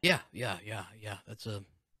 Yeah. That's a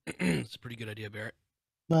that's a pretty good idea, Barrett.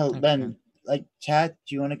 Well, Okay. then, like, Chad,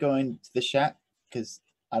 do you want to go into the shack? Because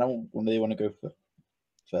I don't really want to go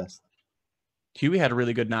first. Huey had a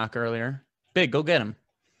really good knock earlier. Big, go get him.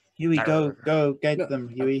 Huey, go get them,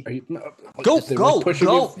 Huey. Go.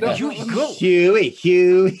 Yeah. Huey, go. Huey.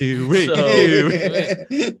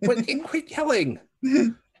 Quit yelling.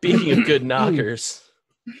 Speaking of good knockers,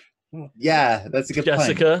 Yeah, that's a good point.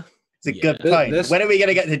 Jessica. It's a good point. When are we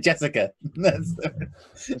gonna get to Jessica? Doesn't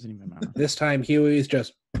even matter. This time, Huey's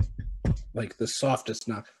just like the softest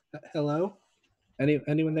knock. Hello?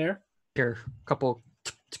 Anyone there? Here, a couple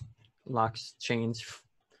locks, chains.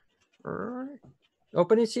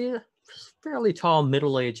 Open, you see a fairly tall,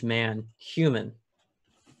 middle-aged man, human.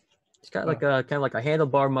 He's got like a kind of like a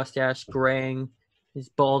handlebar mustache, graying. His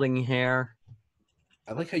balding hair.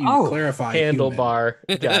 I like how you clarify Handlebar.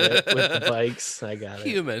 Got it. With the bikes. I got it.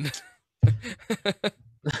 Human.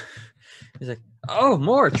 He's like, oh,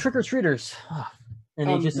 more trick-or-treaters. And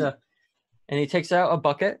he just and he takes out a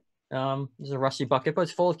bucket. There's a rusty bucket, but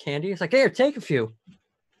it's full of candy. He's like, here, take a few.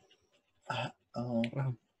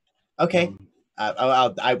 Okay.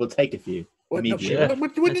 I will take a few. When immediately.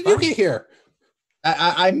 did you get here?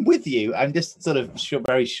 I'm with you. I'm just sort of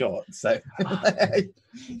very short. So, Hey,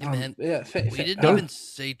 man, we didn't even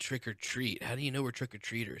say trick or treat. How do you know we're trick or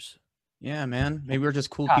treaters? Yeah, man. Maybe we're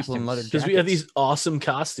just cool people in leather jackets. Because we have these awesome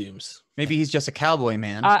costumes. Maybe he's just a cowboy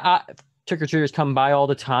man. Trick or treaters come by all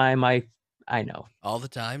the time. I know. All the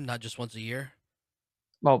time, not just once a year.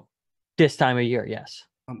 Well, this time of year, yes.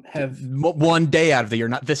 Have one day out of the year,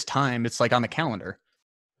 not this time. It's like on the calendar.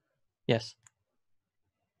 Yes.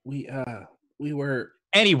 we were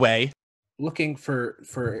Anyway, looking for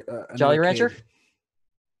Jolly another Rancher? kid.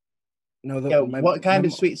 No, what kind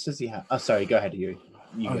of sweets does he have? Oh, sorry. Go ahead, Yuri.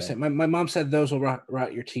 I was saying, my mom said those will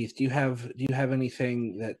rot your teeth. Do you have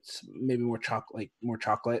anything that's maybe more chocolate?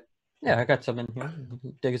 Yeah, I got some in here.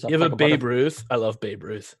 Dig us up You have like a Babe Ruth. I love Babe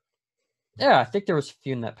Ruth. Yeah, I think there was a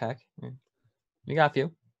few in that pack. You got a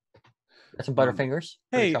few. Got some Butterfingers.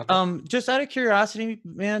 hey, just out of curiosity,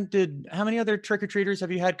 man, how many other trick-or-treaters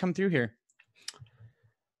have you had come through here?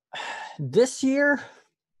 This year,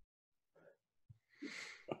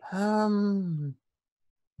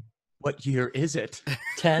 What year is it?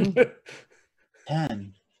 10.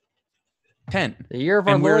 10. 10. The year of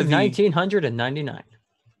our And we're Lord, the- 1999.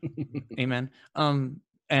 Amen. And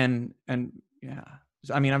yeah,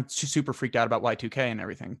 I mean, I'm super freaked out about Y2K and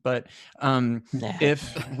everything, but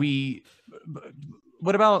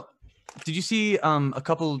what about, did you see a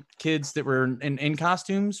couple kids that were in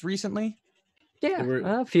costumes recently? Yeah,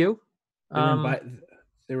 a few.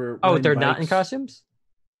 They're not in costumes?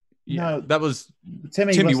 Yeah, No, that was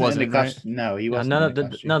Timmy wasn't, in a right? costume. No, he Yeah,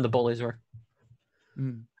 wasn't. none of the bullies were.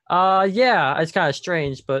 Mm. Yeah, it's kind of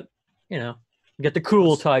strange, but you get the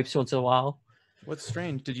cool types once in a while. What's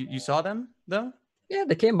strange? Did you saw them though? Yeah,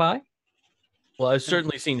 they came by. Well, I've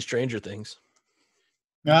certainly seen Stranger Things.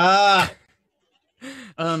 Ah.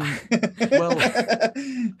 Well,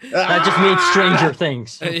 That just means Stranger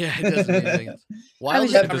Things. Yeah, it does mean things. While mean,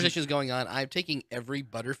 this that- conversation is going on, I'm taking every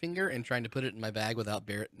Butterfinger and trying to put it in my bag without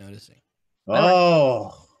Barrett noticing.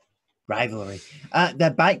 Oh, rivalry.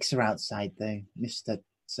 Their bikes are outside, though, Mr.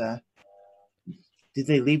 Sir. Did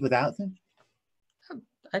they leave without them?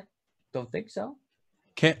 I don't think so.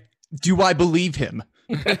 do I believe him?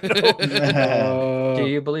 Do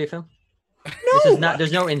you believe him? No, This is not.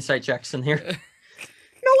 There's no insight checks in here.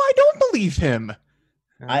 No, I don't believe him.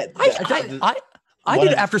 I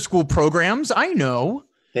did after-school programs. I know.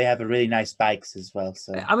 They have a really nice bikes as well.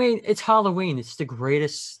 So I mean, it's Halloween. It's the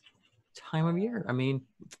greatest time of year. I mean,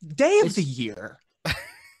 Day of the year.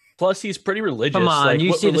 Plus, he's pretty religious. Come on, like,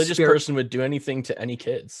 you what see the religious spirit- person would do anything to any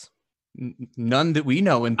kids? None that we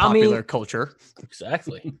know in I mean- popular culture.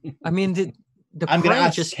 Exactly. I mean, the I'm going to parade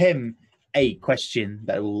ask just him a question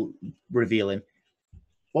that will reveal him.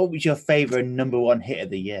 What was your favorite number one hit of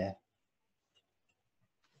the year?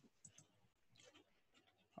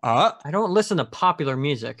 I don't listen to popular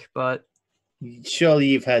music, but Surely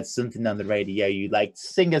you've heard something on the radio. You like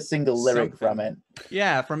sing a single lyric from it.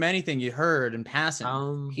 Yeah, from anything you heard in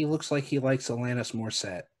passing. He looks like he likes Alanis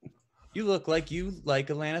Morissette. You look like you like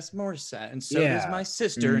Alanis Morissette, and so Yeah. does my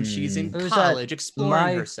sister, and she's in Who's that? college exploring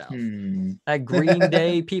My- herself. that Green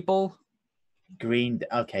Day people. Green.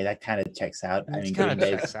 Okay, that kind of checks out. I It mean, kind Green of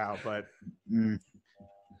Day's. checks out, but Mm.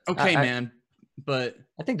 okay, I- man. But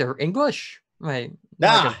I think they're English. Wait,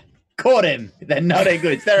 Ah, caught him. They're not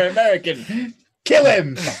English. They're American. Kill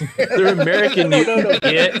him. They're American. No.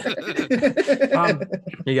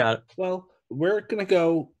 You got it. Well, we're gonna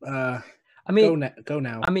go. I mean, go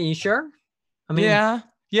now. I mean, you sure? I mean, yeah.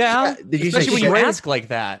 Did you say Especially when you sure? ask like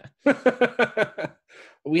that.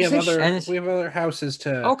 we have And other houses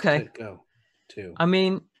to to go to. I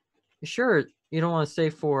mean, sure. You don't want to stay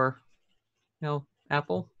for,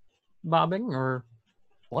 apple bobbing or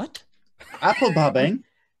What? Apple bobbing.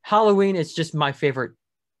 Halloween is just my favorite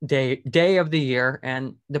day of the year,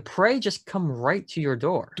 and the prey just come right to your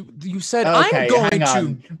door. You said Okay, I'm going hang to.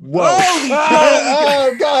 on. Whoa! Holy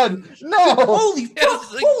Oh God! No! Holy fuck!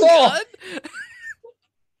 Yes, God.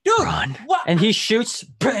 Dude, Run. what? And he shoots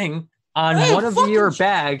bang on Hey, one of fucking your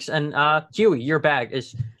bags, and Huey, your bag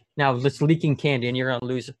is now it's leaking candy, and you're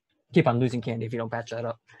gonna keep on losing candy if you don't patch that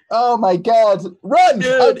up. Oh my God! Run!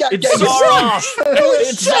 Dude, it's Zaroff!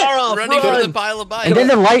 It's Zaroff! Running for Run! the pile of bikes. And then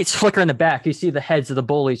the lights flicker in the back. You see the heads of the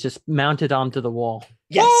bullies just mounted onto the wall.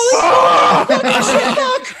 Yes!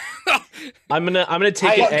 I'm gonna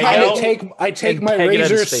take I- an egg I out. I take and my peg it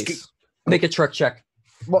at razor. his face. Make a trick check.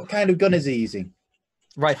 What kind of gun is he using?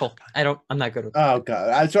 Rifle. I'm not good at Oh God!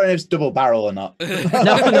 I was wondering if it's double barrel or not.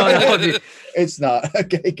 No. It's not.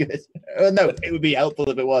 Okay, good. No, it would be helpful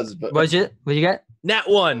if it was. But What'd you get? Nat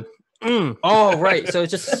 1. Oh, right. So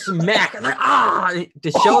it's just smack. And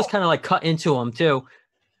the shell is kind of like cut into him too.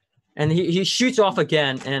 And he shoots off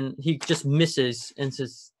again, and he just misses and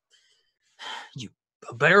says, "You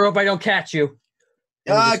better hope I don't catch you."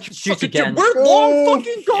 And he just shoots again. We're long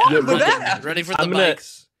fucking gone for Ready, that. ready for the I'm gonna-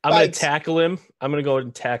 bikes. I'm gonna Bikes. tackle him. I'm gonna go ahead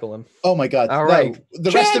and tackle him. oh my God! All no, right. the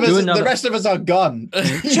rest of do us. another. The rest of us are gone.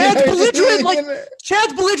 Chad's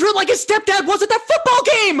belligerent like his stepdad was at that football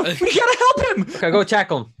game. We gotta help him. Okay, go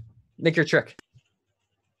tackle him. Make your trick.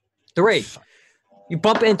 3. You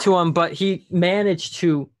bump into him, but he managed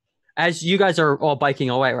to, as you guys are all biking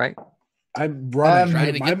away, right? I'm running.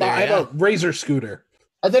 Trying to get there, I have a razor scooter.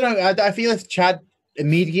 I don't know. I feel if Chad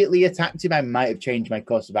immediately attacked him, I might have changed my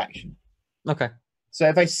course of action. Okay. So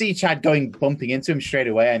if I see Chad bumping into him straight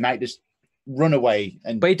away, I might just run away.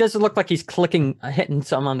 And But he doesn't look like he's hitting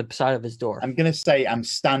something on the side of his door. I'm gonna say I'm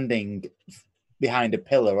standing behind a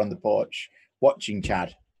pillar on the porch, watching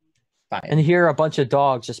Chad fight. And you hear a bunch of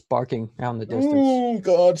dogs just barking out in the distance. Oh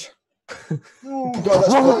God! Oh God,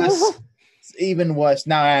 that's worse. It's even worse.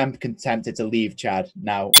 Now I am tempted to leave Chad.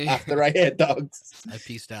 Now after I hear dogs, I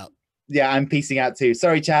pieced out. yeah, I'm piecing out too.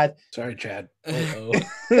 Sorry, Chad. Sorry, Chad. Uh-oh.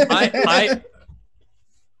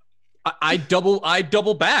 I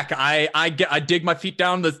double back. I dig my feet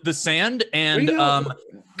down the sand, and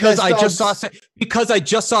because I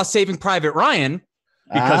just saw Saving Private Ryan.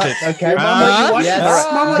 Because it's okay. Mom, Mom,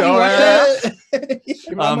 yes.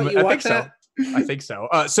 you watch I think so. I think so.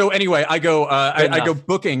 So anyway, I go I go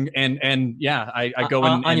booking and yeah, I go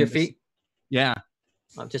on your feet. Yeah,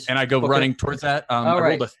 Just and I go book it. running towards that. I All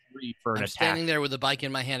right. rolled a 3 for an I'm attack. standing there with the bike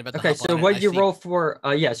in my hand about to Okay, hop so on it. what I did you see- roll for?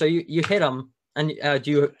 Yeah, so you hit him, and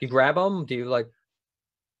do you grab him? Do you like?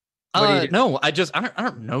 What do you do? No, I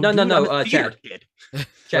don't know. No, dude. no, I'm a theater Chad. kid.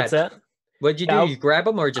 Chad, What's that? what did you do? Yeah, You grab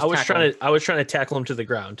him or just? I was tackle trying him? to. I was trying to tackle him to the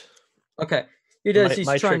ground. Okay, he does. He's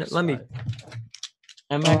My trying trick's to. Let me.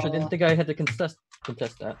 fine. Actually didn't think I had to contest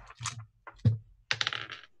that.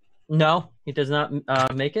 No, he does not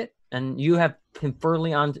make it, and you have him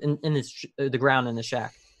firmly on in his the ground in the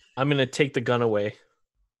shack. I'm gonna take the gun away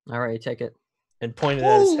All right, take it. and point it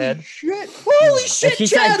at his head. Shit! Holy And shit, he's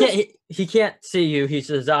Chad! he can't see you.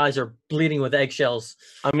 His eyes are bleeding with eggshells.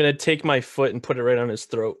 I'm gonna take my foot and put it right on his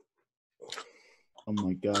throat. Oh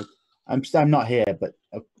my God! I'm not here, but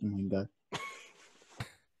oh my God!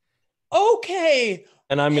 Okay.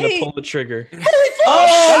 And I'm gonna Hey. pull the trigger.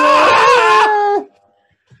 Oh!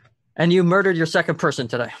 And you murdered your second person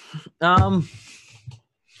today.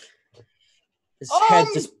 His head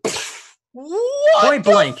just What point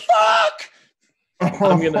the blank. fuck?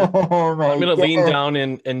 I'm gonna Oh my I'm gonna God. lean down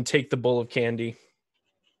and take the bowl of candy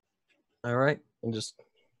All right. and just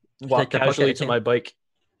walk the bucket casually of to my bike.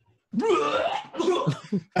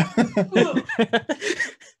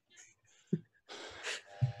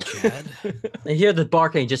 Chad. And here the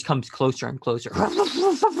barking just comes closer and closer.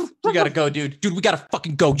 We gotta go, dude. Dude, we gotta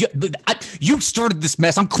fucking go. You started this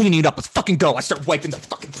mess. I'm cleaning it up. Let's fucking go. I start wiping the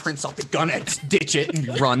fucking prints off the gun and just ditch it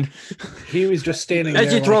and run. He was just standing As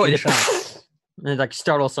there. you throw like in it, shock. and it like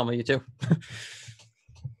startles some of you too.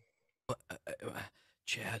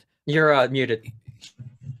 Chad. You're muted.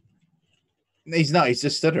 He's not. He's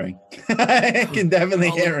just stuttering. I can definitely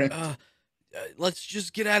Oh, hear him. Let's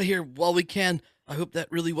just get out of here while we can. I hope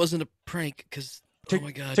that really wasn't a prank, because oh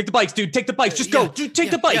my god. Take the bikes, dude. Take the bikes. Just go. Dude,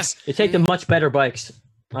 take the bikes. You take the much better bikes.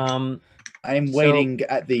 I'm waiting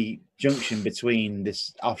at the junction between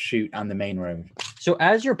this offshoot and the main road. So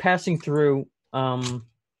as you're passing through, through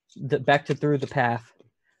the path,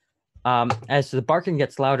 as the barking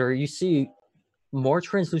gets louder, you see more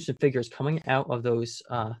translucent figures coming out of those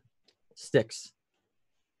sticks,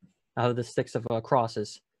 out of the sticks of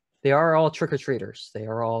crosses. They are all trick-or-treaters. They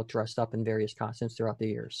are all dressed up in various costumes throughout the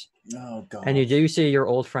years. Oh god! And you do see your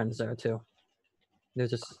old friends there too. They're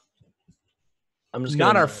just. I'm just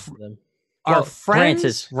not gonna our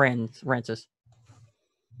friends. Rances.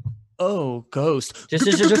 Oh, ghost! They're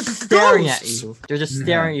just staring at you. They're just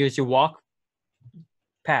staring at you as you walk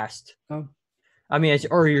past. Oh. I mean,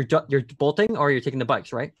 or you're bolting, or you're taking the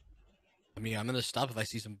bikes, right? I mean, I'm gonna stop if I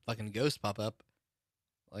see some fucking ghosts pop up.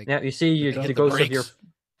 Like, Yeah, you see the ghosts of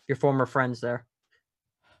your former friends there.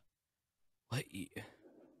 What?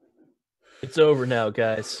 It's over now,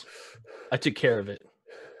 guys. I took care of it.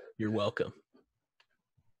 You're welcome.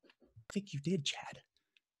 I think you did, Chad.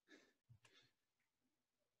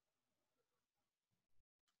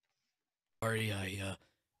 Sorry, I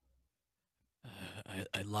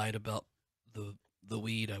lied about the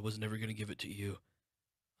weed. I was never gonna give it to you.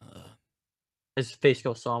 His face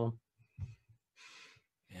goes solemn.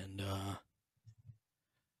 And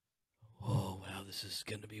oh wow, this is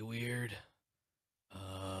gonna be weird.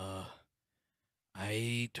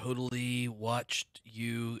 I totally watched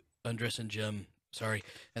you undressing Jim. Sorry,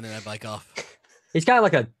 and then I bike off. He's got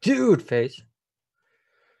like a dude face.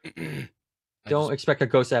 I Don't expect a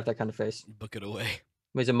ghost to have that kind of face. book it away.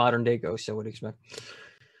 He's a modern day ghost, so what do you expect?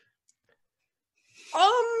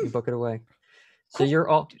 You book it away. So you're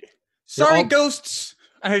all. Sorry, ghosts.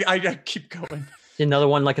 I keep going. Another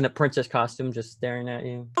one like in a princess costume, just staring at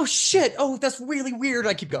you. Oh shit! Oh, that's really weird.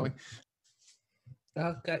 I keep going.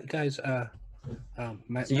 Guys, So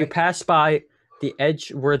you pass by the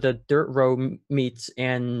edge where the dirt road meets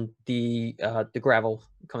and the gravel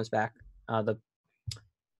comes back.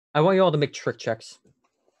 I want you all to make trick checks.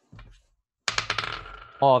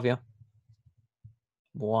 All of you.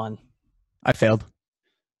 1. I failed.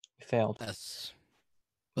 You failed. That's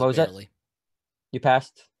What was that? barely. You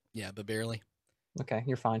passed? Yeah, but barely. Okay,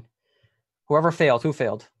 you're fine. Whoever failed, who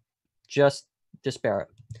failed? Just Barrett.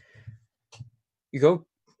 You go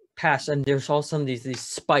past, and there's also these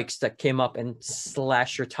spikes that came up and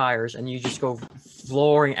slash your tires, and you just go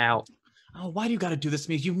flooring out. Oh, why do you got to do this to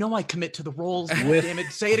me? You know I commit to the roles. God damn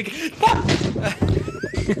it! Say it again.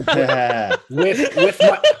 with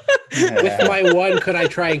my 1, could I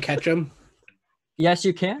try and catch him? Yes,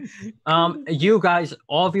 you can. You guys,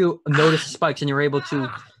 all of you notice the spikes, and you're able to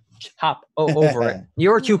hop over it.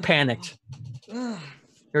 You're too panicked.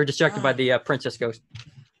 You're distracted by the princess ghost.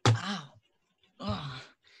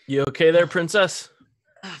 You okay there, princess?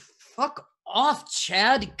 Fuck off,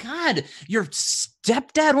 Chad. God, your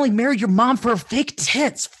stepdad only married your mom for her fake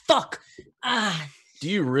tits. Fuck. Do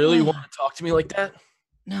you really want to talk to me like that?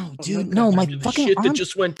 No, dude. No, my fucking shit arm. that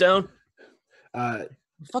just went down.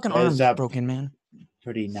 Fucking arm's broken, man.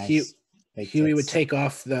 Pretty nice. Huey would take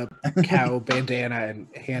off the cow bandana and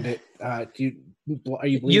hand it. Are you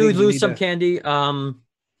bleeding? You lose some candy.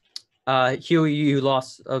 Huey, you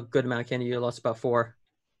lost a good amount of candy. You lost about 4.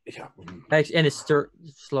 Yeah. And it's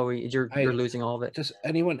slowly. You're losing all of it. Does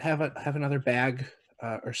anyone have another bag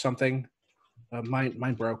or something?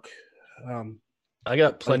 Mine broke. I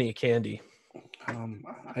got plenty of candy. I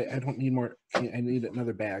don't need more. I need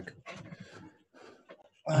another bag.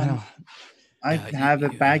 I have a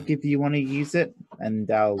bag if you want to use it, and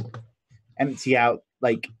I'll empty out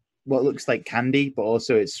like what looks like candy, but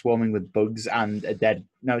also it's swarming with bugs and a dead.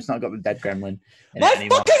 No, it's not got the dead gremlin. My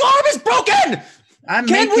fucking arm is broken.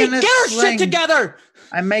 Can we get our shit together?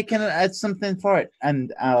 I'm making something for it,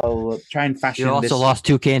 and I'll try and fashion. You also lost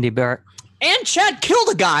 2 candy, Barrett. And Chad killed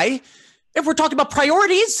a guy. If we're talking about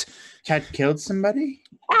priorities, Chad killed somebody.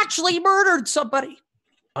 Actually murdered somebody.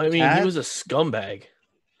 I mean, he was a scumbag.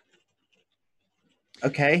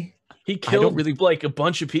 Okay. He killed like a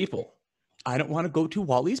bunch of people. I don't want to go to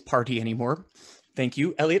Wally's party anymore. Thank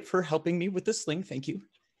you, Elliot, for helping me with the sling. Thank you.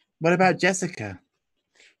 What about Jessica?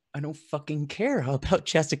 I don't fucking care about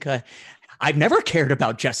Jessica. I've never cared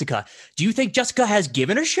about Jessica. Do you think Jessica has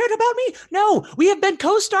given a shit about me? No, we have been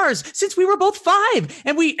co-stars since we were both 5.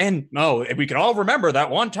 And we can all remember that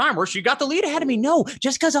one time where she got the lead ahead of me. No,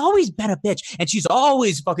 Jessica's always been a bitch. And she's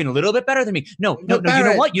always fucking a little bit better than me. No, Barrett, you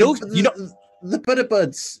know what? You know the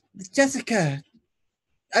Butterbuds. Jessica.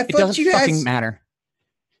 It doesn't fucking matter.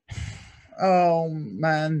 Oh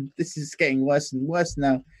man, this is getting worse and worse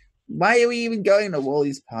now. Why are we even going to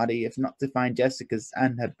Wally's party if not to find Jessica's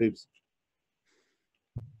and her boobs?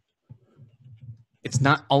 It's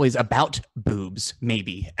not always about boobs,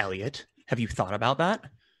 maybe, Elliot. Have you thought about that?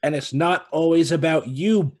 And it's not always about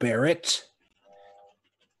you, Barrett.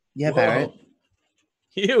 Yeah, Whoa. Barrett.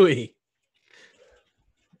 Huey.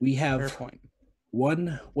 We Fair have point.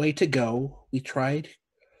 one way to go. We tried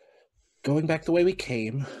going back the way we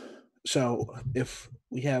came. So if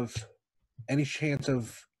we have any chance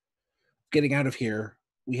of getting out of here,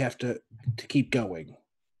 we have to keep going.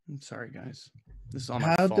 I'm sorry, guys. This is all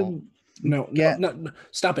my How fault. do? No, Yeah. no,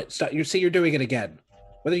 stop it. Stop. You're doing it again.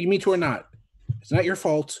 Whether you mean to or not, it's not your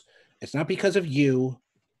fault. It's not because of you.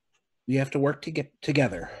 We have to work to get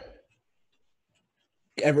together.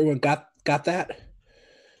 Everyone got that?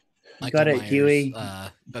 Got it, Myers, Huey.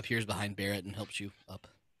 appears behind Barrett and helps you up.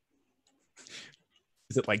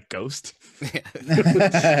 Is it like Ghost?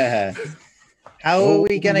 How are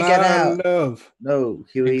we gonna get out? Love. No,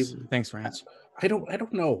 Huey. Thanks, Rance. I don't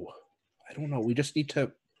know. I don't know. We just need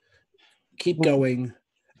to keep Well, going,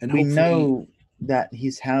 and We hopefully, know that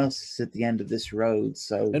his house is at the end of this road,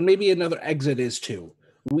 so and maybe another exit is too.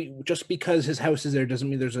 We just because his house is there doesn't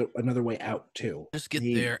mean there's another way out too. Just get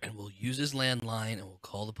there and we'll use his landline and we'll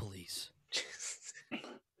call the police.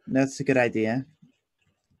 that's a good idea.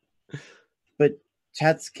 But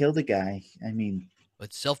Chad's killed a guy. I mean,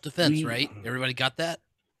 But self-defense, We- right? Everybody got that?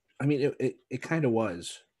 I mean, it kind of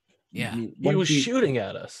was. Yeah. I mean, He was shooting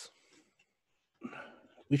at us.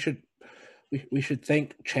 we should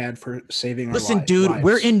thank Chad for saving our Listen, dude, lives.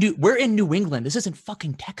 we're in New England. This isn't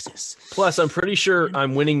fucking Texas. Plus, I'm pretty sure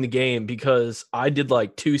I'm winning the game because I did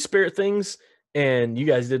like 2 spirit things and you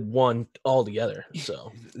guys did 1 altogether.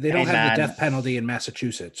 So They don't Hey, have man. the death penalty in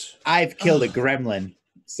Massachusetts. I've killed a gremlin,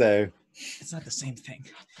 so It's not the same thing.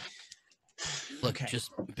 Look, Okay.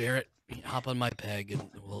 just Barrett, hop on my peg and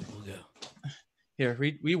we'll go. Here,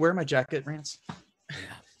 we wear my jacket, Rance. Yeah.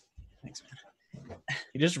 Thanks, man.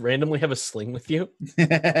 you just randomly have a sling with you.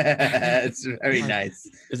 it's very nice.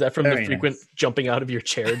 Is that from Very the frequent nice. jumping out of your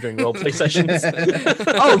chair during roleplay sessions?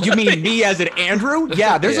 Oh, you mean me as an Andrew?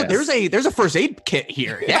 Yeah, there's Yes. there's a first aid kit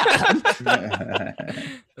here. Yeah.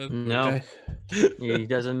 No, Okay. he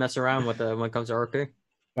doesn't mess around with when it comes to RP.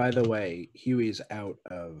 By the way, Huey's out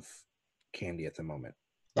of candy at the moment.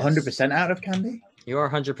 100% out of candy? You are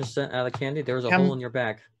 100% out of candy. There's a Can- hole in your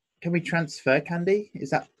bag. Can we transfer candy? Is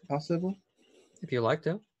that possible? If you like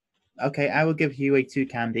to. Okay, I will give Huey 2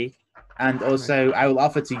 candy. And also, I will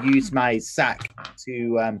offer to use my sack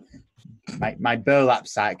to, my burlap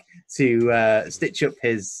sack to stitch up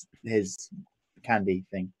his candy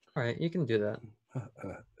thing. All right, you can do that.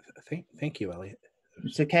 Thank you, Elliot.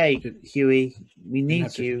 It's okay, Huey. We Didn't need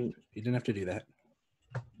have to- you. You didn't have to do that.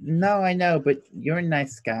 No, I know, but you're a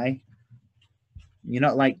nice guy. You're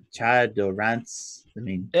not like Chad or Rance. I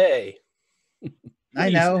mean, Hey. I what are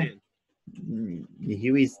you know. saying?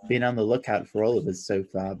 Huey's been on the lookout for all of us so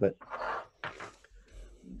far, but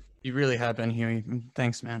You really have been, Huey.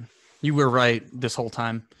 Thanks, man. You were right this whole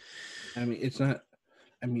time. I mean, it's not.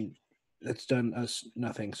 I mean, it's done us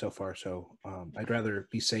nothing so far. So I'd rather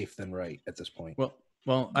be safe than right at this point.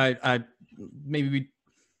 Well, I maybe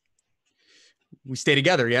we stay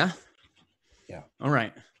together, yeah? Yeah. All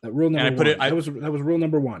right. That rule number I put one. it- that was rule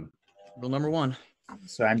number 1. Rule number 1.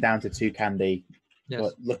 so I'm down to 2 candy. Yes.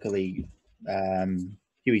 But luckily,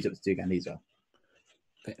 Huey's up to 2 candy as well.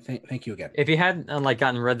 Thank you again. If you hadn't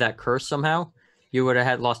gotten rid of that curse somehow, you would have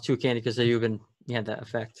had lost 2 candy because you had that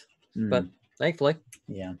effect. But thankfully,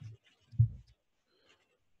 Yeah.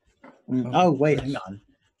 Oh wait, hang on.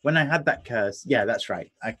 When I had that curse, yeah, that's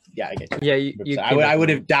right. I get you. yeah, you I would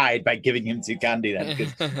have died by giving him 2 candy then,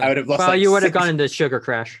 because I would have lost. well, like, you would have 6 gone into sugar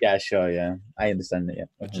crash. Yeah, sure. Yeah, I understand that. Yeah.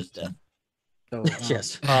 Which is death. So,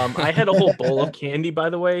 Yes. I had a whole bowl of candy, by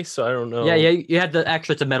the way, so I don't know. Yeah, you had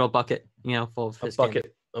it's a metal bucket, full of A his candy.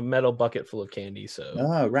 bucket, a metal bucket full of candy. So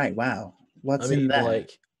Oh right, wow. What's I mean, in there? like,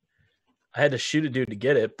 I had to shoot a dude to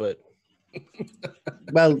get it, but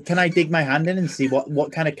Well, can I dig my hand in and see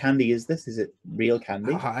what kind of candy is this? Is it real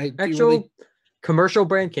candy? Actual commercial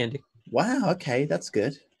brand candy. Wow. Okay, that's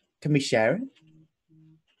good. Can we share it?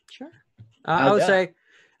 Sure. How's I would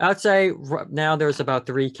that? say now there's about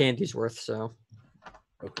 3 candies worth. So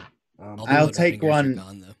Okay. All the I'll Butterfingers take are one.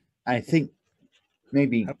 gone, though. I think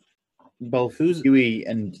maybe both Who's- Huey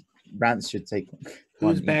and Rance should take one.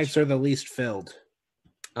 Whose each. bags are the least filled?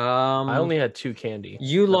 I only had 2 candy.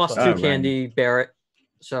 you That's lost why- 2 Oh, right. candy, Barrett.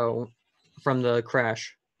 So from the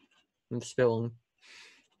crash, from spilling.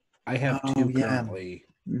 I have Oh, 2 yeah. currently.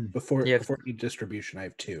 Mm. Before Yeah. the distribution, I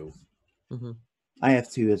have 2. I have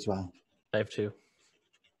 2 as well. I have 2.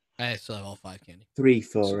 I still have all 5 candy. 3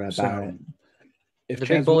 for So- Barrett. If The big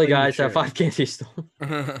Chad's bully willing to guys have share- 5 candies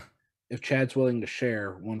still. If Chad's willing to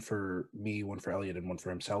share, one for me, one for Elliot, and one for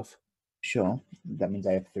himself. Sure. That means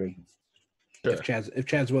I have 3. Sure. if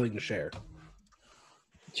Chad's willing to share.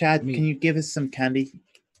 Chad, can you give us some candy?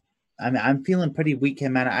 I'm feeling pretty weak here,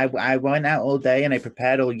 man. I went out all day and I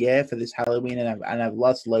prepared all year for this Halloween, and I've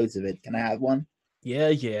lost loads of it. Can I have one?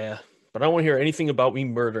 Yeah. But I don't want to hear anything about me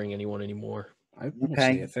murdering anyone anymore. I won't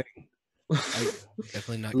say a thing.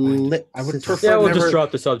 Definitely not going to. I would prefer Yeah, we'll never, just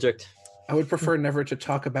drop the subject. I would prefer never to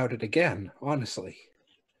talk about it again, honestly.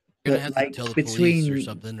 You're gonna But, have like, to tell the police or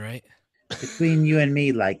something, right? Between you and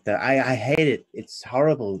me, like I hate it. It's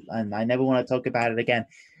horrible, and I never want to talk about it again.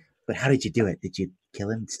 But how did you do it? Did you kill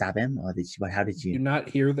him, stab him, or did you? How did you? You not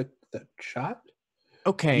hear the shot?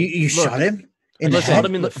 Okay. You shot him in I the shot head?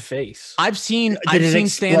 him in the face. I've seen Did it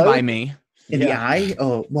Stand By explode? Me. In the eye,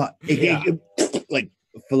 or what? Yeah. Like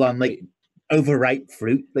full on, like overripe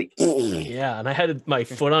fruit, like. Yeah, and I had my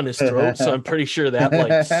foot on his throat, so I'm pretty sure that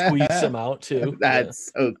like squeezed him out too.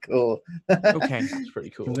 That's so cool. Okay. It's pretty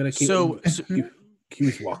cool. I'm gonna keep. So He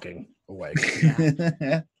was walking away.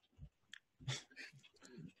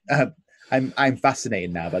 I'm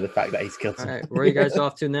fascinated now by the fact that he's killed All him. right, where are you guys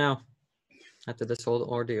off to now? After this whole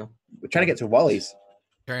ordeal, We're trying to get to Wally's.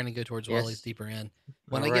 Trying to go towards Yes. Wally's deeper in.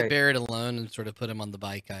 When All I right. get Barrett alone and sort of put him on the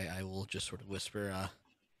bike, I will just sort of whisper,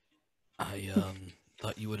 I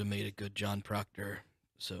thought you would have made a good John Proctor,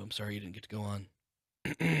 so I'm sorry you didn't get to go on.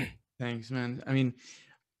 Thanks, man. I mean,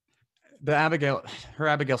 her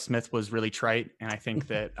Abigail Smith was really trite, and I think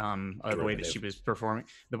that the way that she was performing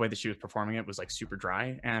it was like super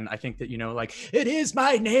dry. And I think that, you know, like, it is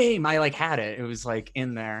my name. I like had it. It was like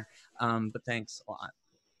in there. But thanks a lot.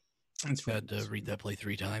 I've had to read that play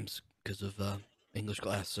 3 times because of English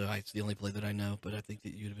class, so it's the only play that I know. But I think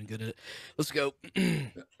that you'd have been good at it. Let's go.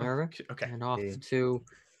 all right, Okay. and off to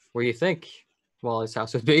where you think Wally's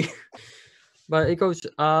house would be. But it goes.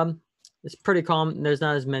 It's pretty calm. There's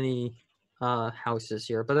not as many houses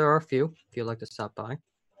here, but there are a few. If you'd like to stop by.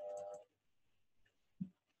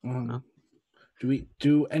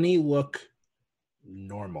 Do any look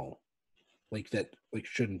normal? Like that, like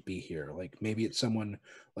shouldn't be here. Like maybe it's someone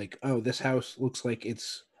like, oh, this house looks like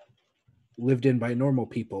it's lived in by normal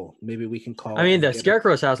people. Maybe we can call. I mean, and the get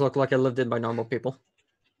Scarecrow's house looked like it lived in by normal people.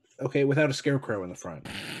 okay, without a scarecrow in the front.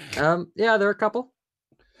 Yeah, there are a couple.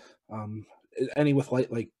 Any with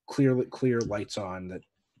light, like clear lights on that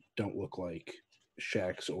don't look like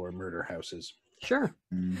shacks or murder houses. Sure.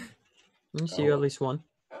 Mm. You see at least one.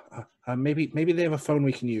 Maybe they have a phone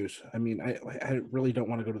we can use. I mean, I really don't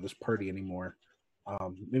want to go to this party anymore.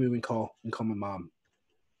 Maybe we can call my mom.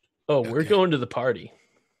 Oh, we're going to the party.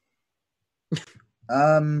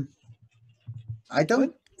 I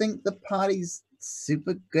don't think the party's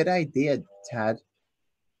super good idea, Tad.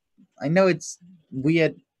 I know it's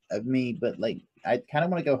weird of me, but like, I kind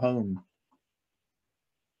of want to go home.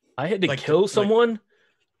 I had to Like, kill like- someone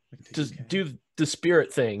to do the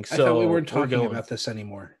spirit thing. So I thought we weren't talking going. about this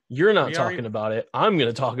anymore. You're not We talking already- about it. I'm going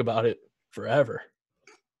to talk about it forever.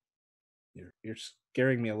 You're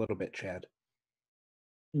scaring me a little bit, Chad.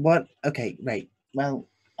 What? Okay, right. Well,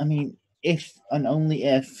 I mean, if and only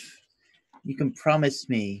if you can promise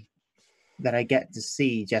me that I get to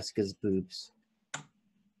see Jessica's boobs,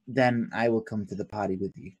 then I will come to the party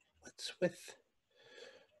with you. What's with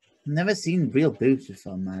I've never seen real boobs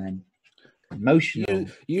before, man. Emotional.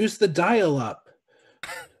 use the dial up?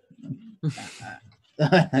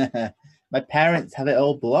 My parents have it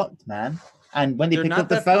all blocked, man. And when they They're pick not up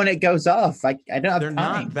the that- phone, it goes off. I don't have They're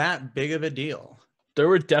time. not that big of a deal. There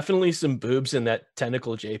were definitely some boobs in that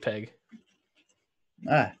tentacle JPEG.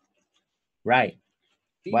 Ah, right.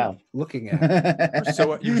 Wow. Looking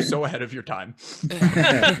at. You're so ahead of your time.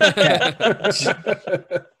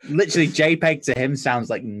 Literally, JPEG to him sounds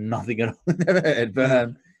like nothing at all. Never heard,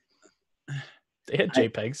 but They had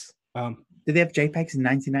JPEGs. did they have JPEGs in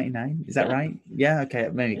 1999? Is that Yeah. right? Yeah. Okay.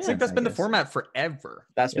 Maybe I think sense, that's I been the guess. format forever.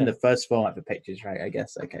 That's been Yeah. the first format for pictures, right? I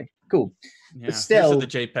guess. Okay. Cool. Yeah. But still, Here's the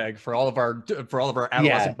JPEG for all of our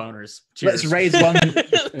adolescent boners. let's Cheers. raise one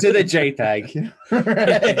to the JPEG.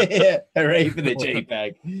 Hooray for the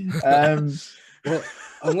JPEG. Well,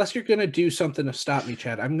 unless you're gonna do something to stop me,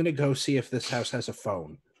 Chad, I'm gonna go see if this house has a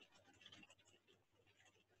phone.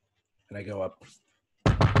 And I go up.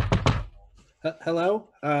 Hello?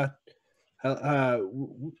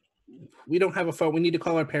 We don't have a phone. We need to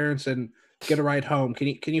call our parents and get a ride home.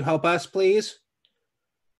 Can you help us, please?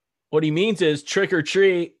 What he means is trick or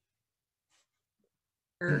treat.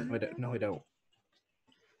 No, I don't.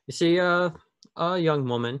 You see a young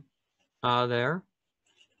woman there.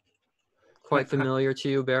 Quite familiar to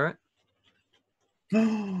you, Barrett.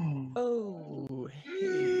 Oh,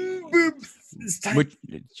 It's time. Which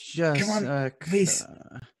Come on, please.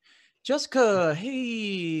 Jessica,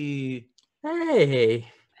 hey. Hey,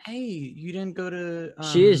 Hey, you didn't go to.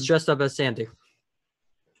 She is dressed up as Sandy.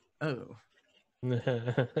 Oh.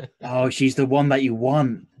 Oh, she's the one that you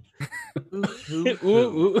want.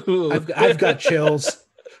 Who? I've got chills.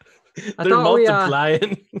 I They're thought we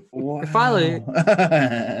multiplying. Wow. finally.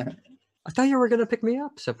 I thought you were gonna pick me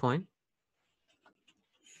up at some point.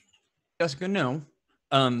 Jessica, no.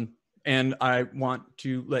 And I want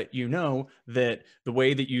to let you know that the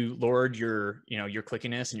way that you lord your, your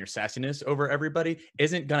clickiness and your sassiness over everybody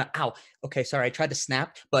isn't gonna. Ow. Okay, sorry, I tried to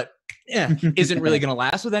snap, but isn't really gonna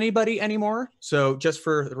last with anybody anymore. So just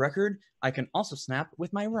for the record, I can also snap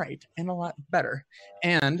with my right and a lot better.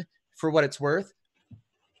 And for what it's worth,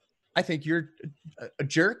 I think you're a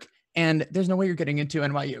jerk, and there's no way you're getting into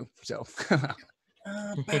NYU. So.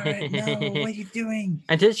 Oh, Barrett, no, what are you doing?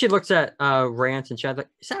 And then she looks at Rance and Chad like,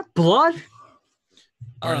 is that blood?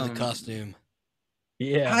 Part of the costume.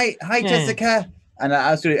 Yeah. Hi, Jessica. And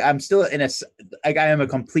I'm still in I am a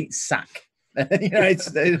complete sack.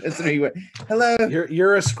 It's me. Hello.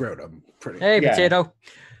 You're a scrotum. Pretty. Hey, Yeah. potato.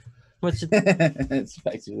 What's it? It's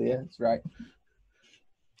effectively, yeah, that's right.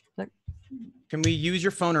 Can we use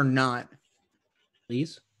your phone or not?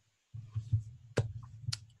 Please.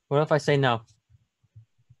 What if I say no?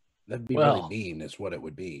 That'd be Well. really mean, is what it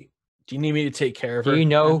would be. Do you need me to take care of Do her? you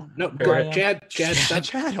know? No, who I am? Chad, stop,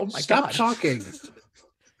 Chad, oh my stop God. talking.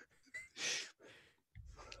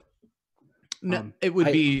 No, it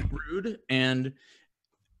would be rude, and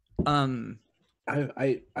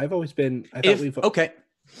I've always been. I thought if we've. okay,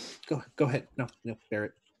 Go ahead. No,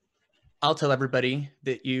 Barrett. I'll tell everybody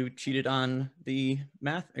that you cheated on the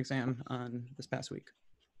math exam on this past week.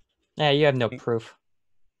 Yeah, you have no proof.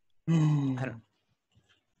 I don't.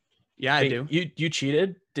 Yeah, I Wait, do. You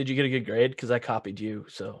cheated? Did you get a good grade? Because I copied you.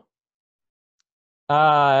 So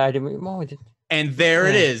I didn't. Well, we did. And there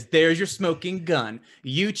it Yeah. is. There's your smoking gun.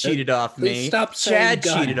 You cheated off please me. stop saying Chad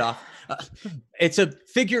gun. cheated off. It's a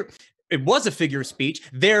figure. It was a figure of speech.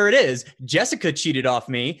 There it is. Jessica cheated off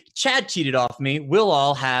me. Chad cheated off me. We'll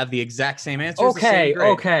all have the exact same answers. the same Okay, grade.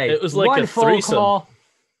 okay. It was like one a phone threesome. call.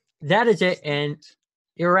 That is it, and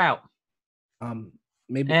you're out.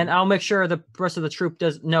 Maybe. And I'll make sure the rest of the troop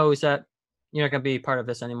knows that you're not gonna be part of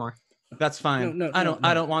this anymore. That's fine. No, I no.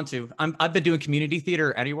 don't want to. I've been doing community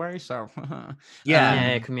theater anyway, so Yeah.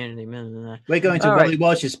 Yeah, community. We're going to All Wally right.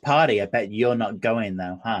 Walsh's party. I bet you're not going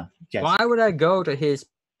though, huh? Jess? Why would I go to his?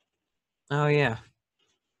 Oh yeah.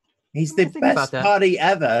 He's I the didn't think about best that. party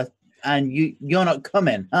ever, and you're not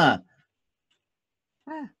coming, huh?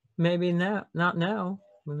 Maybe not now.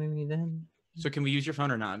 But maybe then. So can we use your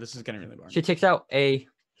phone or not? This is getting really boring. She takes out a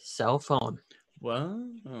cell phone. What?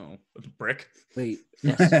 Oh, with a brick. Wait.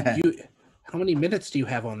 Yes. How many minutes do you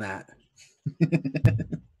have on that?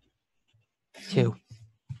 2.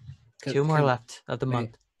 2 more left of the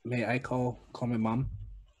month. May I call my mom?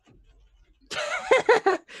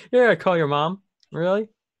 Yeah, call your mom. Really?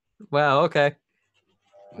 Wow. Okay.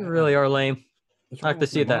 You really are lame. What's I like wrong to with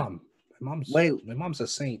see my that. mom? My mom's a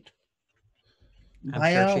saint.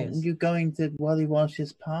 Why sure she aren't is. you going to Wally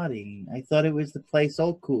Walsh's party? I thought it was the place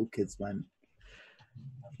all cool kids went.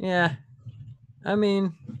 Yeah. I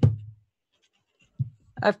mean,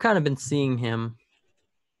 I've kind of been seeing him.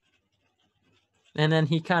 And then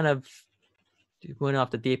he kind of went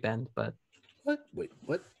off the deep end, but What? Wait,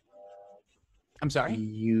 what? I'm sorry.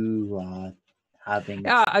 You are having.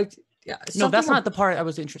 yeah, No, that's something not the part I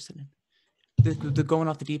was interested in. The going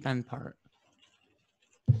off the deep end part.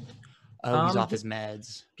 Oh, he's off his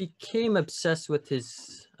meds. became obsessed with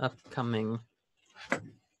his upcoming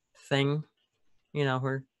thing. You know,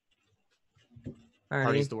 her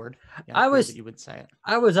Party's the word. Yeah, I it's weird was- that you would say it.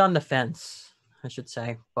 I was on the fence, I should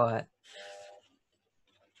say, but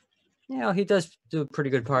you know, he does do a pretty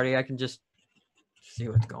good party. I can just see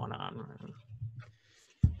what's going on.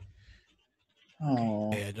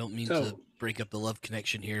 Oh, Hey, I don't mean So- to break up the love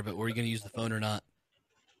connection here, but were you going to use the phone or not?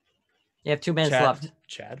 You have 2 minutes Chad, left.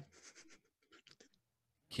 Chad,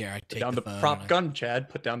 Here, I put take down the the phone. prop and gun. Chad,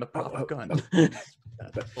 put down the prop oh, gun. I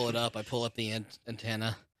pull it up. I pull up the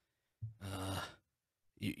antenna.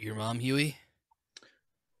 Your mom, Huey?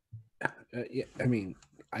 Yeah, I mean,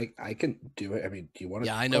 I can do it. I mean, do you want to?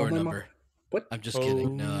 Yeah, I know her number. What? I'm just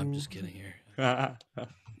kidding. No, I'm just kidding here.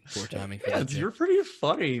 Poor timing for that. You're pretty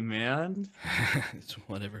funny, man. It's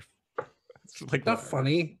whatever. It's like Not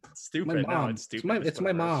funny. It's stupid. My mom. No, it's stupid. It's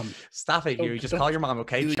my whatever. mom. Stop it, you. Just call your mom,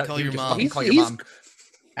 okay? Huey, Shut- call you your just mom. fucking He's- call your he's- mom.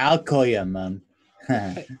 I'll call you, Mum.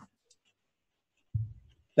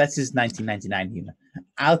 That's his 1999 humor.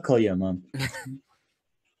 I'll call you, Mum.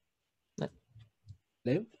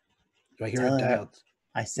 No? Do I hear Tell it her. dialed?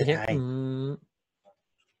 I said Yeah. hi.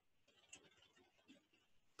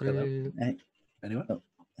 Hello? Anyone? Oh,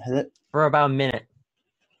 for about a minute.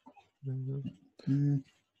 You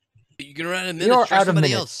can run in a minute. You're Try out of somebody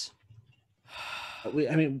minutes. else.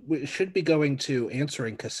 We should be going to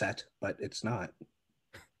answering cassette, but it's not.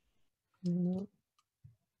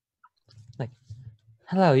 Like,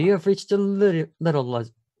 hello, you have reached the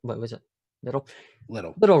what was it?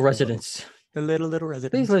 Little residence. The little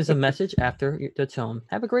residence. Please leave a message after the tone.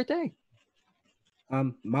 Have a great day.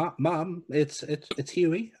 Mom, it's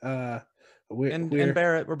Huey. And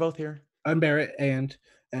Barrett, we're both here. I'm Barrett and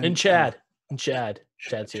Chad. Chad's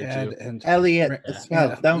here Chad too. and Elliot as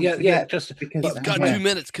well. Don't forget. Just because You've got 2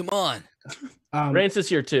 minutes. Come on. Rance is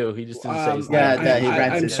here too. He just didn't say his name.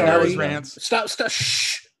 I'm sorry. Rance. Stop.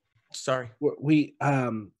 Shh. Sorry.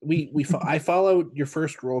 I followed your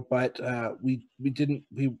first rule, but we didn't.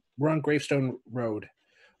 We're on Gravestone Road.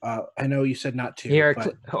 I know you said not to. Here,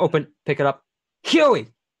 but... open, pick it up. Huey.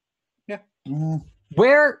 Yeah.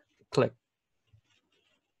 Where? Click.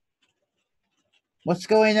 What's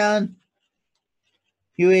going on,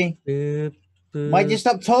 Huey? Why'd you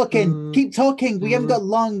stop talking? Keep talking. We haven't got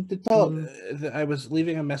long to talk. I was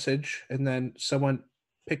leaving a message, and then someone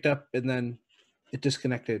picked up, and then it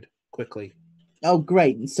disconnected quickly. Oh,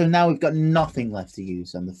 great. So now we've got nothing left to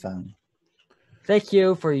use on the phone. Thank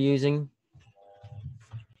you for using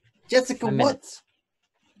Jessica, what? minutes.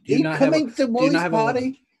 Are you coming to Wally's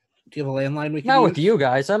party? Do you have a landline we can Not use? with you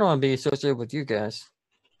guys. I don't want to be associated with you guys.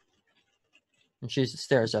 And she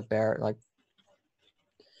stares at Barrett like,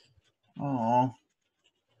 Oh,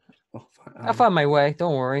 I'll find my way.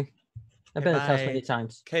 Don't worry. I've been Okay, in this house bye. many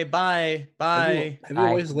times. Okay, bye. Bye. Have you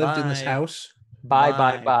always lived in this Bye. house? Bye,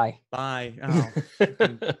 Bye. bye, bye. Bye.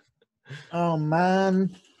 Oh. oh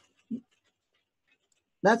man.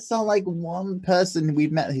 That's not like one person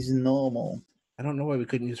we've met who's normal. I don't know why we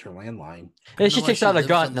couldn't use her landline. And she takes out a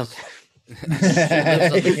gun. No.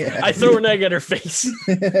 I throw an egg at her face.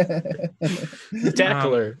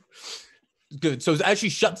 Tackle her. Good. So as she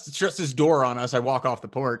shuts this door on us, I walk off the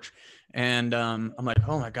porch, and I'm like,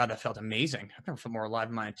 oh my god, that felt amazing. I've never felt more alive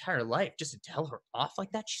in my entire life. Just to tell her off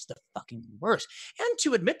like that, she's the fucking worst. And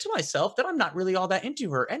to admit to myself that I'm not really all that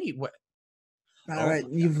into her anyway. All right,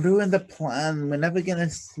 you've ruined the plan. We're never gonna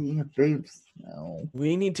see her boobs. No.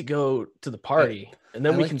 We need to go to the party, and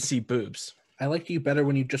then we can see boobs. I liked you better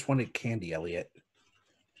when you just wanted candy, Elliot.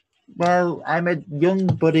 Well, I'm a young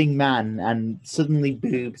budding man, and suddenly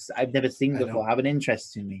boobs I've never seen before have an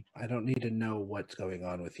interest to me. I don't need to know what's going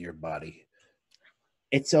on with your body.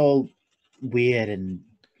 It's all weird and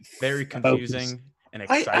Very confusing and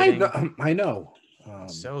I exciting. I know.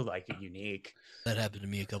 So like unique. That happened to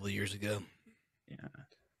me a couple of years ago. Yeah.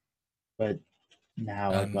 But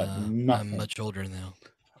now I've got I'm nothing. much older now.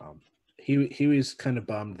 He was kind of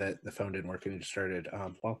bummed that the phone didn't work, and he just started.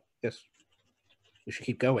 Well, yes, we should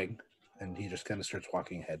keep going, and he just kind of starts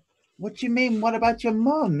walking ahead. What do you mean? What about your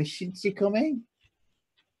mom? Is she coming?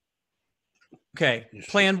 Okay.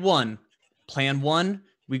 Plan one. Plan one.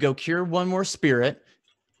 We go cure one more spirit.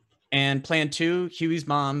 And plan two, Huey's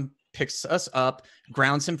mom picks us up,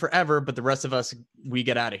 grounds him forever, but the rest of us, we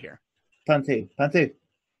get out of here. Plan two. Plan two.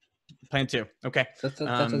 Plan two. Okay. That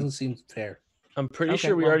doesn't seem fair. I'm pretty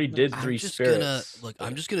sure we already did 3 spirits.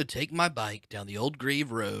 I'm just gonna take my bike down the old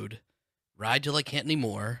Grave Road, ride till I can't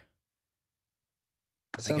anymore.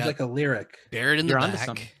 Sounds like a lyric. Barrett in the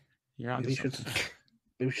back. You're on. Maybe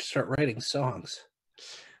we should start writing songs.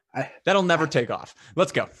 That'll never take off.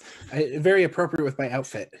 Let's go. Very appropriate with my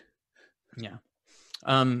outfit. Yeah.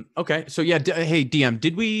 Okay. So yeah. Hey, DM,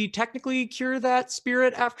 did we technically cure that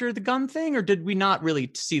spirit after the gun thing, or did we not really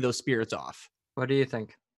see those spirits off? What do you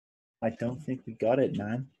think? I don't think we got it,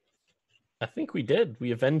 man. I think we did. We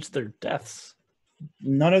avenged their deaths.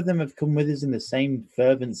 None of them have come with us in the same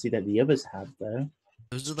fervency that the others have, though.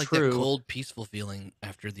 Those are like that cold, peaceful feeling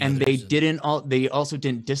after the. And they didn't all. They also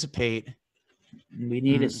didn't dissipate. We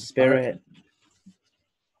need a spirit.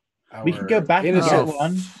 We can go back and get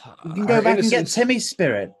one. We can go back and get Timmy's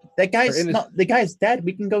spirit. That guy's not. The guy's dead.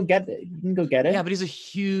 We can go get it. We can go get it. Yeah, but he's a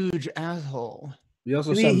huge asshole. We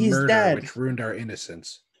also saw murder, which ruined our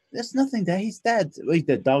innocence. There's nothing there. He's dead. Well,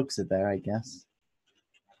 the dogs are there, I guess.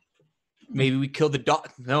 Maybe we killed the dog.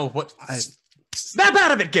 No, what? Snap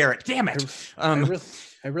out of it, Garrett. Damn it.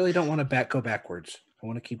 I really don't want to go backwards. I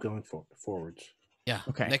want to keep going forwards. Yeah.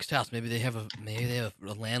 Okay. Next house. Maybe they have a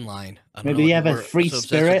landline. Maybe they have a free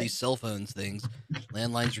spirit. With these cell phones things.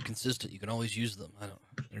 Landlines are consistent. You can always use them.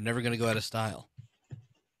 They're never going to go out of style.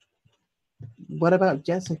 What about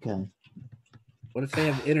Jessica? What if they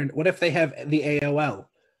have internet? What if they have the AOL?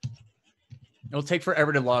 It'll take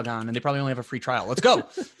forever to log on, and they probably only have a free trial. Let's go.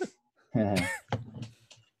 All right.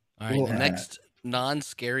 The next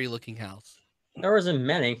non-scary looking house. There wasn't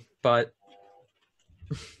many, but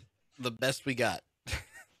The best we got.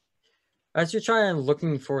 as you're trying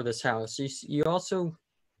looking for this house, you also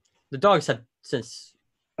the dogs have since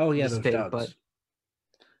Oh yeah, those dissipated, dogs.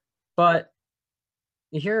 but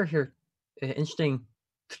you hear interesting.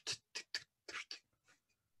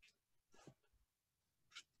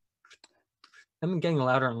 I'm getting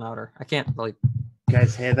louder and louder. I can't really. You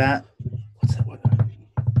guys hear that? What's that one?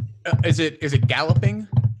 Is it galloping?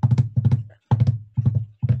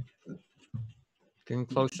 Getting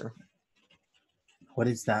closer. What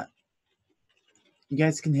is that? You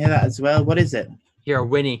guys can hear that as well. What is it? Here,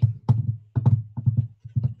 Winnie.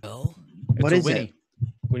 Well, What is it?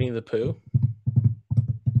 Winnie the Pooh.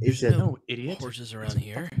 Is there's it? No, idiot. horses around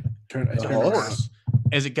here. I A turned horse? around.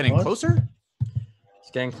 Is it getting What? closer?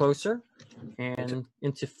 It's getting closer and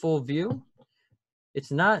into full view.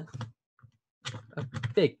 It's not a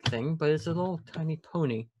big thing, but it's a little tiny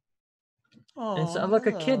pony. And it's look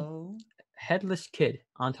a kid, headless kid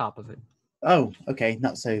on top of it. Oh, okay.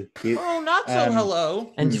 Not so cute. Oh, not so Um,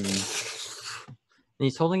 hello. And, Hmm. and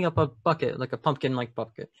he's holding up a bucket, like a pumpkin-like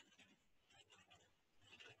bucket.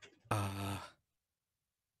 He's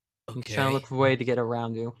trying to Okay. look for a way to get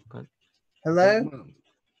around you, but Hello?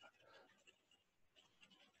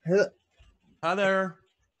 Hello? Hi there.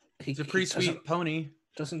 He, It's a he pretty sweet doesn't- pony.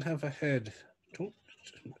 Doesn't have a head.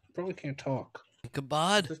 Probably can't talk.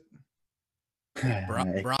 Ichabod?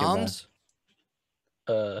 Ichabod. Brahms?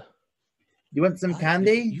 You want some What?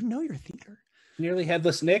 candy? You know your theater. Nearly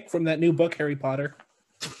Headless Nick from that new book, Harry Potter.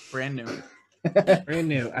 Brand new. Brand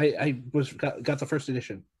new. I got the first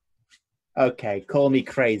edition. Okay, call me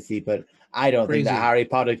crazy, but I don't think Crazy. that Harry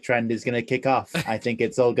Potter trend is going to kick off. I think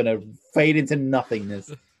it's all going to fade into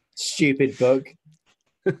nothingness. Stupid book.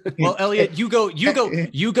 Well, Elliot, you want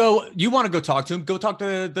to go talk to him. Go talk to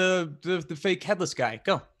the fake headless guy.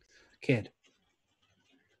 Go. Kid.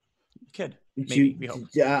 Kid. You- we hope.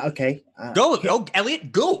 okay. Go,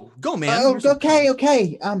 Elliot, go, man. Oh, You're so- okay.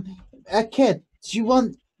 Kid, do you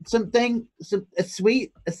want something? A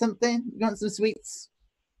sweet or something? You want some sweets?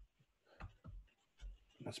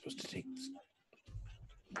 I'm not supposed to take this.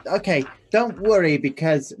 Okay, don't worry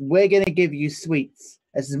because we're going to give you sweets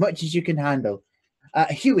as much as you can handle.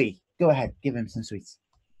 Huey, go ahead, give him some sweets.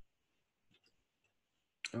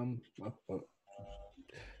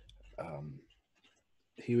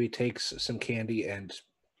 Huey takes some candy and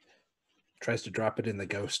tries to drop it in the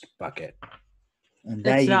ghost bucket. And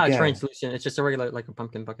there it's you not go. translucent. It's just a regular, like a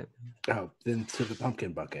pumpkin bucket. Oh, then to the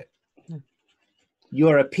pumpkin bucket.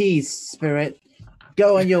 You're a peace spirit.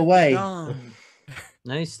 Go on your way. Oh.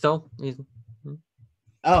 No, he's still.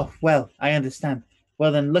 Oh, well, I understand.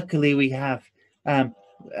 Well, then, luckily we have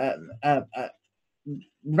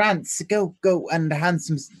Rance. Go and hand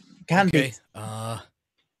some candy. Okay.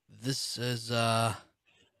 This is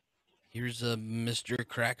here's a Mr.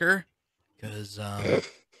 Cracker, because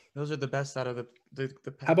Those are the best out of the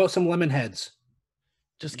How about some lemon heads?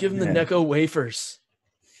 Just give him the Yeah. Necco wafers.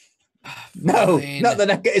 No, fine. not the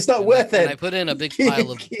neck. It's not And worth and I it. put in a big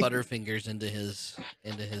pile of Butterfingers into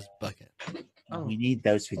his bucket. Oh, We need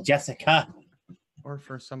those for Jessica. or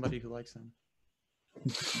for somebody who likes them.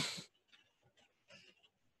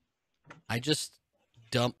 I just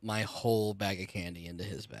dumped my whole bag of candy into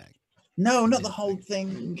his bag. No, not the whole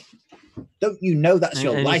thing. Don't you know that's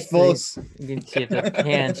your And life you force? You can see the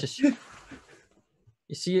hands just.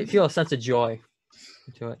 You feel a sense of joy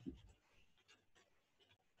to it.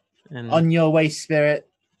 And On your way, spirit.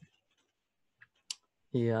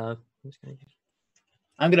 who's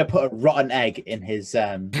I'm gonna put a rotten egg in his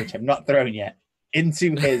which I've not thrown yet,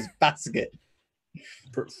 into his basket.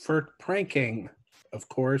 For pranking, of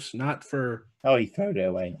course, not for. Oh, he threw it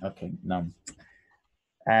away. Okay, no.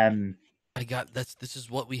 I got this is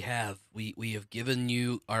what we have. We have given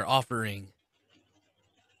you our offering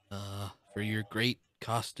for your great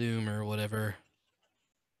costume or whatever.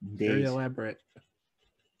 Very Indeed. elaborate.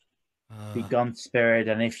 Be gone, spirit,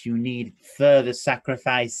 and if you need further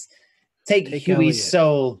sacrifice, take Take Huey's Elliot.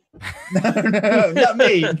 soul. No, not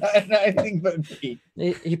me. Not anything but me.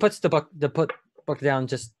 He puts the book down,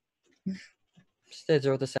 just stays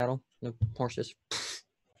there with the saddle. The horses.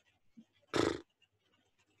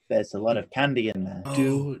 There's a lot of candy in there. The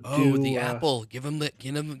do, apple. Give him the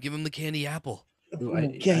candy apple.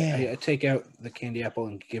 I take out the candy apple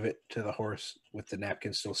and give it to the horse with the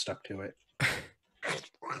napkin still stuck to it.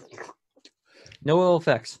 No ill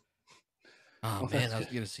effects. Oh Well, man, that's I was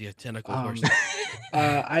good. gonna see a tentacle Um, horse.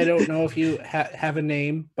 I don't know if you have a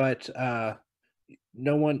name, but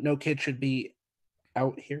no kid should be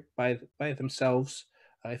out here by themselves.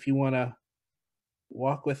 If you want to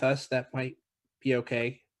walk with us, that might be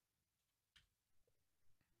okay.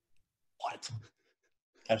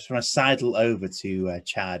 I just want to sidle over to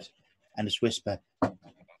Chad and just whisper,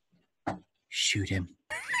 "Shoot him."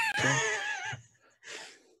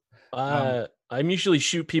 I'm usually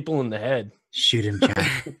shoot people in the head. Shoot him,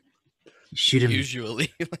 Chad. Shoot him.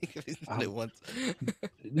 Usually, like if he's done it once.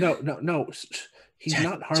 No. He's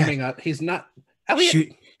not harming us. He's not.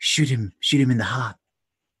 Elliot. Shoot him. Shoot him in the heart.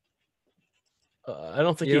 I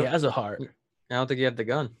don't think he has a heart. I don't think you have the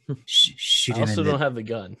gun. Shoot I him. also don't have the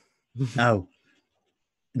gun. Oh,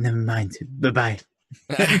 never mind. Bye.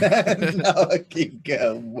 No, keep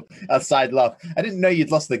going. I'll sidle off. I didn't know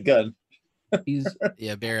you'd lost the gun.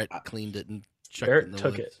 Yeah, Barrett cleaned it and Barrett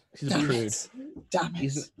took it. He's a prude. Damn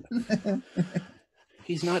it.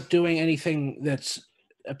 He's not doing anything that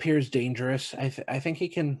appears dangerous. I think he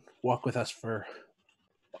can walk with us for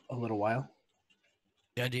a little while.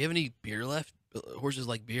 Yeah, do you have any beer left? Horses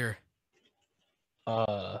like beer.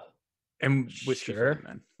 And whiskey, Sure.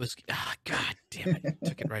 man. Whiskey. Ah, god damn it!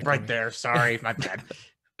 Took it right. Right from me. there. Sorry, my bad.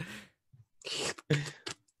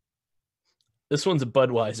 This one's a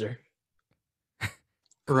Budweiser.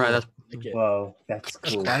 Right. That's Again. Whoa, that's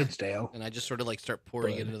cool. Clydesdale. And I just sort of like start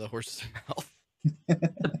pouring it into the horse's mouth.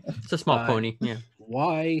 it's a small pony. Yeah.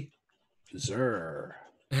 Why, Zer?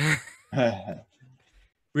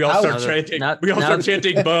 We all How- start chanting. Not- we all not- start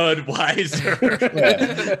chanting Budweiser.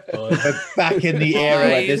 We're back in the era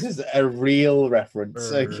where this is a real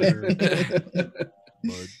reference. Okay.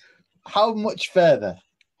 How much further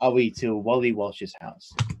are we to Wally Walsh's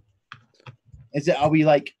house? Are we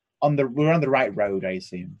like we're on the right road, I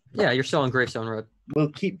assume. Yeah, you're still on Gravestone Road.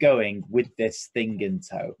 We'll keep going with this thing in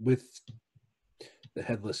tow. With the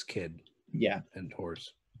headless kid Yeah. and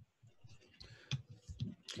horse.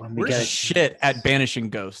 When we We're get shit at banishing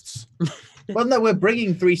ghosts. Well, no, we're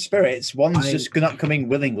bringing 3 spirits. One's just not coming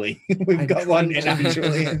willingly. We've I'm got one trying to-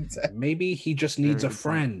 naturally in tow. Maybe he just needs a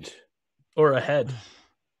friend. Or a head.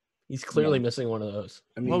 He's clearly missing one of those.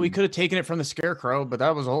 I mean, Well, we could have taken it from the scarecrow, but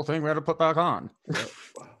that was the whole thing we had to put back on.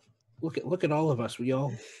 look at all of us. We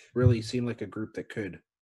all really seem like a group that could.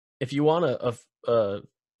 If you want a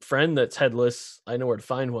friend that's headless, I know where to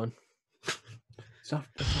find one. It's not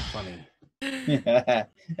funny.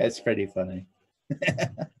 That's pretty funny.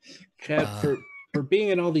 Chad, for being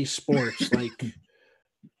in all these sports, like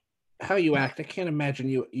how you act, I can't imagine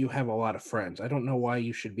you have a lot of friends. I don't know why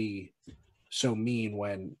you should be so mean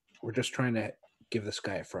when we're just trying to give this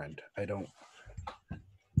guy a friend. I don't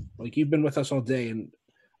like you've been with us all day, and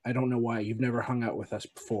I don't know why you've never hung out with us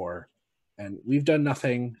before, and we've done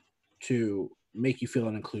nothing to make you feel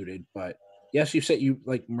included. But yes, you said you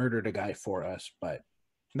like murdered a guy for us, but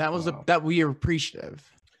That was Wow. that we are appreciative.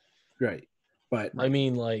 right. But I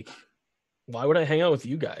mean, like, why would I hang out with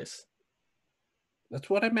you guys? that's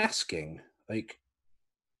what I'm asking. Like,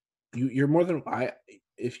 you're more than I.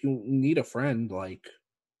 If you need a friend, like,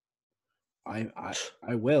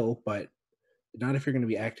 I will, but not if you're going to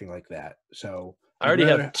be acting like that. So I already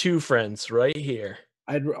rather- have 2 friends right here.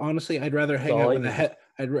 I'd rather hang all out I with a need. head.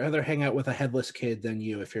 I'd rather hang out with a headless kid than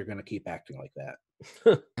you if you're going to keep acting like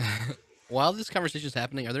that. While this conversation is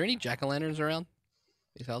happening, are there any jack-o'-lanterns around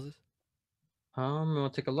these houses? We'll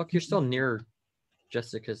take a look. You're still near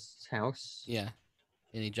Jessica's house. Yeah.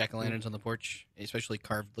 Any jack-o'-lanterns on the porch, especially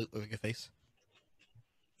carved look like a face?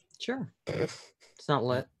 Sure. It's not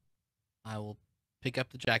lit. I will pick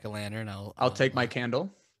up the jack-o'-lantern. I'll take my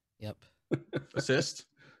candle. Yep. Assist.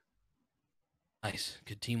 Nice.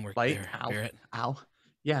 Good teamwork Light. there, Ow. Barrett. Ow.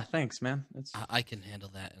 Yeah, thanks, man. That's I can handle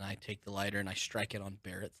that, and I take the lighter and I strike it on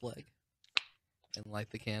Barrett's leg, and light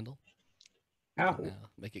the candle. Ow! Now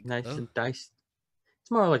make it Nice glow. and diced.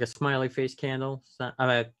 It's more like a smiley face candle. It's not. I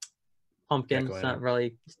mean, pumpkin. It's not Jack-o'-lantern.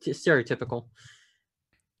 really stereotypical.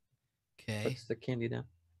 Okay. Puts the candy down.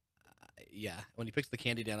 Yeah. When he picks the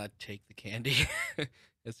candy down, I take the candy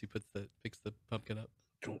as he picks the pumpkin up.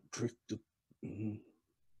 Don't drink the.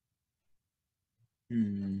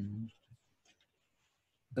 Mhm.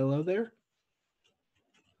 Hello there.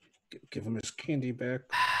 Give him his candy back.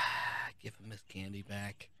 Give him his candy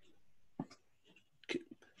back.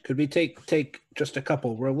 Could we take just a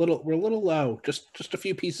couple? We're a little low. Just a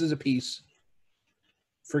few pieces apiece.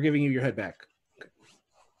 For giving you your head back.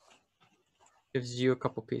 Gives you a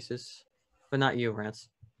couple pieces, but not you, Rance.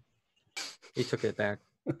 He took it back.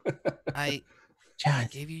 I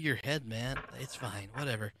Chad, gave you your head, man. It's fine.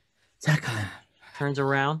 Whatever. tackle him. Turns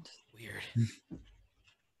around, Weird.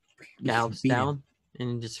 gallops Beat him. down,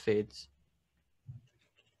 and just fades.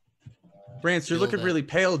 Rance, you're Feel looking that. really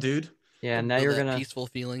pale, dude. Yeah, now Feel you're that gonna peaceful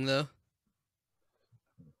feeling though.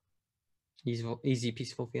 easy,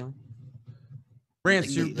 peaceful feeling.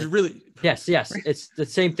 Rance, you're really Yes, it's the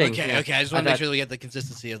same thing. Okay, yeah. okay. I just want to make sure that we get the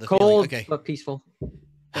consistency of the Cold, feeling. Okay. but peaceful.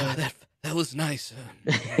 That was nice.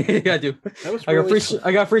 I do. That was I got really free.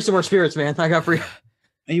 I got free some more spirits, man. I got free.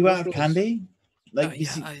 Are you out of candy? Like,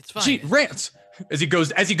 yeah, it's fine. Gee, Rance. As he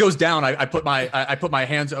goes down, I put my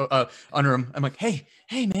hands under him. I'm like, hey,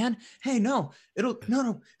 man, hey, no, it'll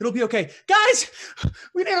be okay, guys.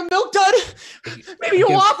 We need a milk dud. Maybe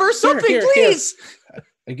you'll offer something, please. Here.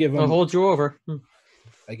 I give him. I'll hold you over.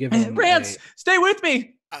 I give him. Rance, stay with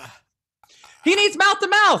me. He needs mouth to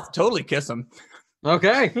mouth. Totally kiss him.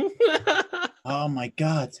 Okay. oh my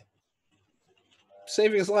god.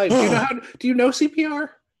 Saving his life. Do you know CPR?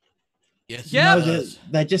 Yes. Yeah. No,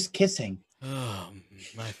 they're just kissing. Oh,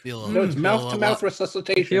 I feel. No, it's mouth to mouth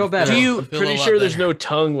resuscitation. Feel better. I'm pretty sure there's no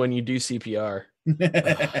tongue when you do CPR.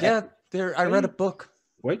 Yeah, I read a book.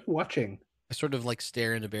 What are you watching? I sort of like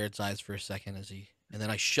stare into Barrett's eyes for a second and then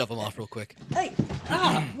I shove him off real quick. Hey,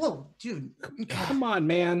 whoa, dude. Come on,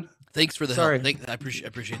 man. Thanks for the Sorry. help. I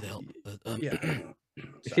appreciate the help. Yeah.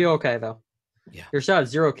 You feel okay though. Yeah. Your shot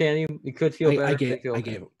 0 candy. You could feel better. I if you gave feel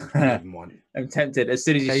okay. him one. I'm tempted. As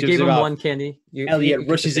soon as Okay, he you shoves gave him him off, 1 candy. Elliot you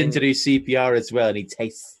rushes in to do CPR as well, and he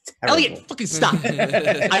tastes terrible. Elliot, fucking stop.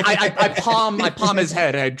 I palm his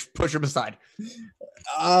head and I push him aside.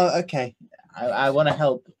 Oh, okay. I want to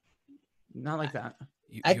help. Not like that.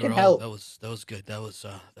 I can help. That was good. That was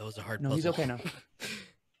a hard No, puzzle. he's okay now.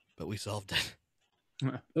 But we solved it.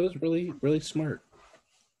 That was really, really smart,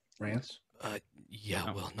 Rance. Yeah,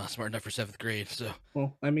 No. well, not smart enough for 7th grade. So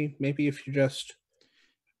Well, I mean, maybe if you just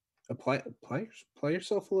apply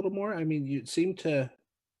yourself a little more. I mean, you seem to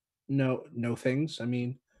know things. I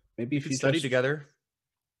mean, maybe if you study just together.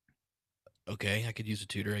 okay, I could use a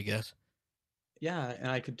tutor, I guess. Yeah, and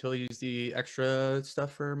I could totally use the extra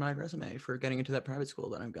stuff for my resume for getting into that private school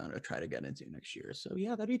that I'm gonna try to get into next year. So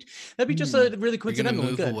yeah, that'd be just a really You're coincidental. gonna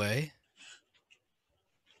move good. away.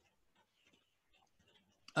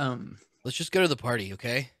 Um, Let's just go to the party,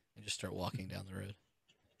 okay? And just start walking down the road.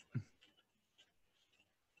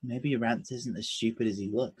 Maybe Rance isn't as stupid as he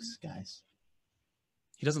looks, guys.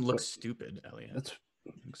 he doesn't look stupid, Elliot. that's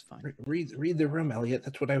He looks fine. read the room, Elliot.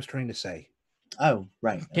 That's what I was trying to say. Oh,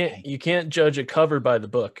 right. Okay. You can't judge a cover by the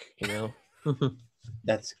book, you know.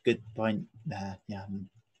 That's a good point there. Yeah.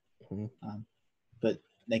 Mhm. But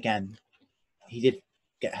again, he did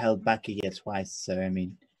get held back a year twice, so I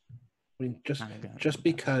mean, Just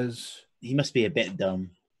because, he must be a bit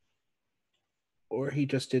dumb. or he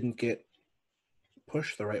just didn't get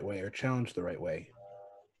pushed the right way or challenged the right way.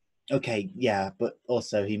 Okay, yeah, but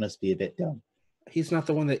also he must be a bit dumb. He's not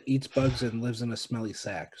the one that eats bugs and lives in a smelly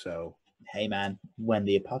sack. So Hey man, when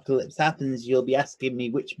the apocalypse happens, you'll be asking me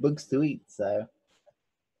which bugs to eat, so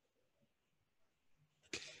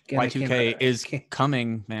again, I Y2K can't- is I can't-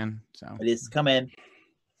 coming, man. So it is coming.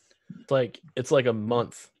 It's like a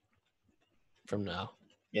month from now.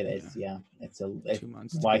 It is, yeah. It's 2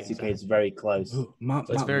 months. to be Y2K is very close. Ooh, Mom,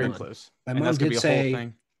 That's Mom- very Mom- close. My And mom that's gonna did be a say whole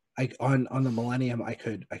thing. on the Millennium I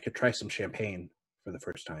could try some champagne for the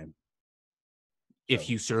first time. If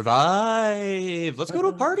you survive, let's go to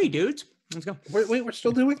a party, dudes. Let's go. Wait, we're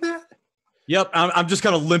still doing that? Yep, I'm just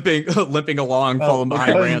kind of limping along, Well, following we're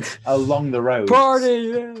behind going Rance. along the road.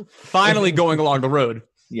 Party. Yeah. Finally going along the road.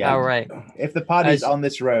 Yeah. All right. If the party's As- on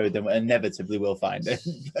this road, then inevitably we'll find it.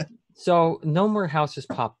 So no more houses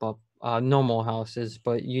pop up. Normal houses,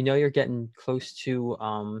 but you know you're getting close to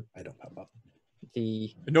I don't pop up.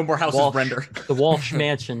 the No more houses Walsh, render. the Walsh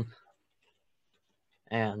mansion,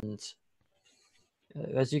 and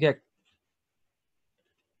as you get,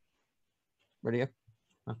 where do you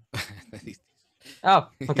go? Oh,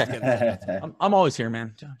 okay. I'm always here,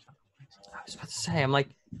 man. I was about to say, I'm like,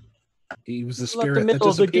 He was a left spirit the that middle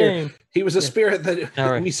of the disappeared. game. He was a Yeah. spirit that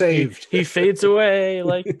All right. we saved. He fades away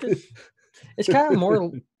like this. It's kind of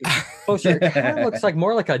more closer. It kind of looks like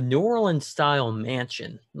more like a New Orleans style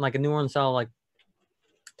mansion, like a New Orleans style like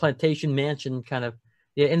plantation mansion, kind of.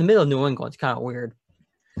 Yeah, in the middle of New England. It's kind of weird,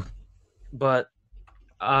 but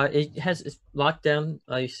it's locked down.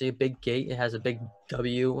 You see a big gate. It has a big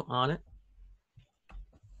W on it.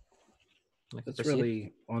 Like That's proceed.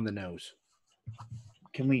 really on the nose.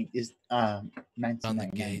 Can we is 1999. On the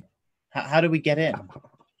gate. How do we get in?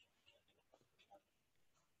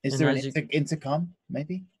 Is And there an as you- intercom?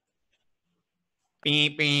 Maybe.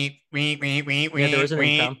 Beep, beep, beep, beep, beep, Yeah, there is an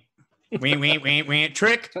income.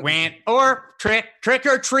 Trick, trick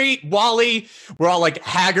or treat, Wally. We're all like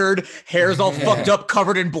haggard, hair's all fucked up,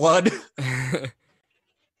 covered in blood.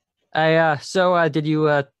 So did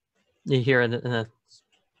you hear in the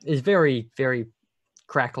it's very, very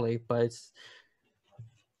crackly, but it's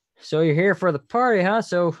so you're here for the party, huh?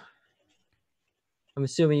 So I'm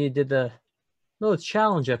assuming you did the little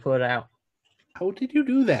challenge I put out. How did you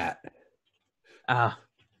do that? Ah,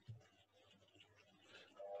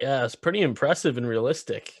 Yeah, it's pretty impressive and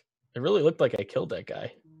realistic. It really looked like I killed that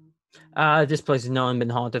guy. this place has known been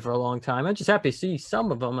haunted for a long time. I'm just happy to see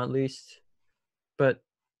some of them at least. But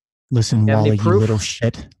Listen, You have any Wally, you proof? little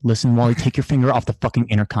shit. Listen, Wally, take your finger off the fucking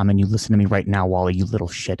intercom and you listen to me right now, Wally, you little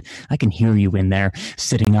shit. I can hear you in there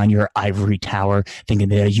sitting on your ivory tower thinking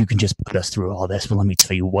that you can just put us through all this. But let me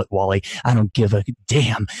tell you what, Wally, I don't give a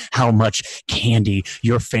damn how much candy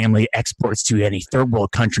your family exports to any third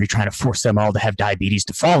world country trying to force them all to have diabetes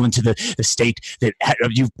to fall into the state that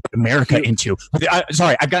you've put America into.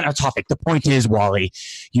 Sorry, I've gotten off topic. The point is, Wally,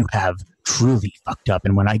 you have truly fucked up.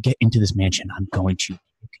 And when I get into this mansion, I'm going to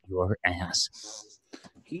your ass.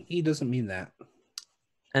 He doesn't mean that.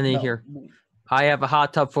 and then you hear, I have a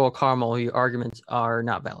hot tub full of caramel. Your arguments are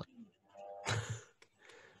not valid.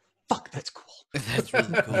 Fuck, that's cool. That's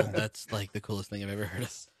really cool. That's like the coolest thing I've ever heard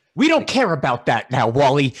of. We don't care about that now,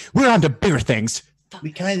 Wally. We're on to bigger things.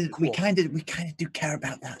 We kind of do care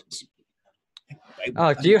about that.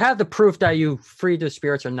 Oh, do you have the proof that you freed the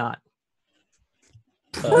spirits or not?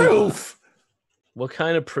 Proof. What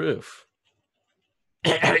kind of proof?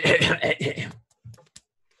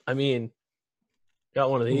 I mean, got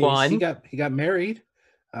one of these. One. He got married.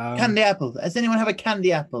 Candy apple. Does anyone have a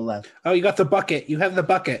candy apple left? Oh, you got the bucket. You have the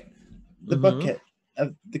bucket. The bucket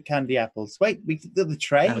of the candy apples. Wait, we did the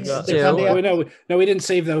tray. I've The got candy two. apple? No, we didn't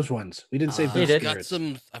save those ones. We didn't save You those.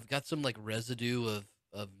 did. I've got some like residue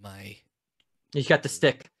of my You got the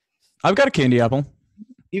stick. I've got a candy apple.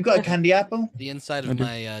 You got a candy apple? the inside I of do.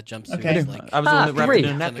 my jumpsuit. Okay. Is like I was the one that wrapped three. it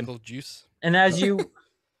in a napkin. tentacle juice. And as you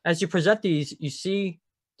present these, you see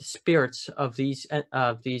the spirits of these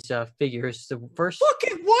figures. The first, What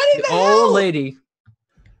in the the old hell? lady.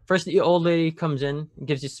 First, the old lady comes in and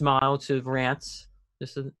gives you a smile to Rance.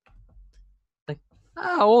 Just like,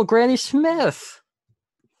 old Granny Smith.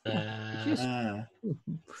 See what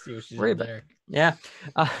she's Worry doing about- there. Yeah,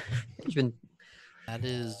 he's been That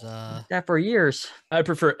is that for years. I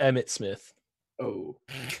prefer Emmett Smith. Oh,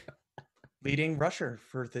 Leading rusher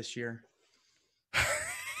for this year.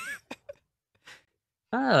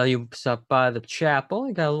 You stop by the chapel.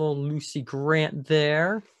 You got a little Lucy Grant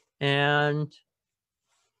there, and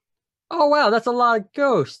oh wow, that's a lot of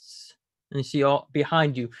ghosts. And you see all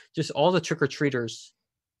behind you, just all the trick or treaters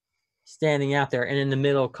standing out there, and in the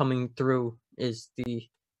middle, coming through, is the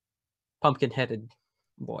pumpkin-headed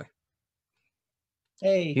boy.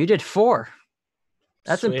 Hey, You did 4.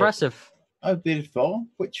 That's Sweet. impressive. I did 4.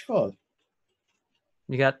 Which 4?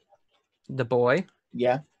 You got the boy.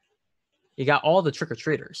 Yeah. You got all the trick or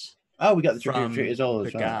treaters. Oh, we got the trick or From treaters all the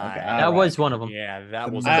as well. guy. Okay, That alright. was one of them. Yeah,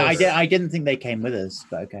 that was. I didn't think they came with us,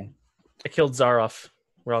 but okay. I killed Zaroff.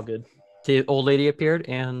 We're all good. The old lady appeared,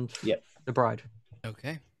 and Yep. the bride.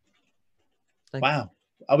 okay. Like, Wow.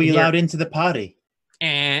 Are we Here. allowed into the party?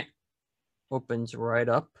 opens right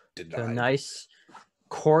up to a denied. nice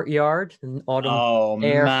courtyard and autumn. Oh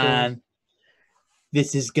air man,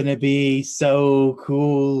 this is gonna be so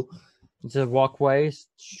cool. It's a walkway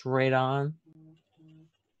straight on.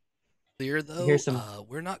 Clear though. Here's some-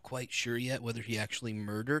 We're not quite sure yet whether he actually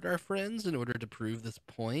murdered our friends in order to prove this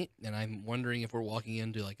point, and I'm wondering if we're walking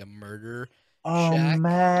into like a murder. Oh Shack.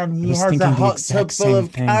 man, he was has thinking a the hot exact tub full same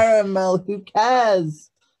of thing. caramel. Who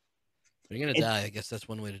cares? If you're gonna It- die, I guess that's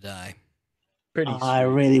one way to die. Pretty. I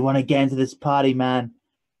sweet. really want to get into this party, man.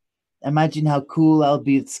 Imagine how cool I'll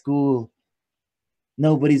be at school.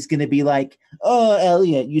 Nobody's gonna be like, "Oh,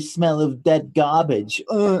 Elliot, you smell of dead garbage."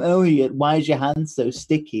 "Oh, Elliot, why is your hand so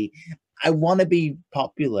sticky?" I want to be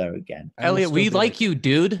popular again. I will Elliot, still we be like you,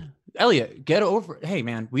 dude. Elliot, get over it. Hey,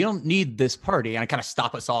 man, we don't need this party. And I kind of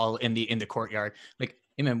stop us all in the courtyard. Like,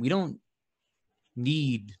 hey, man, we don't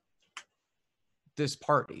need this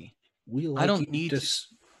party. We like don't you need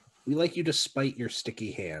we like you despite your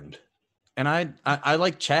sticky hand. And I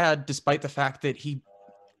like Chad, despite the fact that he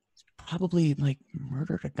probably like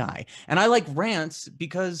murdered a guy. And I like Rance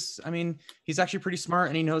because I mean he's actually pretty smart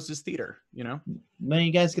and he knows his theater. You know? When are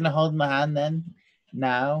you guys gonna hold my hand then?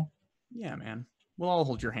 Now? Yeah, man. We'll all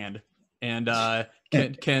hold your hand. And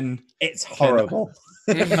can It's horrible.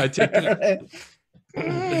 I take that?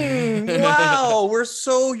 Wow, we're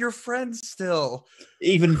so your friends still.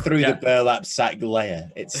 Even through Yeah. the burlap sack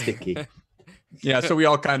layer, it's sticky. Yeah, so we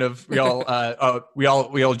all join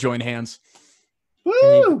hands. And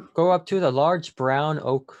you Woo! go up to the large brown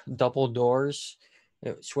oak double doors.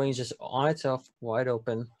 It swings just on itself wide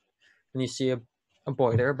open. And you see a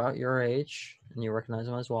boy there about your age. And you recognize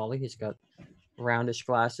him as Wally. He's got roundish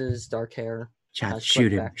glasses, dark hair. Chad, Nice shoot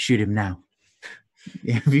clip him. back. Shoot him now.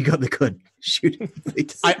 Yeah, have you got the gun? Shoot him,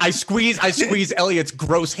 please. I squeeze Elliot's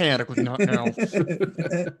gross hand. I go, no.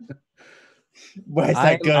 Where's I'm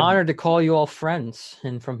that gun? honored to call you all friends,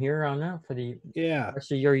 and from here on out, for the Yeah.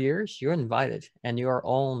 rest of your years, you're invited, and you are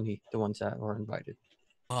only the ones that are invited.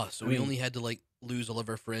 Oh, so we only had to like lose all of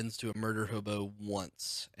our friends to a murder hobo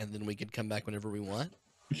once, and then we could come back whenever we want.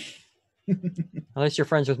 At least you're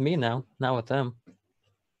friends with me now, not with them.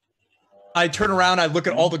 I turn around. I look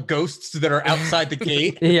at all the ghosts that are outside the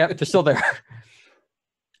gate. Yep, they're still there.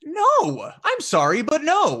 No, I'm sorry, but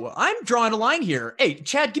no. I'm drawing a line here. Hey,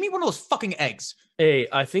 Chad, give me one of those fucking eggs. Hey,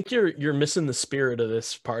 I think you're missing the spirit of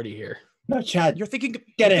this party here. No, Chad. You're thinking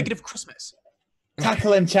him. of Christmas.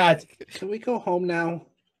 Tackle him, Chad. Can we go home now,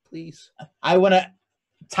 please? I want to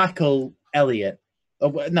tackle Elliot. Oh,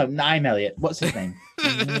 no, I'm Elliot. What's his name?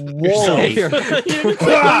 Wally.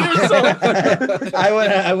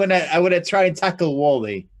 I want to try and tackle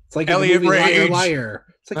Wally. It's like Elliot in the movie Rage. Liar Liar.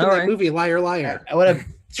 It's like in that movie Liar Liar. I want to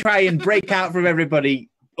try and break out from everybody,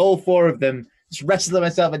 all four of them, just wrestle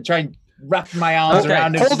myself and try and wrap my arms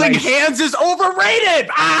around him. Holding hands is overrated.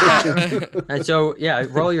 And so, yeah,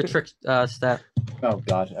 roll your trick stat. Oh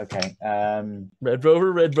God. Okay. Red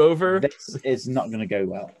Rover. This is not going to go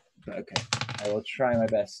well. But okay, I will try my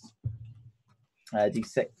best.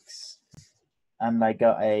 D6, and I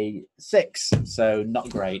got a 6, so not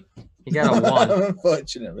great. You got a 1.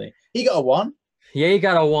 Unfortunately, he got a 1. Yeah, you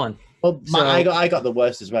got a 1. Well, I got the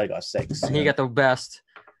worst as well. I got a 6. So. And he got the best.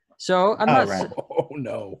 So I'm not. Right. Oh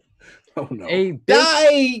no! Oh no! A big,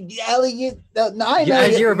 Die, Elliot! No, I'm Yeah,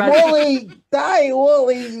 Elliot. you're about Wally, die,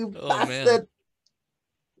 Wally! You Oh, bastard!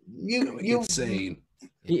 man. You insane!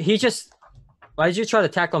 he just, as you try to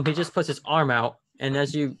tackle him, he just puts his arm out, and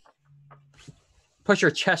as you push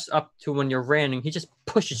your chest up to when you're running, he just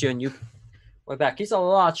pushes you, and you way back. He's a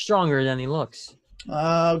lot stronger than he looks.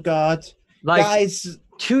 Oh God, Like guys!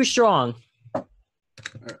 too strong.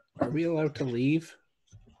 Are we allowed to leave?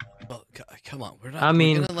 Oh, come on, we're not. I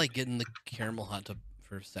mean- we're gonna like get in the caramel hot tub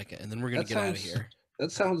for a second, and then we're gonna get out of here.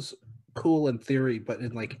 That sounds cool in theory, but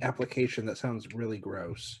in like application, that sounds really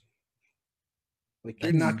gross. Like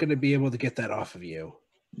you're not going to be able to get that off of you.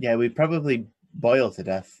 Yeah, we'd probably boil to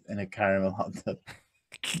death in a caramel hot tub.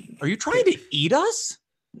 Are you trying to eat us?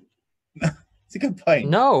 It's a good point.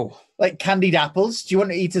 No. Like candied apples. Do you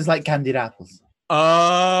want to eat us like candied apples?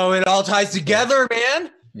 Oh, it all ties together,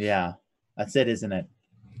 man. Yeah, that's it, isn't it?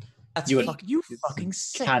 That's You- you fucking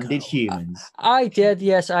sicko. Candied humans. I did,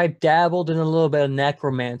 yes. I dabbled in a little bit of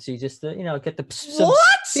necromancy just to, get some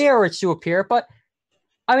What? spirits to appear. But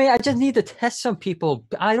I mean, I just need to test some people.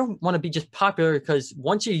 I don't want to be just popular because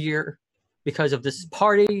once a year, because of this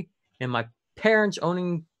party and my parents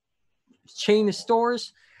owning chain of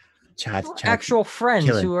stores, Chad, actual friends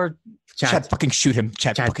kill him. who are. Chad, fucking shoot him.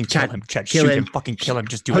 Chad, fucking kill him. Chad, shoot him. Fucking kill him.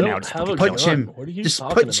 Just do it now. Just fucking kill punch him. him. What are you Just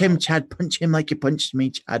talking punch him, about? Chad. Punch him like you punched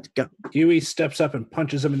me, Chad. Go. Huey steps up and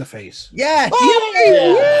punches him in the face. Yeah.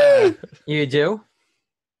 Yeah. You do?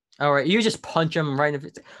 All right. You just punch him right in the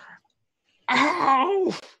face.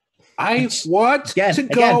 Ow! I want Again, to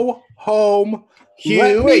go home.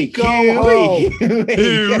 Let me Huey, go home.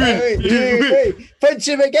 Huey. Punch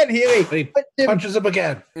him again, Huey. He Punch him. punches him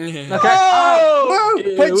again. Okay. Oh,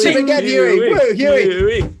 woo. Punch him again, Huey. Woo,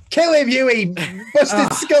 Huey. Kill him, Huey. Bust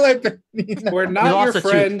his skull open. We're We not lost your a tooth.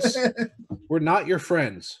 friends. We're not your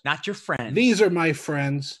friends. Not your friend. These are my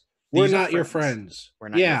friends. We're These are not your friends. friends. We're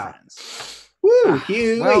not yeah. your friends. Woo,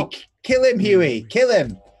 Huey. Well- Kill him, Huey. Kill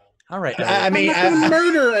him. All right. I I'm mean, not gonna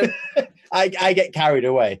murder him. I get carried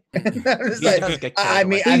away. It's like, I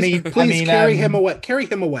mean, Please carry him away. Carry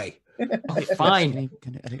him away. Fine.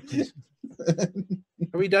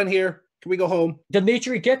 Are we done here? Can we go home?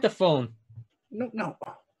 Dimitri, get the phone. No.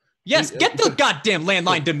 Yes, get the goddamn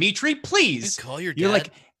landline, Dimitri, You please. call your dad. You're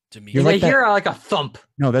like- Dimitri. you're You like that- hear like a thump.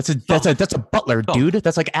 No, that's a butler, dude.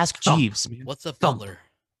 That's like Ask Thump. Jeeves. Man. What's a Thump. butler?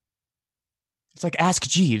 It's like Ask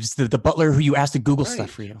Jeeves, the butler who you asked to Google Right.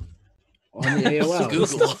 stuff for you. On the AOL.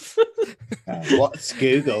 Google. what's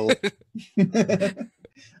Google?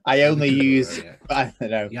 I only use, I don't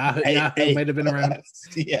know. Yahoo might have been around.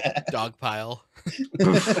 Yeah. Dog pile.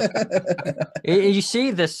 You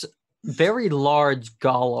see this very large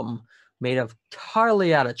golem made of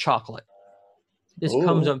entirely out of chocolate. This Ooh.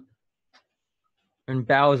 comes up and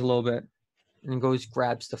bows a little bit and goes,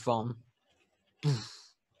 grabs the phone.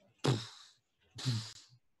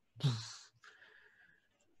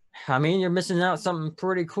 I mean, you're missing out something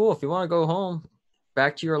pretty cool. If you want to go home,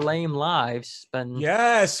 back to your lame lives, spend.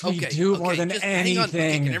 Yes, we do more than just hang on. Okay,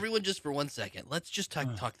 anything. can everyone just for 1 second? Let's just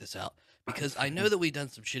talk this out because I know that we've done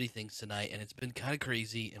some shitty things tonight, and it's been kind of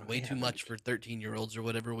crazy and way too much for 13-year-olds or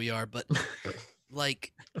whatever we are. But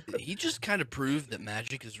like, he just kind of proved that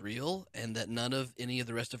magic is real and that none of any of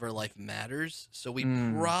the rest of our life matters. So we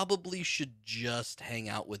probably should just hang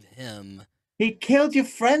out with him. He killed your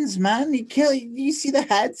friends, man. You see the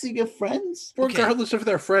heads of your friends? Regardless if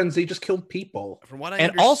they're friends, he just killed people. From what I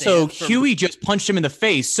And also, Huey just punched him in the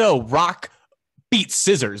face. So rock beats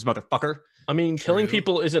scissors, motherfucker. I mean, killing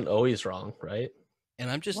people isn't always wrong, right?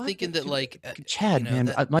 And I'm just thinking that, like, Chad,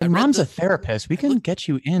 man, my mom's a therapist. We can get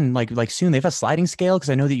you in like soon. They have a sliding scale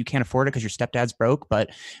because I know that you can't afford it because your stepdad's broke,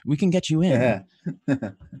 but we can get you in.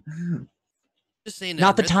 Just saying.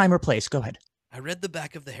 Not the time or place. Go ahead. I read the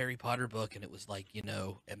back of the Harry Potter book, and it was like,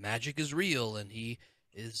 magic is real, and he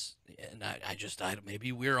is. And I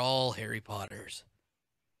maybe we're all Harry Potters.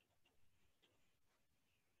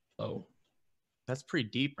 Oh, that's pretty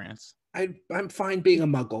deep, Rance. I'm fine being a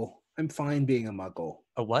Muggle. I'm fine being a Muggle.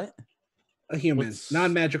 A what? A human,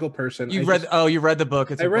 non-magical person. You read the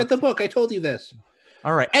book. I read the book. I told you this.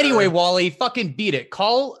 All right. Anyway, Wally, fucking beat it.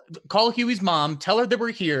 Call Huey's mom. Tell her that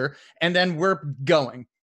we're here, and then we're going.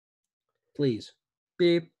 Please.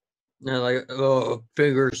 Beep. They're like, oh,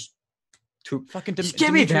 fingers. Too fucking. Just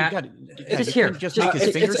give me that. Just here. Just make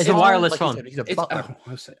his fingers. It's a wireless phone. He's a butler.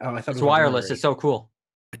 I thought it's wireless. It's so cool.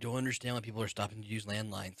 I don't understand why people are stopping to use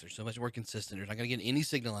landlines. They're so much more consistent. They're not going to get any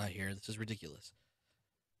signal out here. This is ridiculous.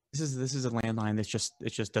 This is a landline that's just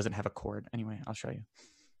doesn't have a cord. Anyway, I'll show you.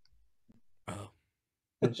 Oh.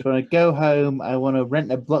 I just want to go home. I want to rent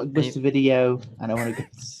a Blockbuster video, and I want to go.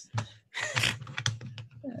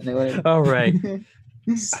 All right.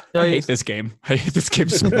 I hate this game. I hate this game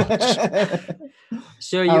so much.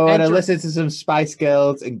 So I want to listen to some Spice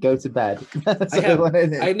Girls and go to bed.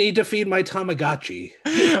 I need to feed my Tamagotchi.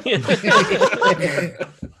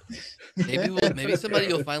 Maybe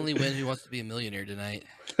somebody will finally win Who Wants to Be a Millionaire tonight.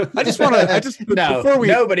 Nobody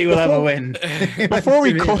will ever win.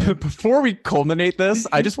 Before we culminate this,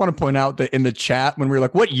 I just want to point out that in the chat when we were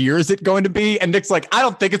like, "What year is it going to be?" and Nick's like, "I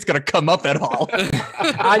don't think it's going to come up at all."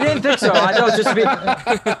 I didn't think so. I thought it was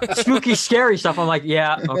just be spooky, scary stuff. I'm like,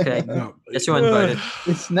 yeah, okay. No, that's who invited.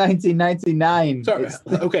 It's 1999. Sorry.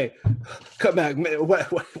 Okay, come back.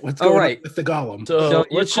 What's going on with the golem? So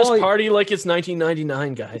let's just party like it's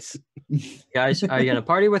 1999, guys. Guys, are you gonna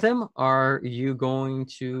party with him? Or are you going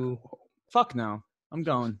to? Fuck no, I'm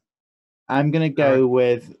going. I'm gonna go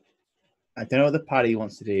with. I don't know what the party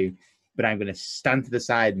wants to do, but I'm gonna stand to the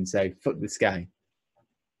side and say, "Fuck this guy."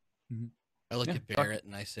 I look at Barrett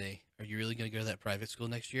and I say, "Are you really gonna go to that private school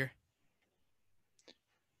next year?"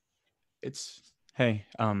 It's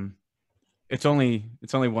only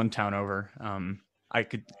one town over. I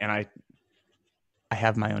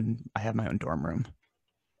have my own dorm room.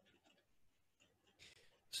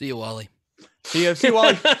 See you, Wally. See you,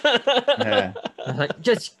 Wally. Yeah. Like,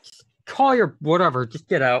 just call your whatever. Just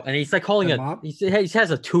get out. And he's like holding he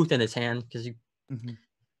has a tooth in his hand because he.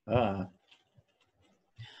 And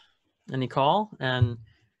he call and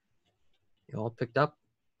you all picked up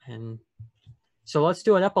and so let's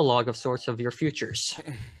do an epilogue of sorts of your futures.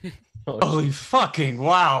 Holy fucking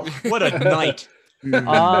wow! What a night.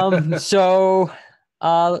 So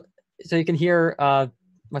you can hear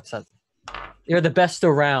what's that? You're the best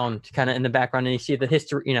around, kind of in the background, and you see the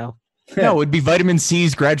history. No, it'd be Vitamin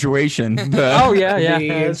C's graduation. Oh yeah.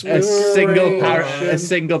 A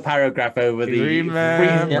single paragraph over the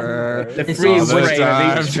free.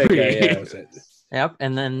 Yep,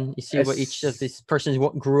 and then you see what each of these persons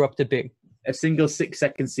grew up to be. A single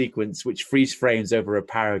 6-second sequence which freeze frames over a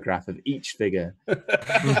paragraph of each figure.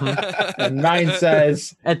 And mine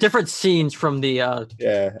says at different scenes from the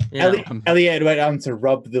Elliot went on to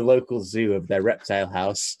rob the local zoo of their reptile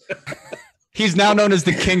house. He's now known as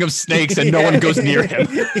the king of snakes and no one goes near him.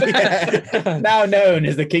 Now known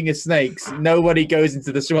as the king of snakes, nobody goes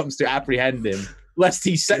into the swamps to apprehend him lest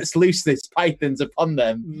he sets loose his pythons upon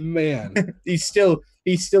them. Man, he's still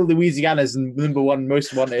Louisiana's #1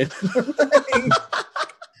 most wanted.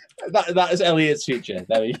 that is Elliot's future.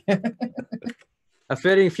 There we go. A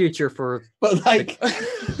fitting future for. But like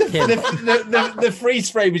the freeze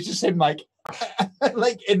frame is just him like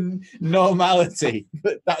in normality.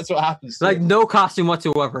 But that's what happens. Like no costume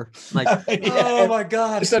whatsoever. Like oh my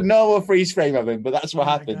god, it's a normal freeze frame of him. But that's what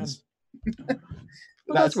happens.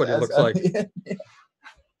 Well, that's what it looks like.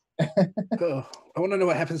 Oh, I want to know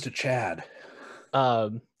what happens to Chad.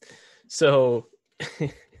 So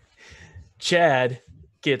Chad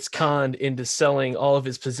gets conned into selling all of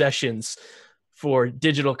his possessions for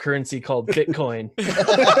digital currency called Bitcoin.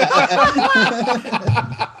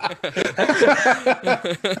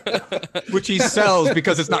 Which he sells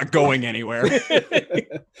because it's not going anywhere.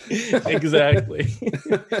 Exactly.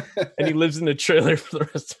 And he lives in a trailer for the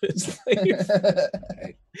rest of his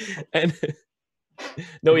life. And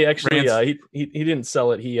no, he actually he didn't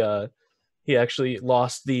sell it. He actually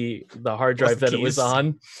lost the hard drive that it was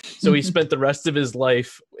on. So he spent the rest of his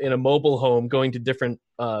life in a mobile home going to different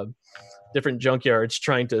junkyards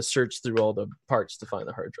trying to search through all the parts to find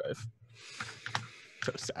the hard drive.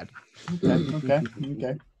 So sad. Okay.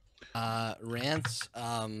 Rance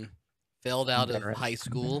failed out of high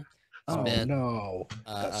school. Spent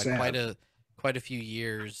quite a few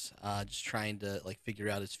years just trying to figure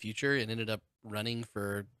out his future, and ended up running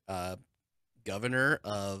for governor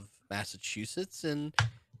of Massachusetts in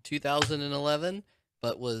 2011,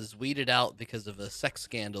 but was weeded out because of a sex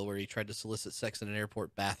scandal where he tried to solicit sex in an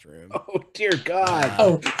airport bathroom. Oh dear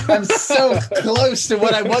God! I'm so close to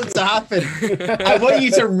what I want to happen. I want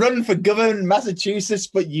you to run for governor in Massachusetts,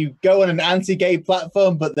 but you go on an anti-gay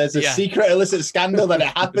platform, but there's a secret illicit scandal that it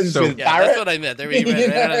happens with Barrett. That's what I meant. There he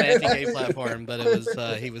ran on an anti-gay platform, but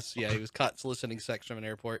it was he was caught soliciting sex from an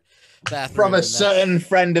airport bathroom from a certain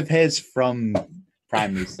friend of his from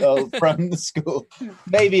primary school, from the school.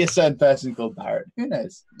 Maybe a certain person called Barrett. Who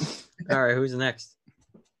knows? All right, who's next?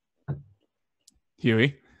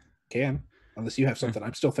 Huey. Unless you have something.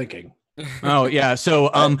 I'm still thinking. Oh yeah. So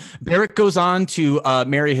Barrett goes on to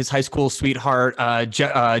marry his high school sweetheart,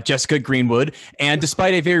 Jessica Greenwood, and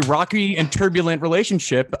despite a very rocky and turbulent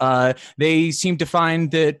relationship, they seem to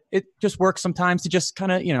find that it just works sometimes to just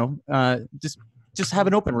kind of just have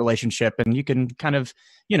an open relationship, and you can kind of,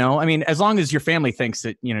 I mean, as long as your family thinks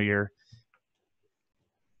that, you're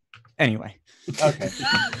anyway. Okay.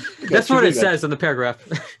 That's what it says in the paragraph.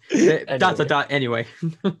 Dot, anyway.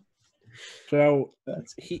 So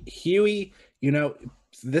Huey,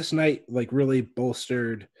 this night really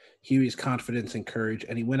bolstered Huey's confidence and courage,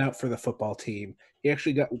 and he went out for the football team. He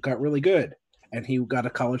actually got really good, and he got a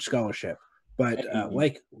college scholarship. But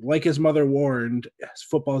like his mother warned,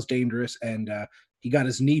 football's dangerous, and he got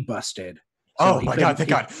his knee busted. So my God, thank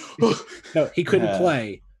God. No, he couldn't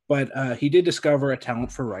play, but he did discover a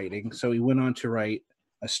talent for writing. So he went on to write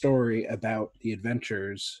a story about the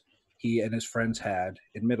adventures he and his friends had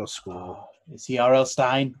in middle school. Is he R.L.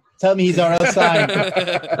 Stein? Tell me he's R.L. Stein.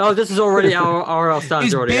 Oh, this is already R.L. Stein.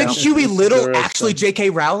 Is Big Huey Little actually J.K.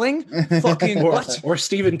 Rowling? Fucking what? Or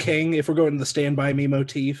Stephen King, if we're going to the Stand By Me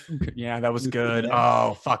motif. Yeah, that was good.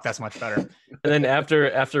 Oh, fuck, that's much better. And then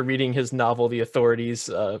after reading his novel, the authorities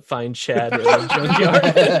find Chad in a junkyard.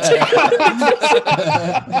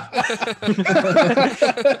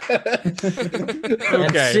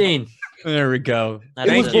 Okay. Scene. There we go.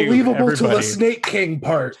 It was believable till the Snake King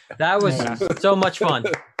part. That was so much fun.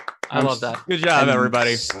 I love that. Good job,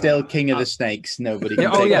 everybody. Still king of the snakes. Nobody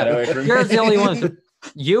can take that away from me. You're the only one.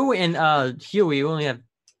 You and Huey only have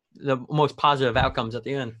the most positive outcomes at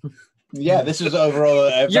the end. Yeah, this is overall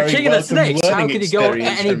a You're very king of the snakes. How could you go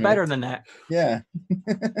experience any for me. better than that? Yeah.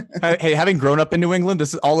 Hey, having grown up in New England,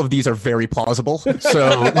 all of these are very plausible.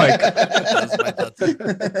 So,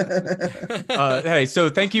 hey, so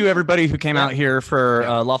thank you everybody who came out here for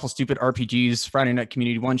Lawful Stupid RPGs Friday Night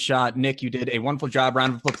Community One Shot. Nick, you did a wonderful job.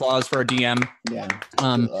 Round of applause for our DM. Yeah.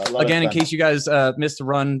 Again, in case you guys missed the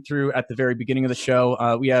run through at the very beginning of the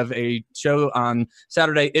show, we have a show on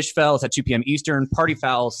Saturday. Isfjell is at 2 p.m. Eastern. Party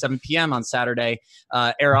Foul 7 p.m. on Saturday.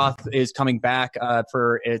 Erroth is coming back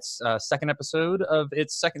for its second episode of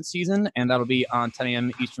its second season, and that'll be on 10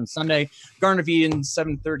 a.m. Eastern Sunday. Garden of Eden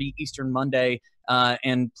 7:30 Eastern Monday.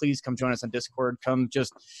 And please come join us on Discord. Come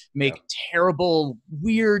just make terrible,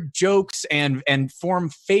 weird jokes and form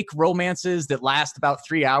fake romances that last about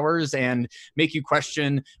 3 hours and make you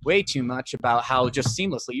question way too much about how just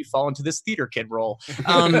seamlessly you fall into this theater kid role.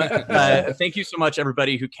 Thank you so much,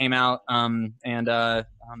 everybody who came out.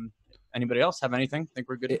 Anybody else have anything? I think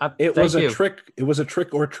we're good. It was a trick. It was a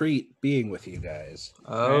trick or treat being with you guys.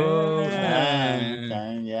 Oh,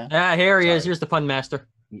 yeah. Here he is. Here's the pun master.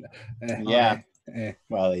 Yeah.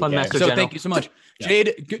 Well, Fun master so General. thank you so much.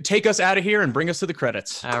 Jade, take us out of here and bring us to the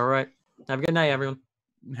credits. All right. Have a good night, everyone.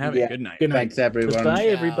 Have a good night. Thanks, everyone. Goodbye,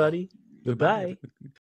 everybody. Goodbye.